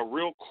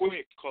 Real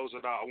quick, close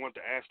it out. I want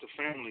to ask the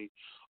family,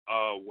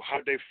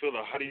 how they feel.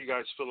 How do you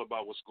guys feel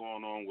about what's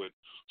going on with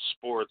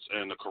sports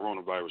and the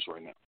coronavirus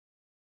right now?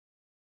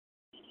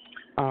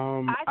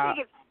 I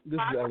think this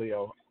is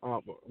Elio.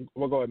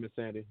 We'll go ahead, Miss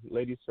Sandy.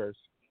 Ladies first.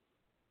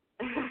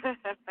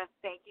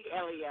 Thank you,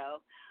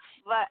 Elio.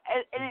 But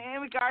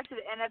in regard to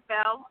the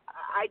NFL,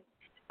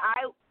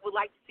 I would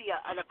like to see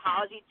an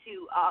apology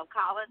to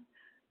Colin.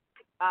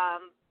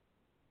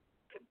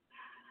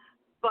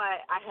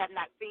 But I have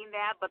not seen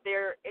that. But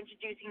they're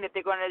introducing that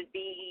they're going to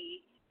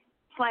be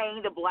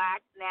playing the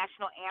Black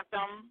national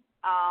anthem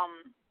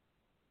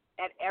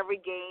at every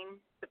game,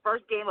 the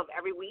first game of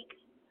every week.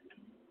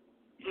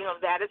 You know,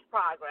 that is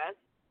progress.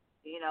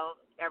 You know,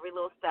 every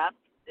little step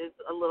is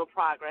a little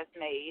progress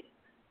made.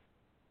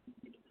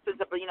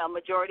 Since, you know,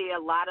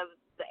 a lot of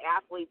the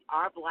athletes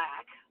are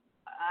Black.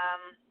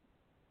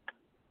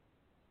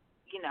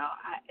 You know,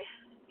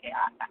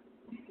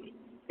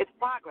 it's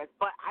progress.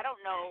 But I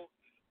don't know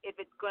if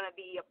it's going to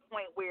be a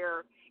point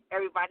where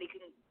everybody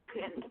can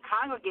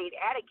congregate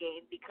at a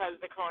game because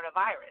of the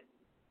coronavirus.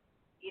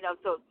 You know,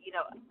 so, you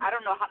know, I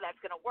don't know how that's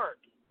going to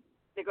work.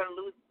 They're going to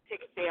lose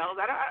ticket sales.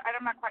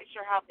 I'm not quite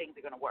sure how things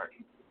are going to work,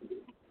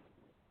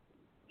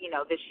 you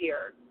know, this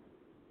year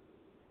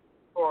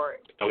or,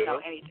 you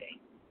know, anything.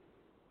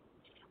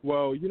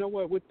 Well, you know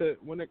what,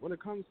 when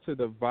it comes to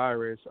the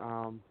virus,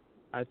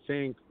 I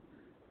think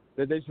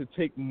that they should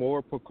take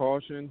more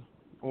precaution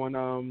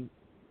on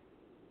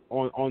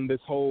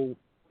this whole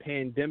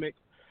pandemic.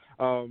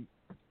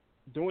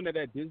 Doing it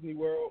at Disney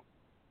World,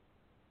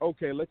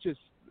 okay,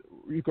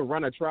 you could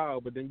run a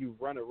trial, but then you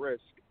run a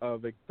risk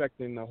of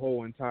affecting the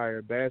whole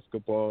entire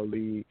basketball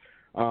league.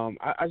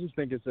 I just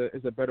think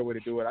it's a better way to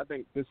do it. I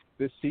think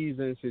this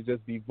season should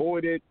just be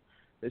voided.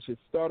 It should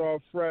start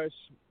off fresh.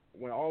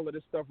 When all of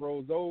this stuff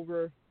rolls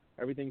over,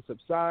 everything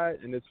subsides.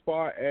 And as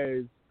far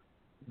as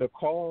the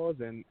cause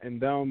and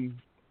them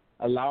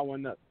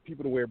allowing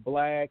people to wear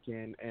black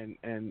and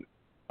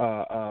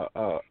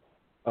a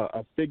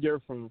figure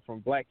from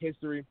Black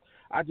history,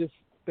 I just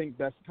think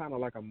that's kind of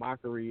like a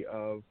mockery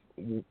of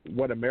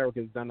what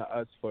America's done to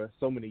us for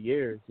so many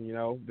years. You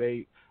know,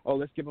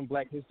 let's give them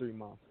Black History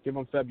Month, give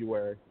them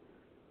February,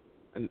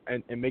 and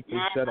make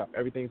them shut up.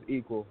 Everything's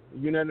equal.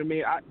 You know what I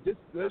mean?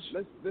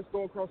 Let's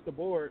go across the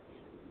board.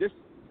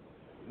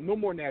 No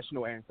more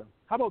national anthem.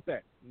 How about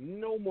that?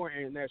 No more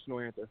national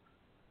anthem.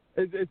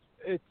 It's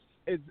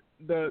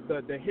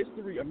the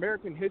history.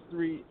 American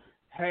history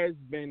has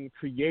been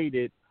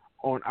created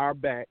on our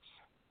backs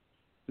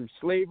through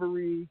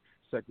slavery,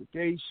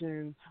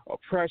 segregation,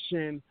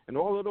 oppression, and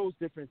all of those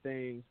different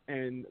things.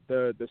 And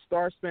the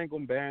Star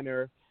Spangled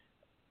Banner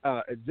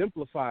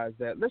exemplifies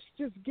that. Let's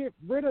just get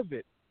rid of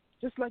it.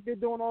 Just like they're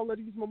doing all of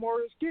these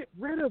memorials, get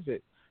rid of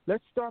it.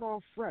 Let's start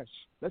off fresh.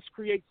 Let's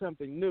create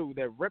something new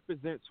that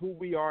represents who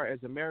we are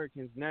as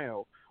Americans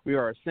now. We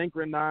are a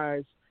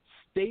synchronized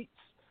state,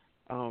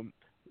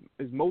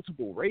 as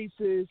multiple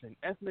races and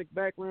ethnic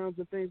backgrounds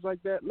and things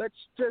like that. Let's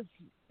just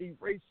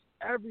erase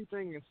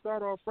everything and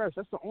start off fresh.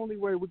 That's the only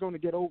way we're going to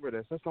get over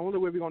this. That's the only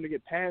way we're going to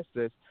get past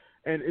this.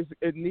 And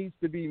it needs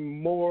to be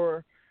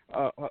more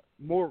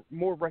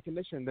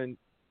recognition than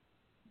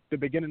the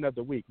beginning of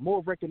the week,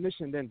 more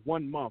recognition than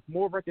 1 month,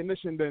 more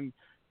recognition than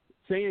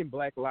saying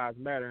Black Lives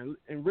Matter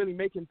and really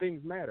making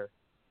things matter.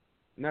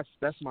 And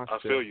that's my I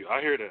feel you.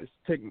 I hear that.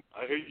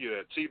 I hear you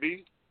that.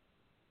 TB?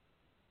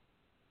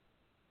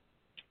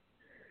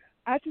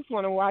 I just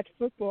want to watch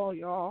football,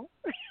 y'all.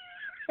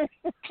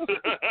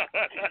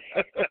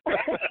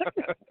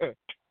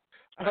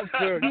 I'm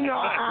sure. Plain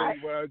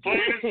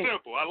and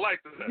simple. I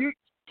like that.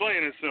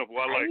 Plain and simple.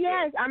 I like that.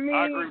 Yes, I mean,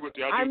 I agree with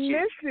you. I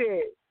miss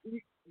it.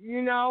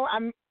 You know,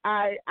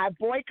 I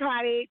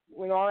boycotted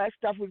when all that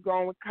stuff was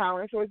going with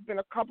Colin. So it's been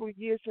a couple of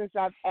years since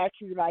I've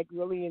actually like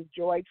really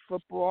enjoyed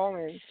football,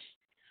 and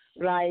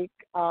like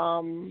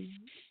I'm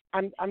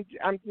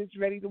just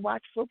ready to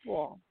watch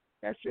football.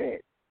 That's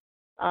it.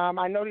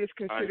 I know there's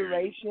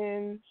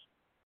considerations.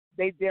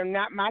 They're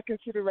not my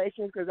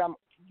considerations because I'm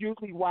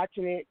usually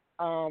watching it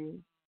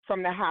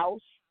from the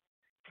house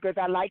because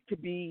I like to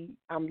be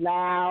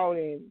loud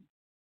and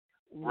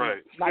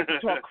like to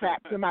talk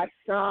crap to my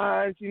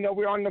sons. You know,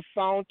 we're on the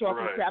phone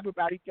talking crap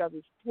about each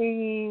other's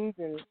teams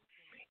and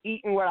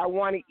eating what I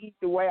want to eat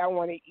the way I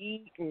want to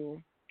eat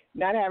and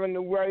not having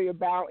to worry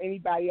about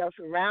anybody else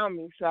around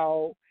me.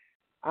 So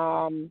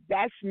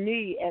that's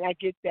me, and I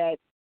get that,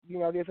 you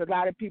know, there's a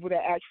lot of people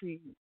that actually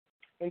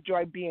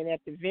enjoy being at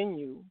the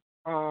venue.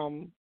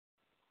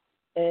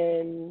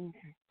 And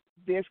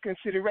there's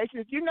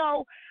considerations. You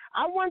know,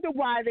 I wonder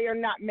why they are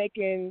not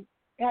making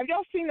 – have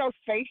y'all seen those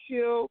face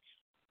shields?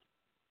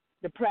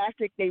 The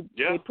plastic they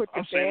put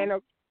the band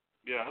up.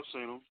 Yeah, I've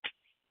seen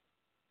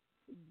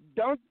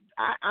them.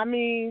 I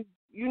mean,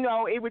 you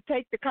know, it would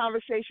take the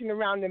conversation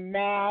around the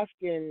mask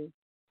and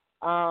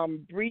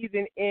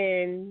breathing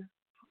in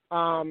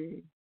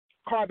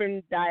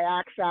carbon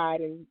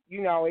dioxide and,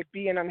 you know, it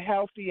being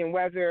unhealthy and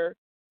whether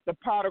the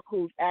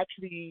particles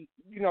actually,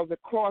 you know, the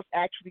cloth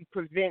actually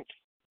prevents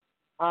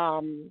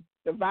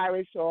the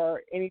virus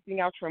or anything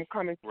else from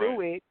coming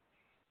through it.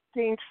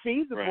 Seems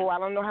feasible. I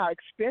don't know how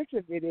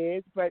expensive it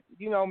is, but,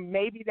 you know,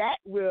 maybe that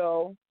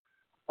will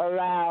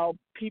allow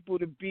people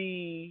to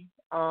be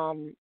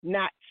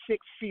not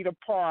 6 feet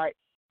apart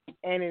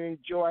and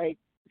enjoy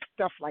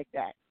stuff like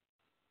that.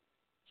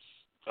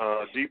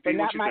 DP, but what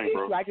not you my think,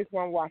 issue. bro? I just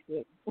want to watch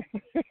it.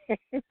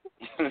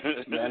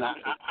 Man, I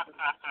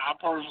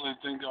personally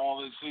think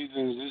all this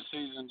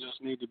season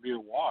just need to be a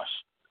wash,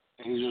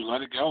 and you just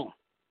let it go.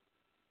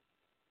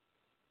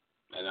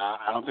 And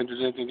I don't think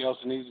there's anything else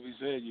that needs to be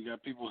said. You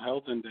got people's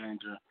health in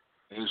danger.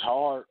 It's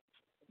hard.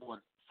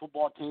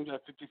 Football teams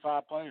have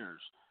 55 players.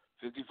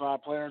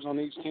 55 players on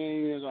each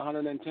team is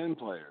 110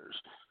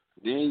 players.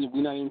 Then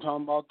we're not even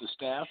talking about the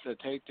staff that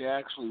take to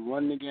actually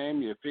run the game,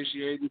 the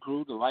officiating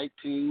crew, the light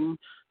team,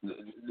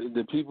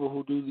 the people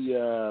who do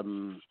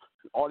the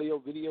audio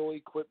video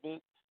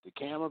equipment, the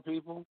camera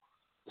people.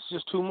 It's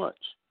just too much.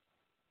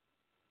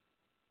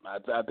 I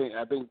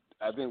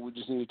think we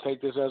just need to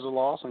take this as a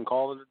loss and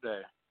call it a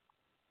day.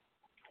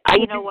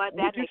 You know what?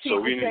 That would you see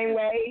it the same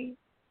way?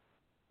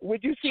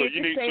 Would you see it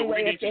the same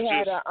way if they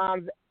had a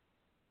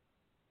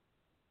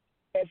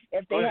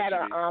if they had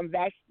a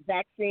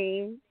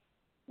vaccine?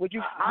 Would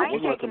you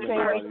take it the same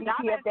way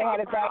if they had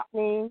a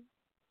vaccine?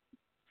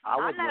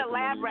 I'm not a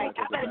lab rat.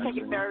 I better take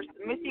it first.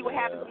 Let me see what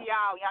happens to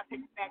y'all. Y'all take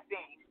the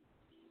vaccine.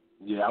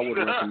 Yeah, I would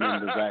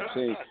recommend the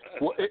vaccine.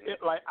 Well,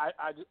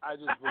 I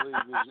just believe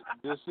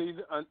this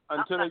season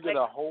until they get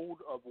a hold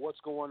of what's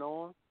going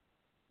on,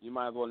 you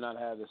might as well not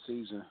have the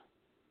season.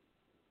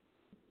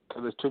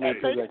 Because there's too many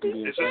people that can be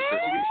infected. It's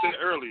what we said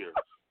earlier.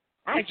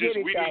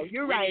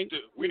 You're right.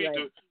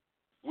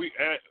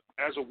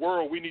 As a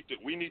world, we need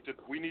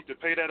to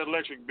pay that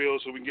electric bill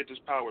so we can get this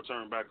power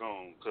turned back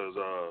on. Because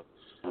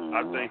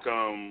I think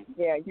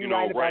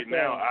right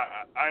now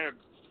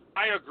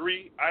I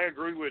agree. I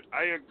agree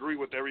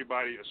with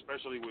everybody,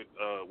 especially with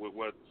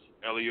what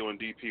Elio and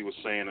DP was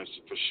saying.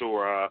 For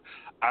sure.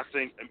 I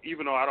think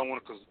even though I don't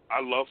want to, because I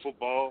love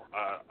football,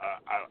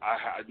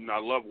 I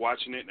love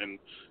watching it,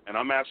 and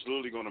I'm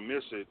absolutely going to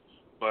miss it.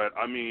 But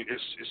I mean,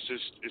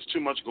 it's too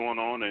much going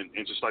on,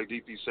 and just like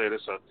DP said,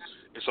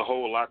 it's a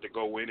whole lot to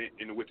go in it.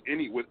 And with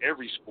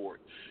every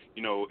sport,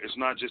 it's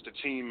not just the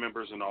team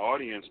members and the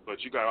audience,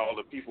 but you got all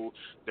the people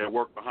that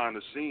work behind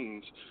the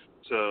scenes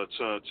to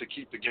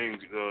keep the game,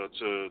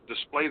 to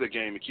display the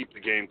game and keep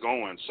the game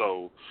going.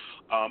 So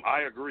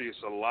I agree,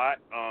 it's a lot.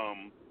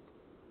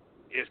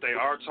 If they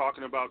are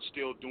talking about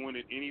still doing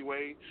it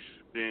anyway,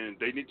 then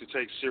they need to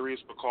take serious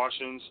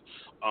precautions.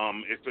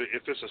 If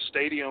it's a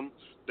stadium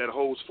that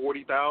holds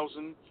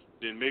 40,000,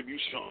 then maybe you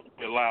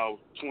should allow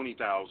 20,000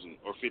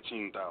 or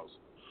 15,000.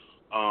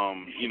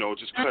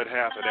 Just cut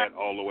half of that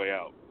all the way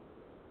out.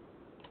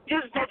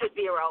 Just take a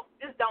zero.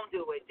 Just don't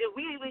do it.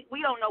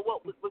 We don't know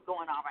what's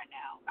going on right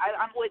now.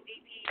 I'm with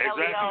DP,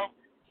 Elio.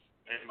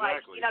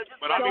 Exactly. Just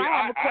but I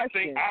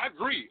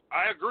agree.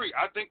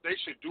 I think they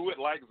should do it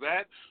like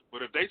that.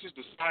 But if they just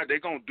decide they're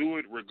going to do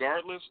it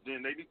regardless,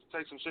 then they need to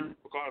take some serious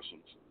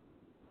precautions.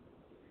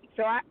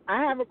 So I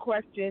have a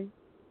question.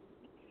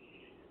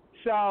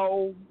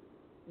 So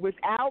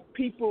without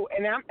people,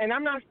 and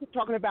I'm not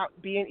talking about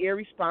being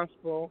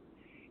irresponsible,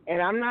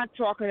 and I'm not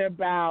talking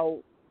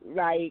about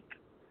like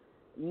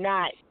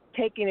not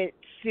taking it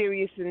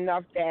serious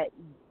enough that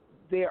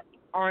there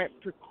aren't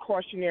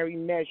precautionary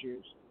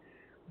measures.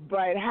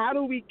 But how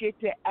do we get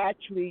to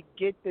actually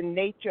get the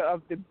nature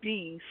of the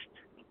beast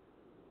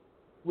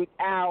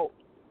without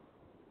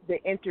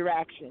the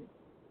interaction,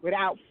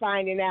 without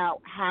finding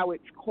out how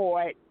it's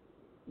caught,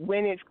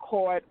 when it's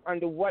caught,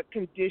 under what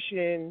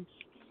conditions,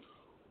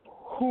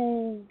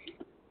 who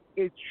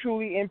is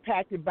truly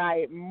impacted by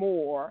it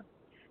more?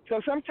 So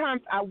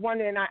sometimes I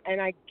wonder,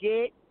 and I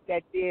get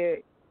that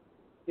there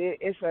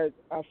is a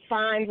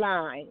fine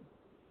line,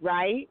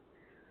 right?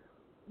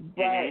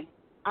 But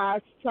I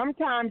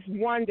sometimes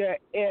wonder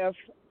if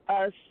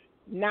us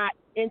not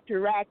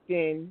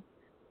interacting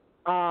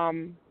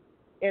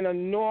in a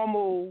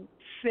normal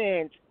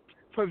sense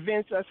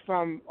prevents us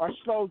from or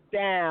slows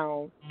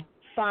down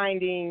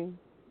finding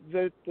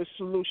the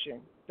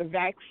solution, the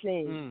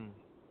vaccine.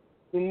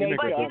 The nature.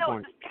 But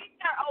the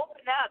states are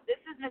open up. This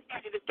is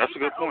necessary. The states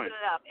are opening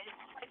up.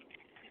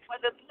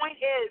 But the point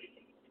is,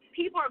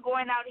 people are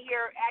going out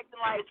here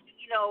acting like,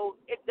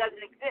 it doesn't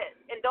exist.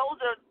 And those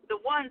are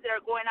the ones that are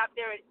going out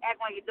there and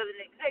acting like it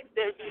doesn't exist.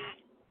 They're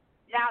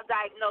now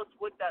diagnosed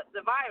with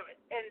the virus.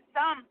 And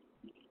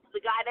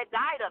the guy that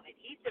died of it,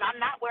 he said, I'm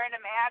not wearing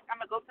a mask.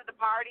 I'm going to go to the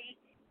party.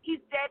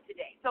 He's dead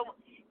today. So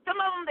some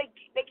of them, they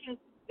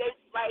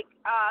like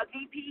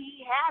DP,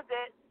 he has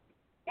it,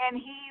 and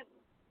he's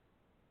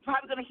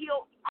probably going to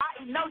heal.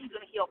 I know he's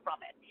going to heal from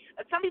it.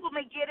 Some people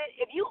may get it.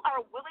 If you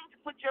are willing to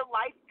put your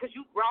life, because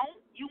you've grown,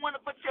 you want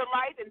to put your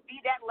life and be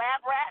that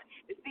lab rat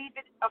to see if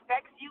it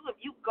affects you. If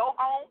you go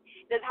home,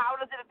 how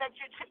does it affect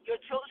your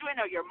children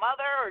or your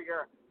mother or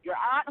your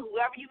aunt,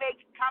 whoever you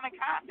make common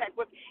contact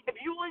with? If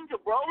you're willing to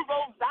roll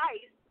those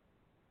dice,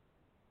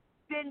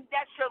 then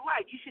that's your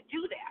life. You should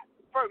do that.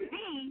 For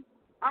me,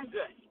 I'm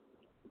good.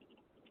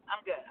 I'm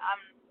good.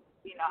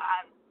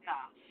 No.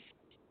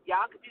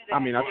 Y'all could do that. I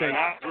mean, I think.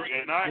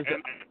 And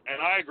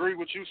I agree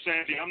with you,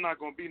 Sandy. I'm not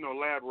going to be no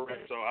lab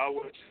rat, so I'll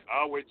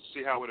wait to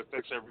see how it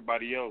affects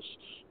everybody else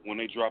when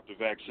they drop the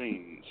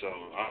vaccine. So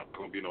I'm not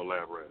going to be no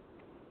lab rat.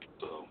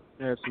 So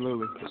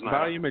absolutely. But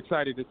I am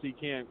excited to see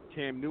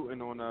Cam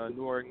Newton on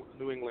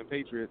New England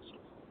Patriots.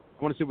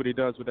 I want to see what he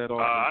does with that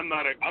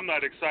offense. I'm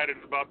not excited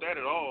about that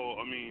at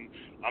all. I mean,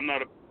 I'm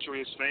not a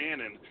Patriots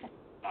fan, and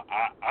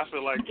I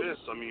feel like this.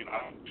 I mean,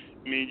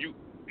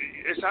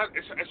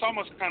 it's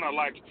almost kind of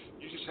like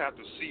you just have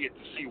to see it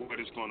to see what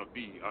it's going to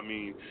be. I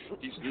mean,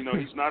 he's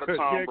not a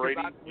Tom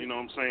Brady. You know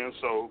what I'm saying?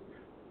 So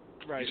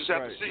you just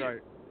have to see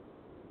it.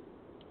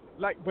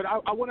 But I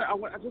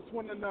just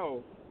want to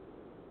know,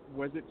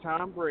 was it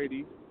Tom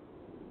Brady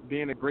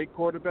being a great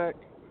quarterback,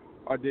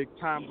 or did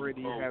Tom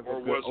Brady have a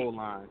good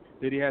O-line?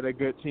 Did he have a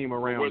good team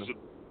around him?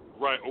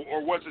 Right,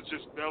 or was it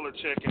just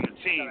Belichick and the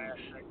team?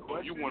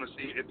 Or you want to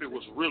see if it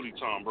was really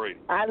Tom Brady?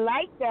 I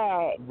like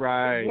that.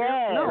 Right.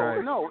 Yes.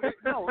 No. It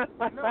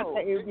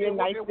would be a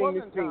nice thing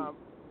to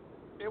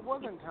see. It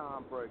wasn't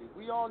Tom Brady.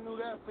 We all knew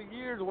that for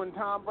years when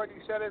Tom Brady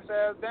shut his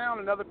ass down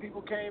and other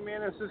people came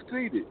in and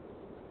succeeded.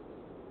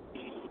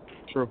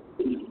 True.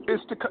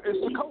 It's the coach.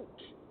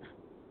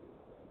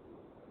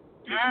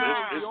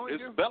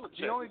 It's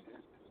Belichick.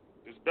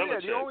 It's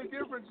Belichick. Yeah, the only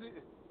difference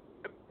is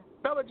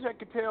Belichick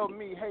could tell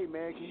me, hey,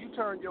 man, can you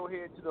turn your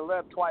head to the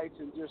left twice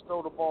and just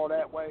throw the ball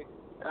that way?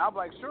 And I'm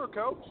like, sure,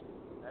 coach.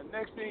 And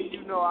next thing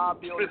you know, I'll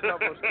be on the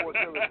cover of Sports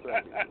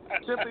Illustrated.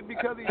 Simply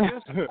because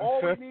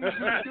all we need you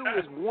to do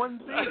is one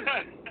thing.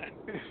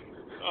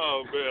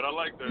 Oh, man, I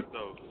like that,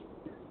 though.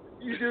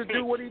 You just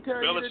do what he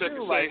tells you to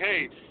do.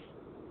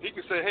 He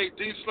can say, hey,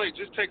 D. Slate,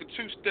 just take it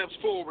 2 steps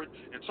forward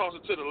and toss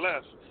it to the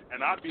left,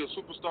 and I'd be a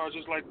superstar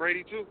just like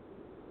Brady, too.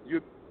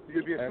 You'd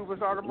be a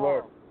superstar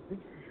tomorrow.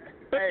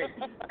 Hey,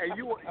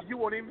 you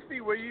won't even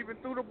see where you even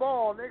threw the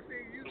ball. Next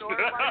thing you know,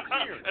 everybody's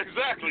cheering.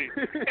 Exactly.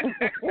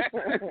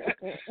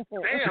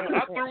 Damn, I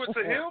threw it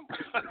to him.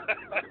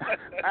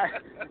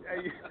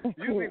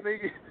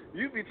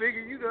 You be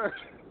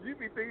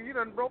thinking you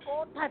done broke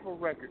all type of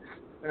records.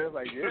 And it's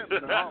like, yeah,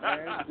 no,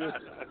 man.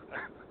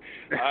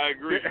 I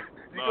agree.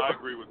 I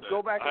agree with that.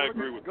 Go back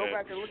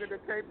and look at the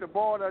tape. The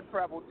ball done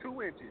traveled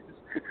 2 inches.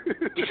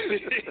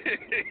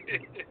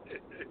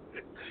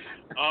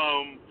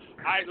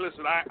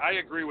 I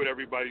agree with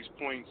everybody's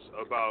points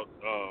about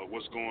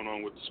what's going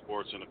on with the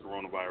sports and the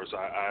coronavirus.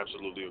 I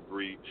absolutely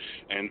agree.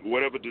 And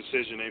whatever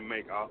decision they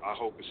make, I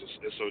hope it's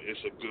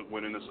a good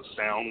one and it's a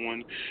sound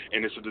one,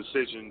 and it's a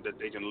decision that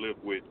they can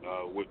live with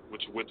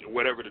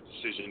whatever the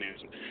decision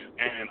is.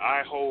 And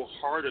I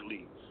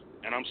wholeheartedly,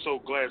 and I'm so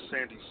glad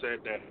Sandy said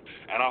that,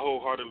 and I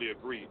wholeheartedly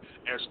agree.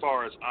 As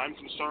far as I'm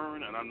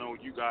concerned, and I know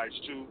you guys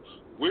too,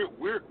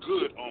 we're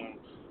good on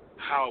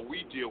how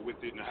we deal with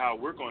it and how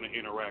we're going to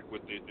interact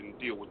with it and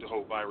deal with the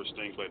whole virus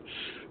thing. But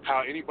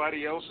how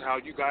anybody else, how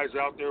you guys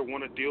out there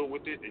want to deal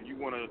with it and you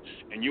want to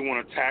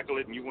tackle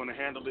it and you want to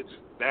handle it,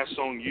 that's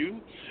on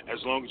you. As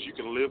long as you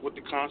can live with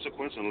the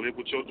consequence and live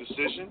with your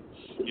decision.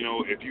 You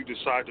know, if you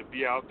decide to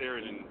be out there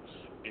and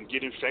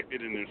get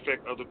infected and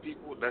infect other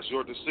people, that's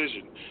your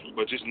decision.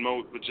 But just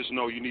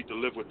know you need to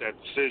live with that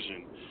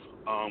decision.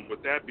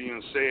 With that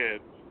being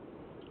said,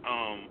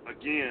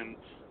 again,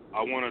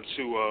 I want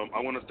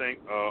to thank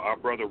our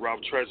brother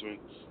Ralph Tresvant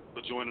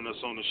for joining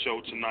us on the show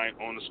tonight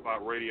on the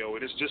Spot Radio.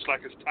 It is just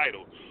like its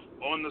title,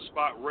 On the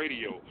Spot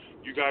Radio.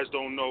 You guys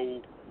don't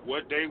know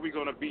what day we're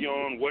going to be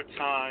on, what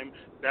time.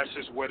 That's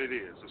just what it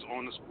is.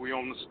 We're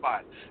on the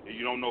spot, and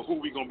you don't know who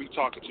we're going to be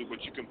talking to,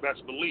 but you can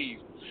best believe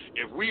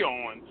if we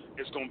on,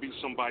 it's going to be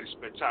somebody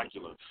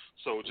spectacular.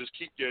 So just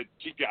keep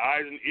your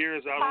eyes and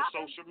ears out on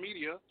social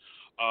media.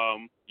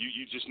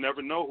 You just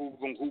never know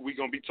who we're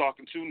going to be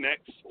talking to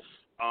next.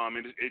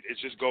 And it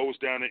just goes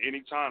down at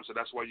any time, so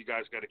that's why you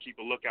guys got to keep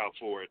a lookout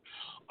for it.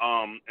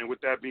 And with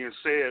that being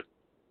said,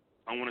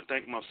 I want to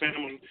thank my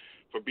family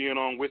for being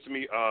on with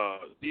me.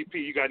 DP,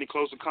 you got any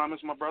closing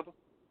comments, my brother?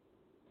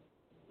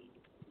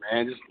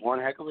 Man, just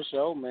one heck of a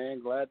show, man.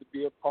 Glad to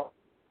be a part.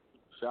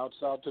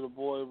 Shouts out to the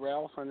boy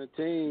Ralph and the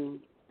team.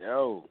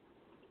 Yo,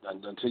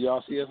 until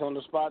y'all see us on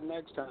the spot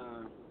next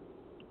time.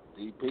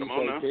 DP,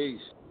 say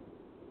peace.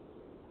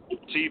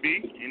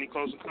 TB, any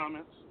closing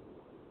comments?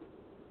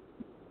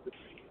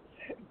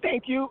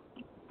 Thank you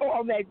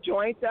all that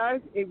joined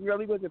us. It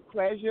really was a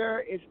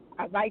pleasure.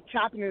 I like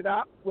chopping it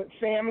up with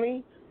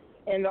family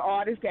and the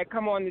artists that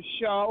come on the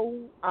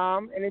show.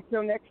 And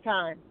until next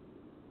time.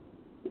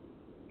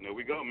 There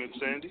we go, Miss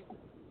Sandy.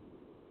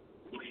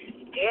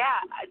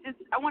 Yeah,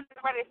 I want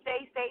everybody to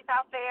stay safe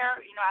out there.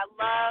 You know, I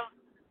love,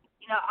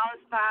 On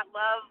the Spot,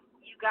 love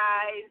you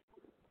guys,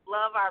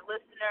 love our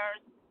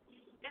listeners.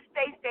 Just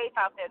stay safe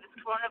out there. This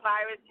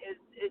coronavirus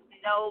is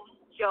no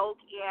joke,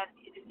 and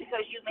it's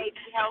because you may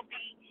be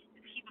healthy.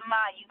 Just keep in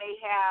mind, you may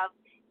have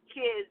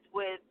kids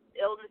with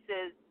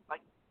illnesses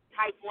like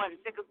type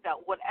 1, sickle cell,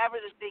 whatever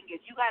the thing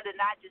is. You got to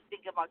not just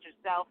think about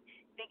yourself.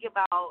 Think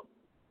about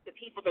the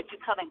people that you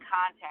come in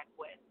contact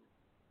with.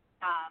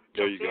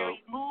 There you go.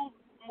 Move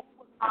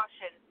with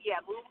caution. Yeah,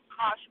 move with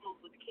caution,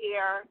 move with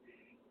care,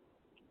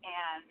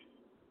 and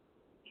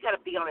you got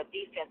to be on the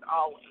defense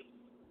always.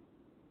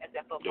 As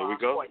that football. There we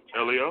go.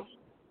 Elio?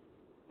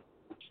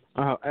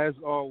 As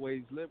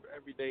always, live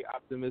every day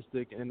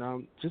optimistic, and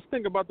just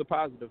think about the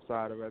positive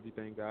side of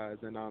everything, guys.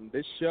 And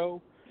this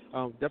show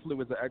definitely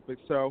was an epic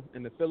show,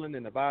 and the feeling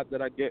and the vibe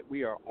that I get,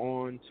 we are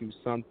on to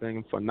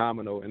something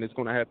phenomenal, and it's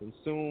going to happen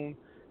soon.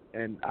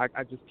 And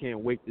I just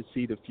can't wait to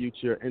see the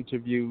future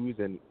interviews,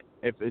 and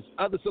if it's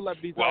other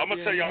celebrities. Well, I'm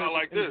gonna tell y'all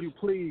like this.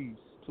 Please.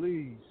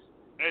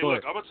 Hey,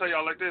 look, I'm going to tell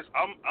y'all like this.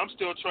 I'm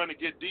still trying to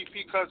get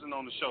DP Cousin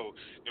on the show.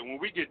 And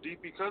when we get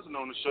DP Cousin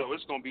on the show,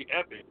 it's going to be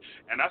epic.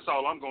 And that's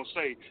all I'm going to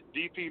say.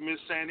 DP,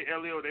 Miss Sandy,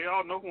 Elio, they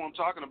all know who I'm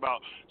talking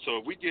about. So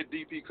if we get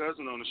DP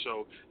Cousin on the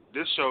show,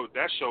 that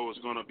show is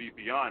going to be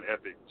beyond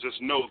epic. Just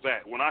know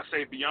that. When I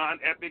say beyond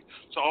epic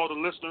to all the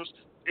listeners,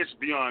 it's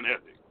beyond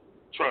epic.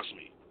 Trust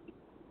me.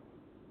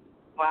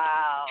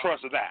 Wow.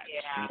 Trust that.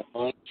 Yeah.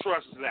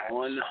 Trust that.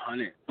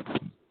 100.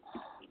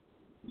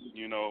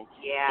 You know.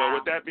 Yeah. So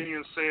with that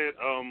being said,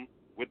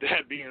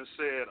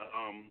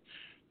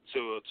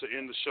 to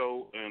end the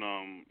show,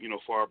 and you know,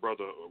 for our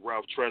brother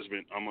Ralph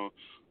Tresvant, I'm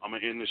gonna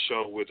end the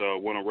show with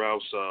one of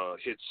Ralph's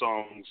hit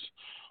songs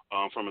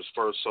from his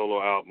first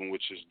solo album,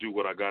 which is "Do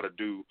What I Gotta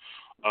Do,"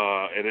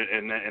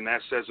 and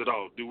that says it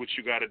all. Do what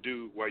you gotta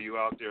do while you're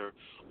out there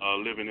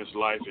living this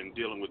life and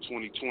dealing with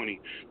 2020.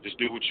 Just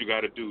do what you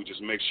gotta do.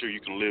 Just make sure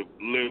you can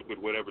live with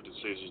whatever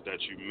decisions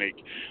that you make.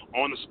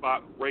 On the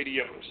Spot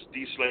Radio,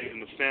 D Slade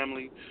and the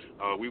family.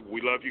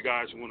 We love you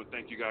guys. We want to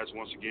thank you guys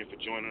once again for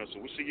joining us,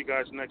 and we'll see you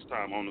guys next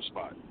time on the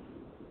Spot.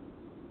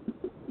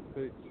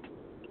 Peace.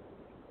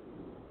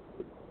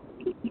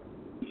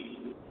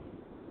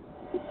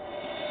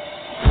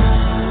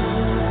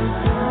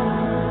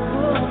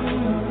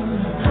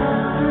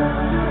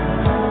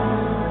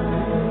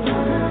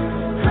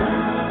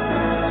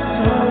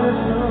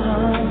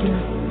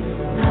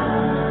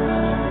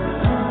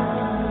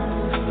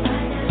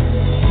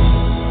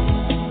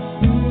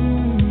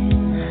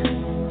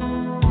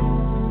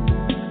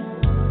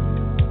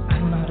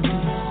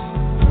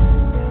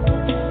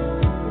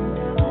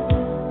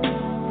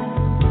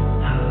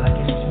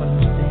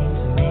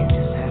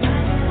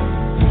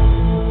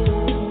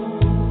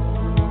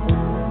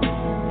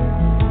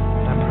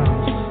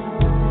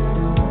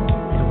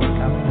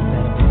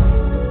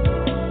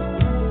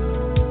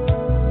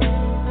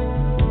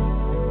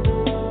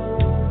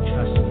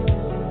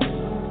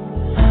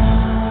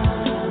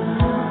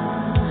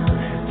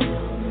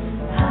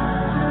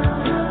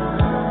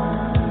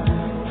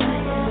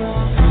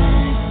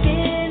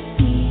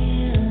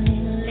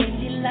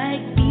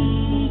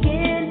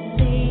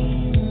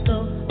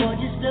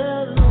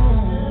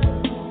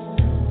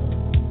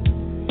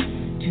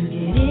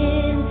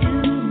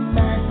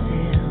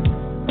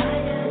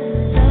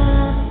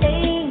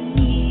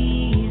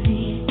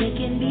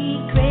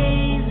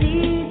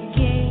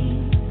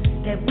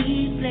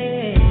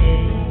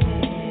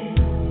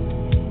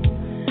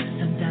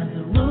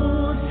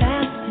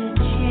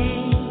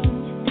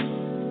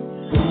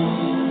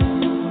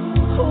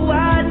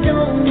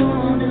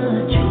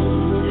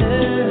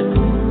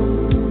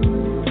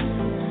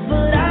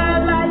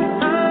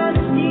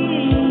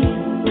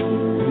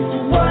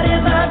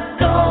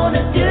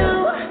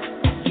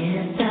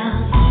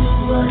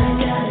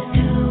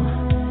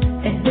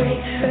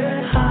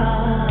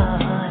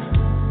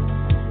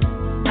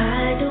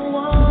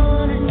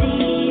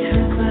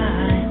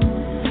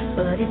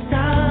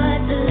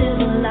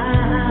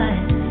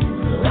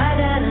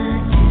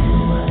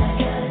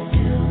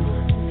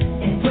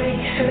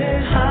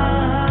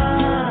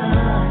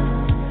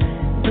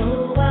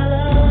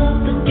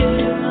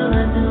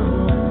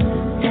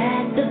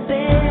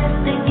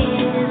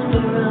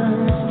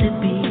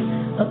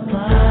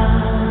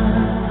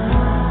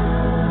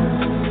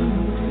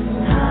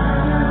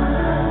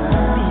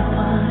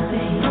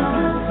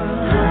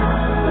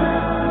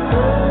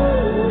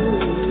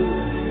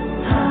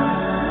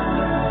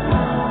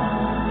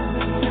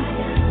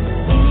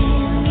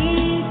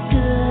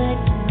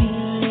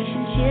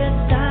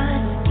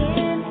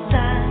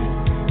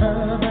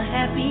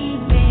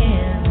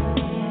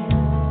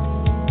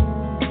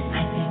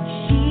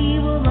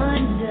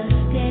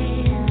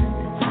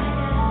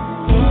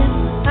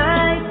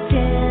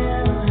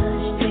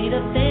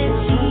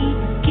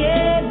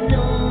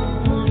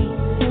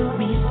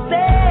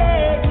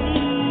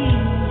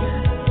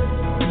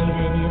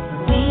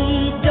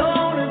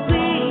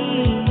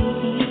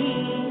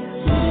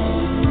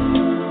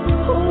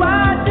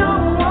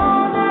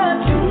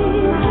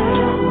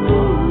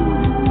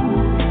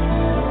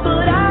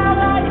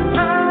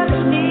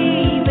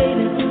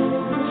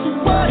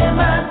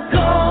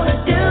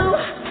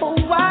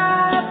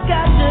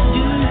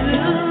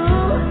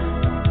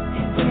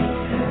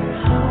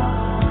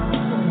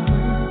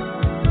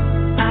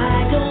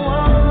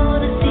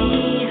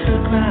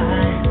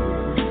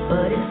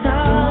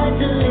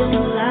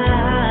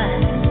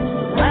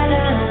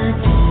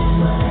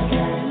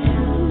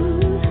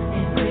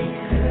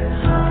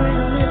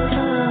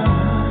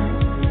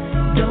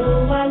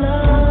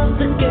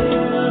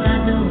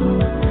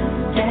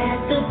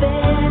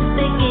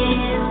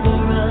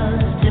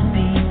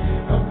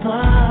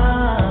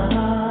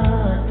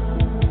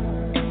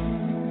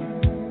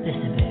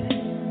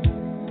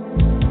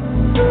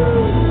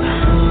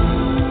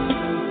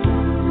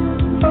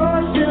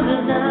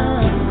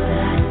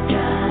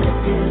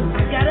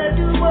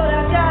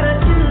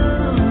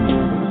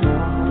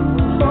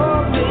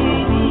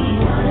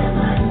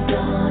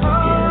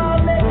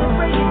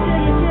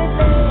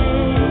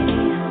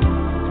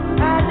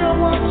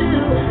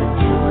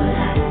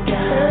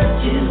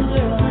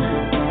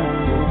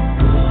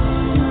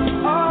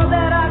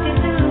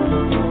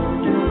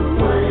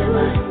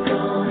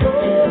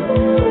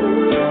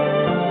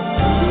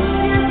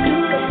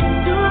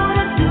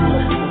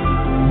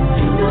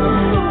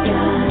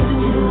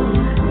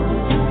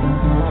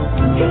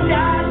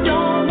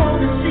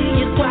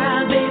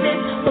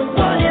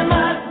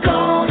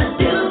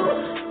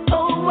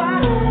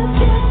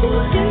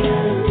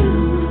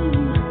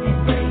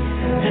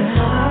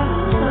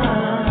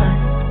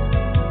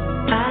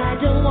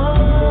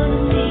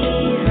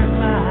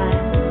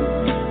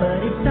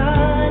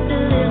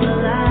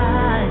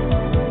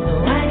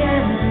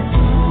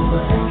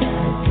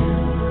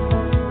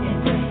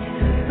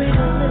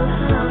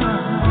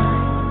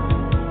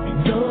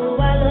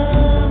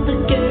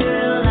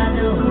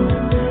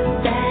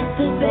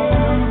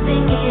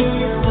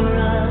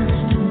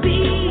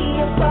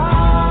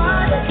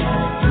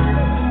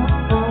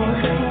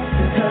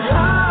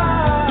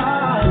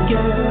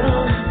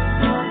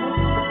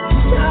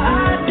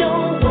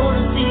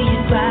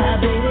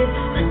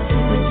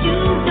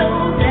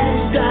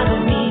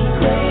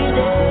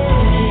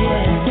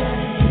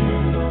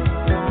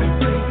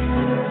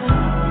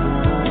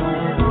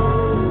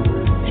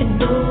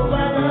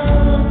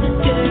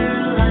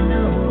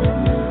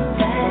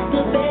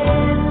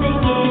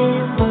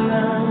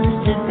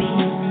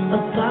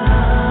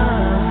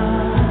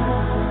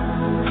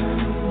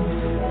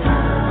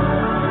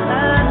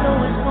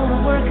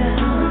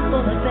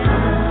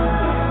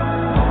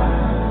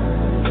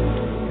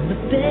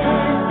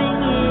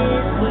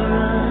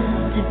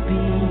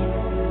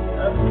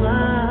 of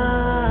mine.